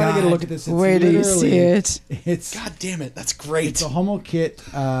Oh you my gotta get a God. look at this. It's Where do you see literally- it? It's God damn it, that's great. It's a Hummel kit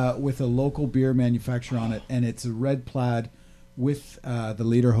with a local beer manufacturer on it, and it's a red plaid with the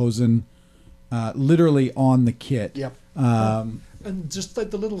Lederhosen literally on the kit. Yep. And just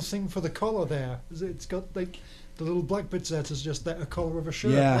like the little thing for the collar there, it's got like the little black bits there. It's just like a collar of a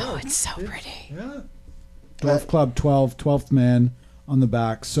shirt. Yeah. Wow. Oh, it's so pretty. Yeah. Dwarf Club 12th man on the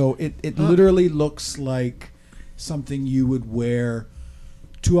back. So it literally looks like something you would wear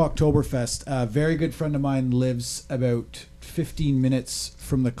to Oktoberfest. A very good friend of mine lives about 15 minutes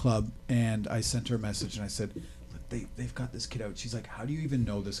from the club, and I sent her a message and I said, "Look, they've got this kid out." She's like, "How do you even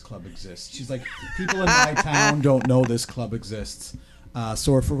know this club exists?" She's like, "People in my town don't know this club exists."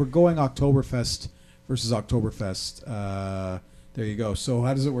 So if we're going Oktoberfest versus Oktoberfest, there you go. So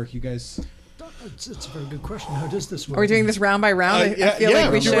how does it work, you guys? It's a very good question. How does this work? Are we doing this round by round? I feel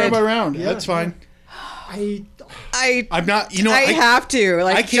like we do should. round by round. Yeah, That's fine. I'm not. You know, I have to.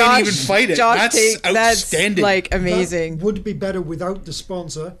 Like I can't Josh, even fight it. Josh That's that's outstanding. like amazing. That would be better without the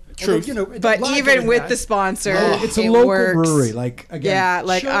sponsor. Truth. Although, But lager even in with that- the sponsor, It's a it local works. brewery. Like again, Yeah,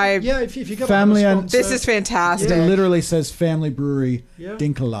 like Sure, I. yeah, if you got Family a and- sponsor, This is fantastic. it literally says Family Brewery Yeah.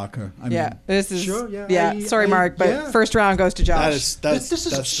 Dinkelacke. I mean, Yeah, this is. Sure, yeah, Sorry, Mark, but yeah. first round goes to Josh. that's this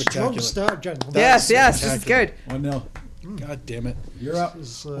is a that's strong spectacular. start, gentlemen. yes, that's this is spectacular. good. 1-0. God damn it! You're up.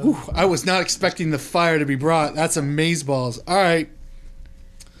 It's, I was not expecting the fire to be brought. That's amazeballs. All right.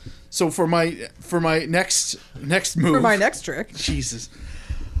 So for my next move, For my next trick. Jesus,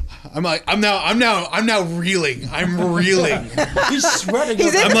 I'm now reeling. I'm reeling. He's sweating.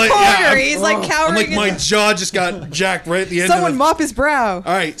 He's in I'm the like, corner. yeah, He's like I'm cowering. like, in my the- jaw just got jacked right at the end. Someone of the, mop his brow. All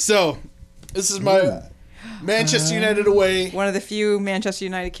right, so this is my Manchester United away, One of the few Manchester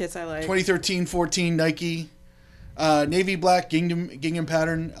United kits I like. 2013-14 Nike, navy black gingham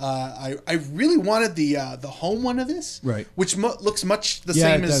pattern. I really wanted the home one of this, Right. Which looks much the Yeah,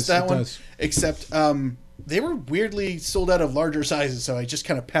 same it as does, that it one, does. except they were weirdly sold out of larger sizes, so I just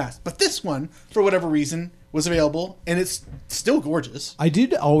kind of passed. But this one, for whatever reason, was available, and it's still gorgeous. I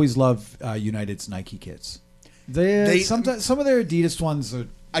did always love United's Nike kits. They sometimes some of their Adidas ones are.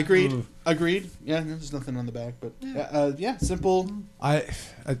 Agreed. Ugh. Agreed. Yeah, there's nothing on the back, but yeah, simple.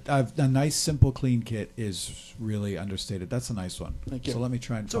 I've a nice, simple, clean kit is really understated. That's a nice one. Thank you. So let me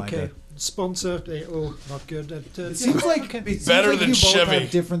try and It's find okay. it. Sponsor. Not good. It seems like it seems Better like than you both Chevy.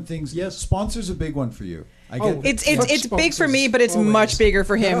 have different things. Yes. Sponsor's a big one for you. I get. Oh, It's Fuck it's big for me, sponsors, but it's always. much bigger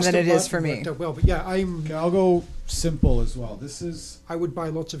for him That's than the it is one for me. worked out well, but yeah, Okay, I'll go simple as well. This is I would buy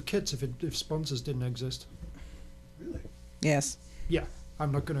lots of kits if sponsors didn't exist. really. Yes. Yeah,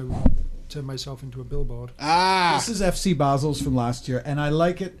 I'm not going to turn myself into a billboard. Ah, This is FC Basel's from last year, and I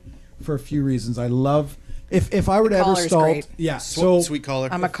like it for a few reasons. I love if I were to ever collar's start, great. yeah. So sweet collar.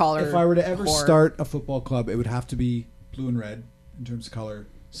 I'm a collar. if I were to ever whore. start a football club, it would have to be blue and red in terms of color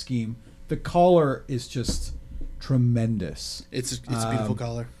scheme. The collar is just tremendous. It's a beautiful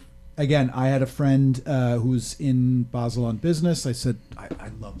collar. Again, I had a friend who's in Basel on business. I said, I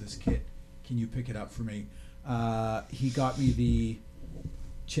love this kit. Can you pick it up for me? He got me the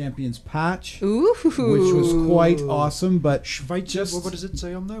Champions patch, Ooh. which was quite awesome. But Schweizer, just what does it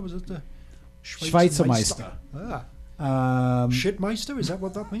say on there? Was it the Schweizermeister. Ah, Um, Shitmeister? Is that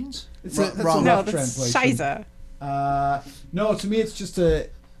what that means? it's Wrong- a, that's wrong. a No, rough that's translation. Scheiße. No, to me it's just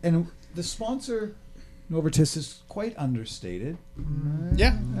and the sponsor Novartis is quite understated.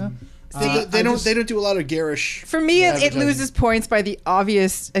 Yeah. They I don't just- they don't do a lot of garish. For me, it advertising. loses points by the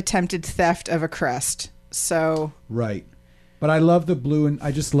obvious attempted theft of a crest. So Right. But I love the blue and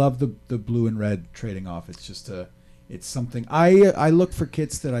I just love the blue and red trading off. It's just it's something I look for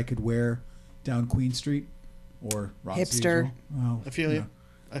kits that I could wear down Queen Street or Roxy as Hipster. well. I feel you.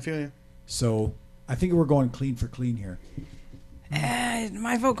 I feel you. So I think we're going clean for clean here.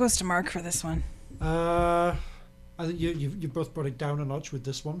 my vote goes to Mark for this one. I think you both brought it down a notch with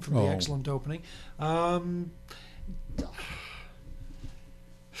this one from the Oh. excellent opening.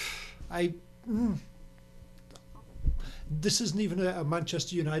 This isn't even a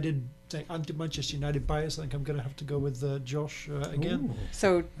Manchester United anti-Manchester United bias. I think I'm going to have to go with Josh again.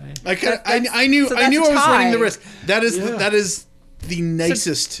 So I That's- knew so I knew I that's a was running the tie. risk. That is Yeah. that is the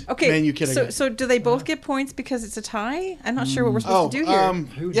nicest okay, menu kit I got. so do they both get points because it's a tie? I'm not sure what we're supposed to do here.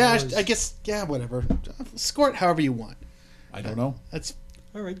 Who yeah, knows? I guess whatever. Score it however you want. I don't know. That's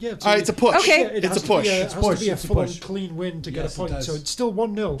All right, yeah. all right. It's a push. Okay. It It's has a push. To be It's has to be a It's a full-on push. clean win to Yes, get it a point. does. So it's still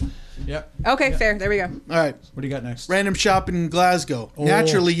 1-0. Yep. Okay, fair. There we go. All right. What do you got next? Random shop in Glasgow. Oh.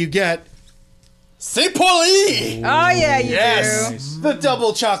 Naturally, you get St. Pauli. Oh yeah, you Yes, do. Nice. the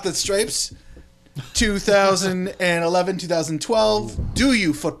double chocolate stripes. 2011, 2012. Do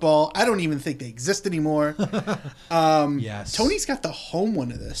you football? I don't even think they exist anymore. Yes. Tony's got the home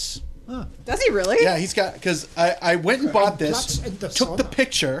one of this. Does he really? Yeah, he's got because I went and bought this, Platz in the took the sun.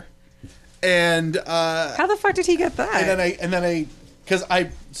 picture, and How the fuck did he get that? and then I because I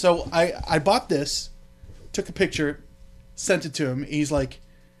bought this, took a picture, sent it to him. He's like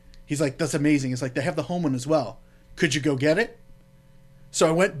that's amazing. It's like they have the home one as well. Could you go get it? So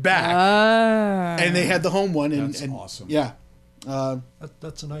I went back and they had the home one. And, That's and awesome. Yeah,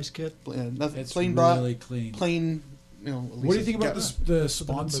 That's a nice kit. It's plain really clean. plain. What do you think about this? the That's what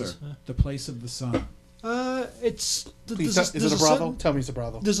the numbers, sponsor, yeah. the place of the sun? It's Please, there's is it a there's Bravo? certain- Tell me it's a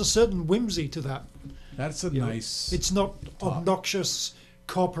Bravo. There's a certain whimsy to that. That's a You know, nice. It's not top. obnoxious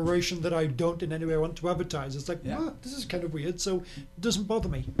corporation that I don't in any way want to advertise. It's like, Yeah. this is kind of weird, so it doesn't bother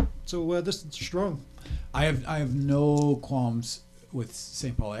me. So this is strong. I have no qualms with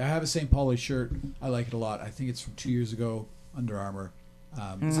St. Pauli. I have a St. Pauli shirt. I like it a lot. I think it's from 2 years ago. Under Armour.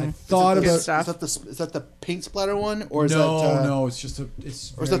 I thought Good about. stuff. Is that the paint splatter one or is No, that no. It's just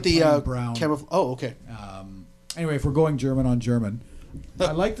it's. or is very that the plain brown? Oh, okay. Anyway, if we're going German on German,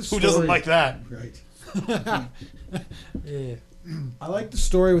 I like the Who story. doesn't like that? Right. Yeah. I like the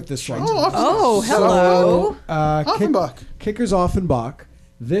story with this one. Oh, hello. Offenbach. Kickers Offenbach.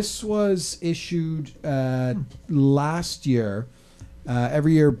 This was issued last year.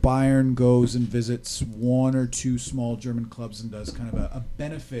 Every year, Bayern goes and visits one or two small German clubs and does kind of a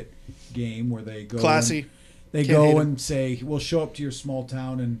benefit game where they go. Classy. They Can't hate go 'em. and say, "We'll show up to your small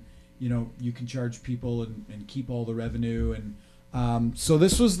town and you can charge people and keep all the revenue. And so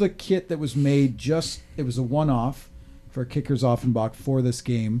this was the kit that was made it was a one-off for Kickers Offenbach for this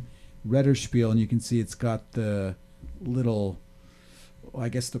game, Retterspiel, and you can see it's got the little, I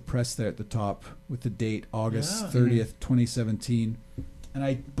guess the press there at the top with the date, August 30th, 2017. And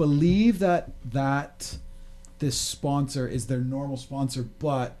I believe that this sponsor is their normal sponsor,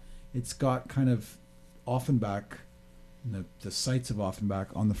 but it's got kind of Offenbach, the sights of Offenbach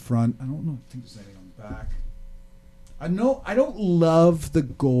on the front. I don't know. I think there's anything on the back. I don't love the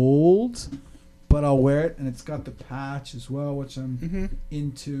gold, but I'll wear it, and it's got the patch as well, which I'm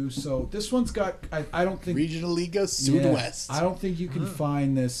into. So this one's got. I don't think Regional Liga Südwest. I don't think you can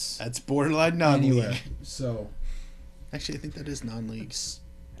find this. That's borderline non-league. Anywhere. So actually, I think that is non-league.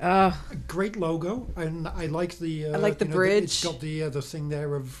 A great logo, and I like the. I like the bridge. It's got the thing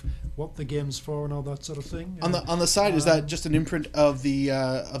there of what the game's for and all that sort of thing. On the side, is that just an imprint of the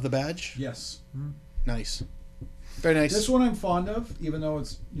badge? Yes. Nice. Very nice. This one I'm fond of, even though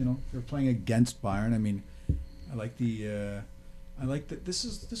it's they're playing against Bayern. I mean, I like the I like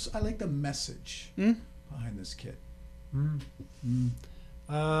the message behind this kit.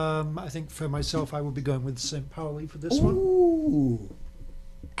 I think for myself, I will be going with St. Pauli for this one. Ooh.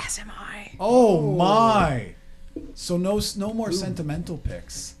 SMI. Oh my! So no more sentimental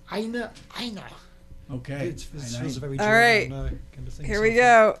picks. I know. Okay. It feels a very All right. German, kind of thing. Here we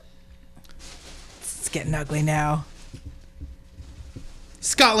go. It's getting ugly now.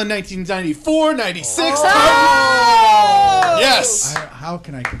 Scotland 1994, 96. Oh! Yes. How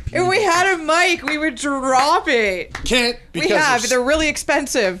can I compete? If we had a mic, we would drop it. Can't because We have. They're really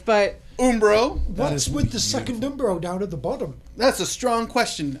expensive, but Umbro. What's with the second number down at the bottom? That's a strong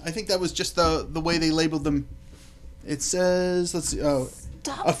question. I think that was just the way they labeled them. It says, let's see,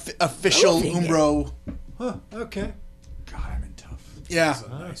 official moving Umbro. Huh, okay. God, I'm in tough. Yeah. This is a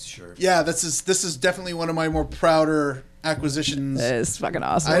nice shirt. Yeah, this is definitely one of my more prouder acquisitions. it's fucking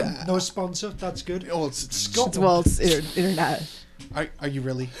awesome. No sponsor, that's good. Oh, it's Scotland. Well, it's internet. Are you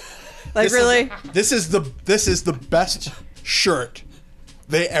really? Like, really? This is the best shirt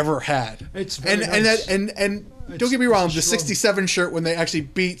they ever had. It's very nice. And don't get me wrong, the it's strong. '67 shirt when they actually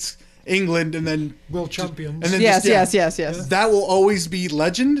beat England and then World champions. and then Yes, just, yes. that will always be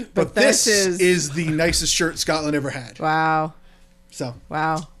legend. But this this is- is the nicest shirt Scotland ever had. Wow. So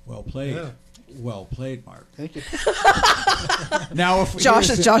Wow. Well played. Yeah. Well played, Mark. thank you. Now, if Josh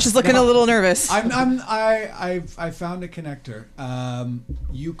is looking a little nervous. I found a connector.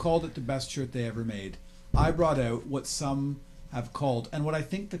 You called it the best shirt they ever made. I brought out what some have called, and what I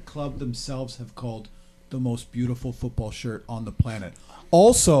think the club themselves have called, the most beautiful football shirt on the planet.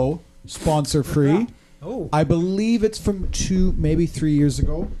 Also, sponsor free. Oh. I believe it's from 2, maybe 3 years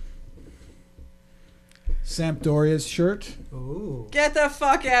ago. Sampdoria's shirt. Oh. Get the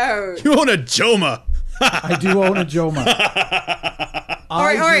fuck out. You own a Joma. I do own a Joma. All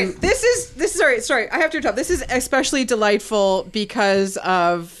right. This is sorry. I have to interrupt. This is especially delightful because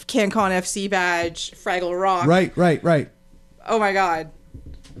of CanCon FC badge, Fraggle Rock. Right. Oh my god.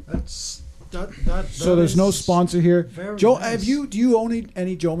 That's that. So there's no sponsor here. very Joe, nice. do you own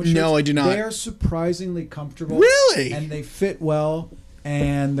any Joma shirts? No, I do not. They are surprisingly comfortable. Really? And they fit well,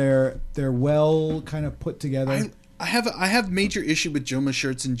 and they're well kind of put together. I have major issue with Joma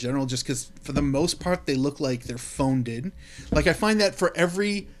shirts in general, just because for the most part they look like they're phoned in. Like I find that for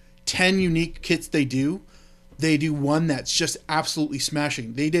every 10 unique kits they do one that's just absolutely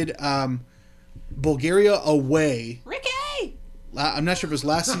smashing. They did Bulgaria away. Ricky. I'm not sure if it was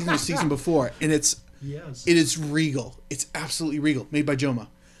last season or season before, and it is regal. It's absolutely regal, made by Joma.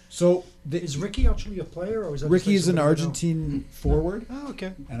 So Is Ricky actually a player, or is that Ricky is an somebody I know? Argentine forward, Oh,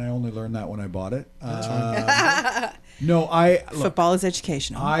 okay. and I only learned that when I bought it. No, look, Football is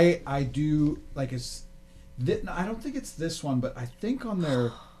educational. I do like it's. I don't think it's this one, but I think on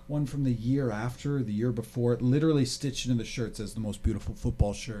their one from the year after, the year before, it literally stitched into the shirt says the most beautiful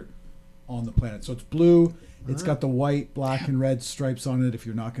football shirt on the planet. So it's blue. It's got the white, black, and red stripes on it. If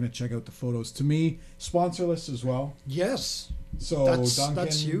you're not going to check out the photos, to me, sponsorless as well. Yes. So That's Duncan,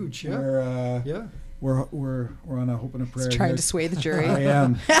 huge, yeah. we're on a hope and a prayer. Trying here. to sway the jury. I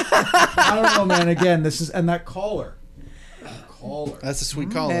am. I don't know, man. Again, this is and that collar. That's a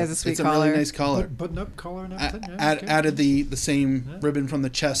sweet collar. That is a sweet it's a collar. really nice collar. Button up collar and everything. Added the same ribbon from the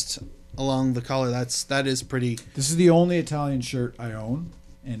chest along the collar. That is pretty. This is the only Italian shirt I own,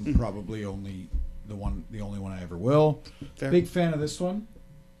 and probably only the only one I ever will. Fair. Big fan of this one.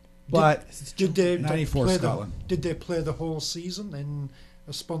 But Did they 94 play Scotland. Did they play the whole season in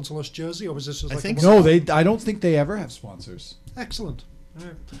a sponsorless jersey, or was this just like think a so. no, I don't think they ever have sponsors. Excellent.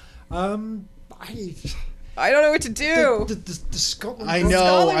 All right. I don't know what to do. The Scotland. I one- know.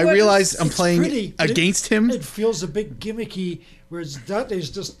 Scotland I one realize is- I'm it's playing pretty, but against him. It feels a bit gimmicky, whereas that is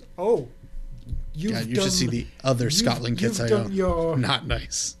just you've God, you done, should see the other Scotland kits I you've done own. your Not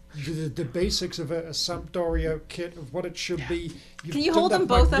nice. the basics of a Sampdoria kit of what it should be. You've Can you done hold that them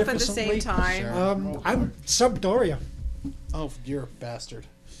both up at the same magnificently. time? I'm Sampdoria. Oh, you're a bastard.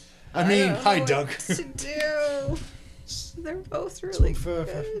 I mean, hi, Doug. What to do? They're both It's really one for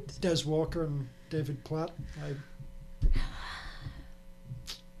good. Des Walker and David Platt.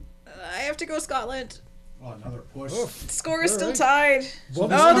 I have to go Scotland. Oh, another push. Score is still Alright. tied.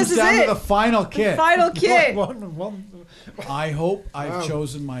 One- Oh, Comes this is down it. to the final kit. Final kit. One. I hope I've Wow.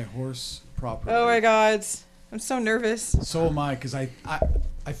 chosen my horse properly. Oh my god. I'm so nervous. So am I, because I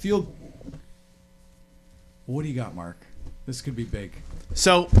feel. What do you got, Mark? This could be big.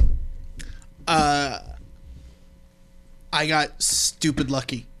 So, I got stupid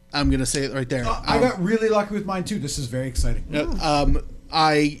lucky. I'm gonna say it right there. I got really lucky with mine too. This is very exciting.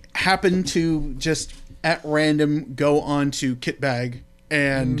 I happened to just at random go onto Kitbag,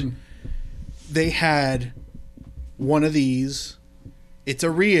 and they had one of these. It's a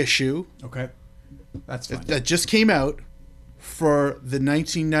reissue Okay, that's fine. that just came out for the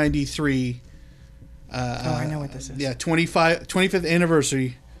 1993. I know what this is. Yeah, 25th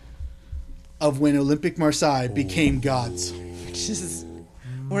anniversary of when Olympique Marseille became gods. This is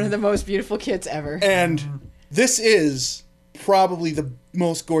one of the most beautiful kits ever. And this is probably the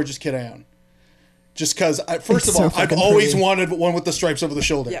most gorgeous kit I own. Just because, first It's of all, so I've fucking always pretty. wanted one with the stripes over the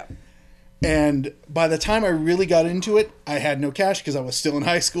shoulder. Yeah. And by the time I really got into it, I had no cash because I was still in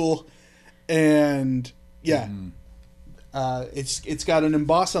high school. And yeah, it's got an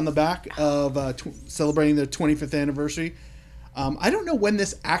emboss on the back of celebrating the 25th anniversary. I don't know when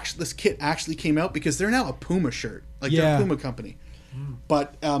this kit actually came out because they're now a Puma shirt, like they're Yeah. a Puma company.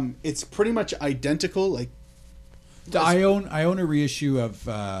 But it's pretty much identical. Like I own a reissue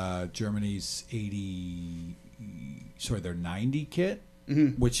of Germany's their 90 kit,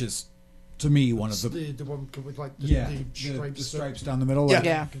 which is to me one of the The one with like the, the stripes. stripes down the middle. Yeah. Like,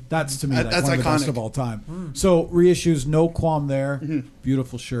 Yeah. that's to me like That's one of the best iconic. of all time. So reissues, no qualm there.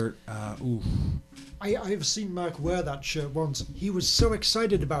 Beautiful shirt. Ooh. I've seen Mark wear that shirt once. He was so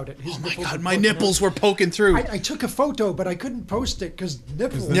excited about it. His oh my nipples god, were my poking nipples out. were poking through. I took a photo, but I couldn't post it because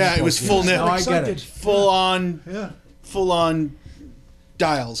nipples. Yeah, it was full nip. No, I get excited. it. full on Yeah.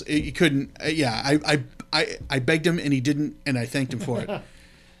 dials. You couldn't. I begged him and he didn't, and I thanked him for it.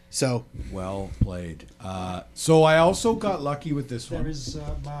 So Well played. So I also got lucky with this There one. is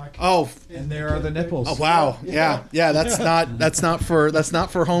Mark. And there are the nipples. oh wow, yeah. That's not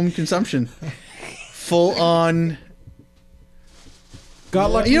for home consumption. Full on.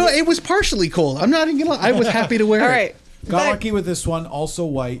 Got lucky. You know, it was partially cold. I'm not even gonna lie. I was happy to wear All it. right. Got Back- lucky with this one. Also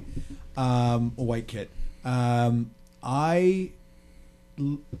white. A white kit. I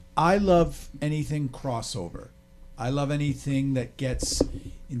love anything crossover. I love anything that gets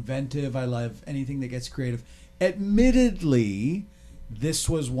inventive. I love anything that gets creative. Admittedly, this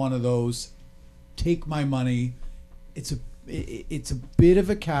was one of those take my money. It's a bit of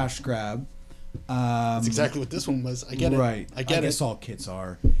a cash grab. That's exactly what this one was. I get it. Right. I get guess it. all kits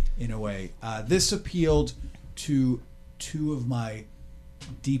are, in a way. This appealed to two of my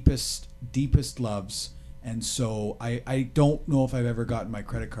deepest loves, and so I don't know if I've ever gotten my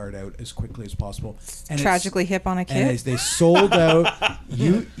credit card out as quickly as possible. And Tragically hip on a and kit. as they sold out,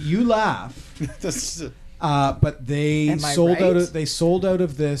 you laugh, This- but they Am I sold out. right? They sold out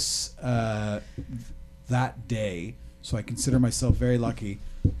of this that day, so I consider myself very lucky.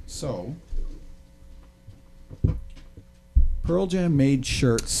 So. Pearl Jam made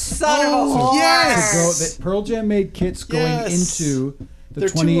shirts. Son of a Oh, whore. yes! Pearl Jam made kits going Yes. into the Their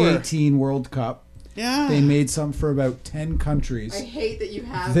 2018 World Cup. yeah. They made some for about 10 countries. I hate that you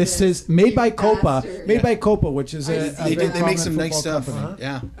have This is made by you Copa. bastard. Made by Copa, which is a They very make some prominent nice football stuff. company.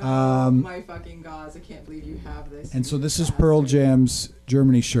 Yeah. Oh my fucking gods, I can't believe you have this. And so you this is bastard. Pearl Jam's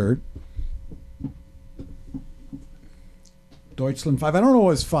Germany shirt. Deutschland 5. I don't know what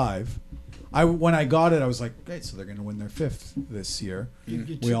was 5. When I got it, I was like, great, so they're going to win their 5th this year.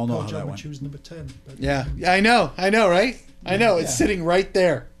 We all know how that went. Choose number 10. But Yeah. I know, right? I know. It's sitting right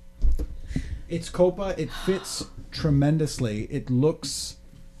there. It's Copa. It fits tremendously. It looks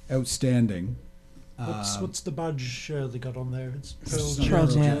outstanding. What's the badge they got on there? It's Pearl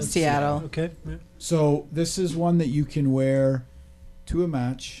Jam, Seattle. Okay. Yeah. So this is one that you can wear to a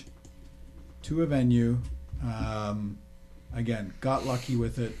match, to a venue. Again, got lucky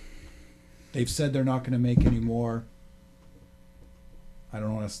with it. They've said they're not going to make any more. I don't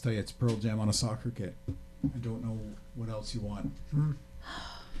know what else to tell you. It's Pearl Jam on a soccer kit. I don't know what else you want.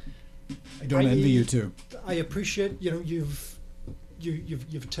 I don't envy you too. I appreciate you've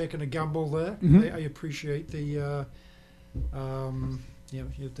taken a gamble there. Mm-hmm. I appreciate the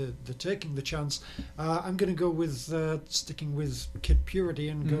the taking the chance. I'm going to go with sticking with kit purity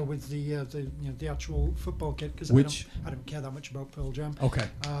and go with the actual football kit because I don't care that much about Pearl Jam. Okay.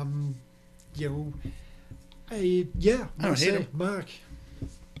 I don't hate him. Mark.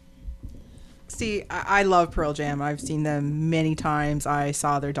 See, I love Pearl Jam. I've seen them many times. I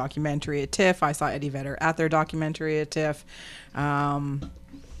saw their documentary at TIFF. I saw Eddie Vedder at their documentary at TIFF. But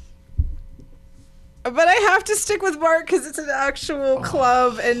I have to stick with Mark because it's an actual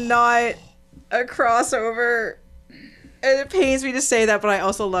club and not a crossover. And it pains me to say that, but I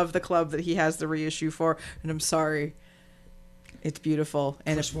also love the club that he has the reissue for. And I'm sorry. It's beautiful.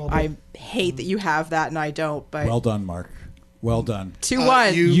 And I hate that you have that and I don't. But Well done, Mark. Well done.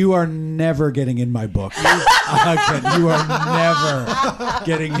 2-1. You are never getting in my book. Again, you are never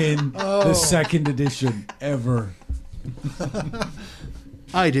getting in the second edition ever.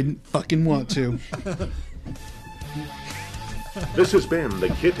 I didn't fucking want to. This has been the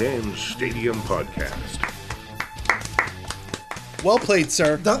Kit and Stadium Podcast. Well played,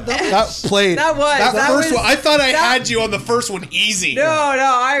 sir. That was one. I thought I had you on the first one easy. No,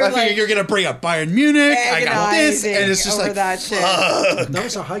 I figured you're gonna bring up Bayern Munich. I got this, and it's just like that shit. that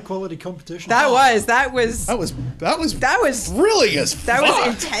was a high quality competition. That was really as fuck. That was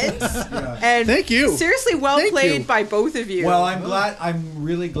intense. And thank you. Seriously, played by both of you. Well, I'm glad. I'm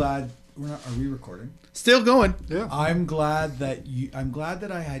really glad. Are we recording? Still going. Yeah. I'm glad that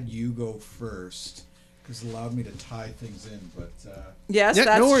I had you go first. Because it allowed me to tie things in, but yes, yeah,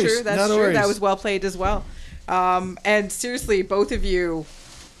 that's no worries. true. That's no true. worries. That was well played as well. And seriously, both of you.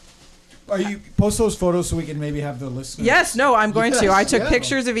 Are you post those photos so we can maybe have the listeners? Yes, no, I'm going to. I took yeah.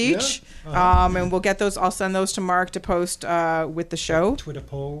 pictures of each, and we'll get those. I'll send those to Mark to post with the show. Twitter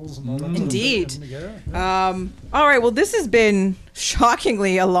polls and all that. Indeed. Sort of thing. All right. Well, this has been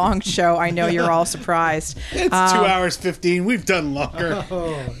shockingly a long show. I know you're all surprised. It's 2 hours 15. We've done longer.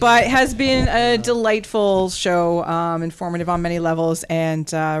 But has been a delightful show, informative on many levels,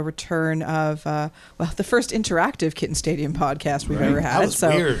 and return of the first interactive Kitten Stadium podcast we've ever had. That was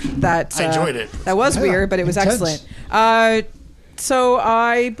weird. I enjoyed it. That was weird, but it was Intense. excellent. So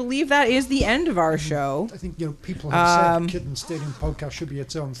I believe that is the end of our show. I think people have said Kitten Stadium podcast should be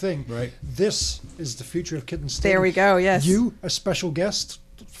its own thing. Right. This is the future of Kitten Stadium. There we go. Yes. You, a special guest,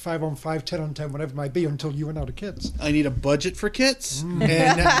 5-on-5, 10-on-10, whatever it might be, until you run out of kits. I need a budget for kits, and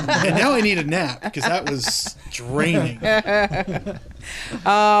now I need a nap because that was draining.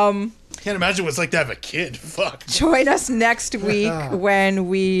 Can't imagine what it's like to have a kid. Fuck. Join us next week when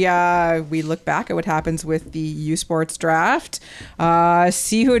we look back at what happens with the U Sports draft,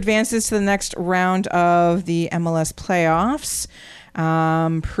 see who advances to the next round of the MLS playoffs,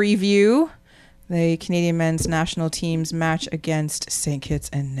 preview the Canadian men's national team's match against St. Kitts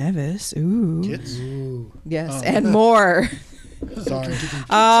and Nevis. Ooh. Kits? Yes, and more. Sorry.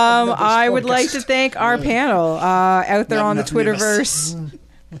 I would like to thank our panel out there on the Twitterverse.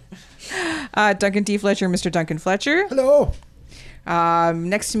 Duncan D. Fletcher, Mr. Duncan Fletcher. Hello.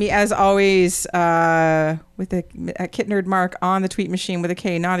 Next to me, as always, with a Kit Nerd Mark on the tweet machine with a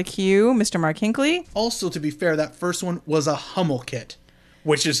K, not a Q, Mr. Mark Hinckley. Also, to be fair, that first one was a Hummel kit,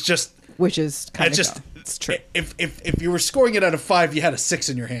 which is kind of it's true. If you were scoring it out of 5, you had a 6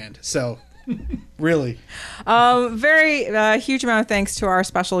 in your hand. So, really, very huge amount of thanks to our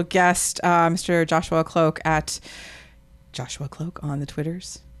special guest, Mr. Joshua Kloke at Joshua Kloke on the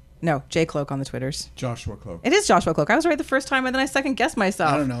Twitters. No, J Kloke on the Twitters. Joshua Kloke. It is Joshua Kloke. I was right the first time, and then I second guessed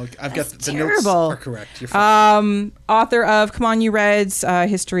myself. I don't know. I've got the terrible. notes are correct. You're fine. Author of Come On You Reds,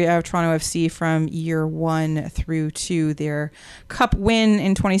 history of Toronto FC from year 1 through to their Cup win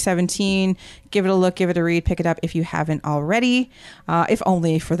in 2017. Give it a look, give it a read, pick it up if you haven't already, if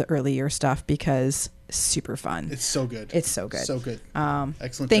only for the early year stuff, because super fun. It's so good. It's so good. So good.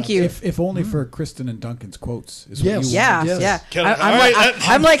 Excellent. Thank job. you. If only for Kristin and Duncan's quotes. Is Yes. What you Yeah, want. yeah. Kill it.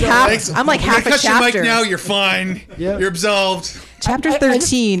 I'm like half I'm a cut your chapter. mic now. You're fine. Yeah. You're absolved. Chapter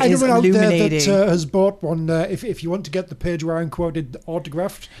 13 is Anyone out illuminating. there that has bought one, if you want to get the page where I'm quoted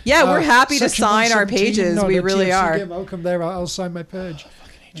autographed. Yeah, we're happy to section sign our 117 pages. on We the really TFC are. game. I'll come there. I'll sign my page.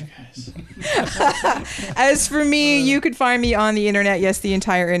 You guys. As for me, you could find me on the internet, yes, the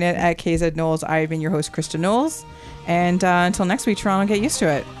entire internet, at KZ Knowles. I've been your host, Kristin Knowles. And until next week, Toronto, get used to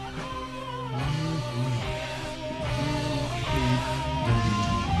it.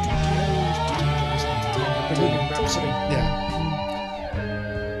 Yeah.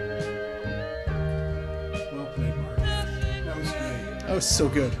 Well played, Mark. That was great. That was so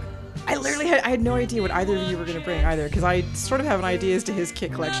good. I literally had no idea what either of you were going to bring either, because I sort of have an idea as to his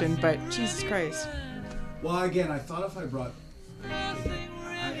kit collection, but Jesus Christ. Well, again, I thought if I brought...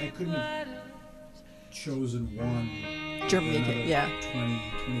 I couldn't have chosen one... Germany kit, yeah. 20,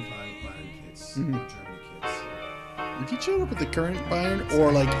 25 Bayern kits, or Germany kits. If you showed up with the current Bayern,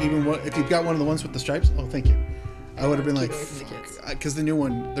 or like even if you've got one of the ones with the stripes, oh, thank you. I would have been like, because the new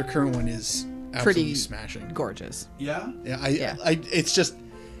one, their current one is absolutely Pretty smashing. Gorgeous. Yeah? Yeah, it's just...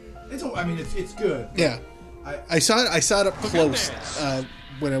 It's good. Yeah. I saw it up close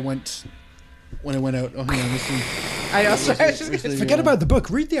when I went out. Oh, hang on, this one. I know, sorry, I was just gonna Forget about the book.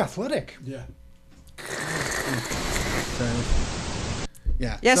 Read The Athletic. Yeah. Sorry.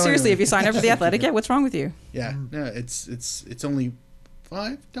 Yeah. Yeah, So seriously, anyway. if you sign up for The Athletic, what's wrong with you? Yeah. No, it's only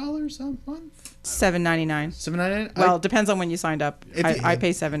 $5 a month. $7.99. $7.99. Well, it depends on when you signed up. If you- I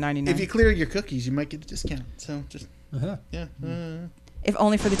pay $7.99. If you clear your cookies, you might get a discount. So just Uh-huh. yeah. If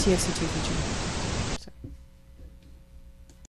only for the TFC2 feature.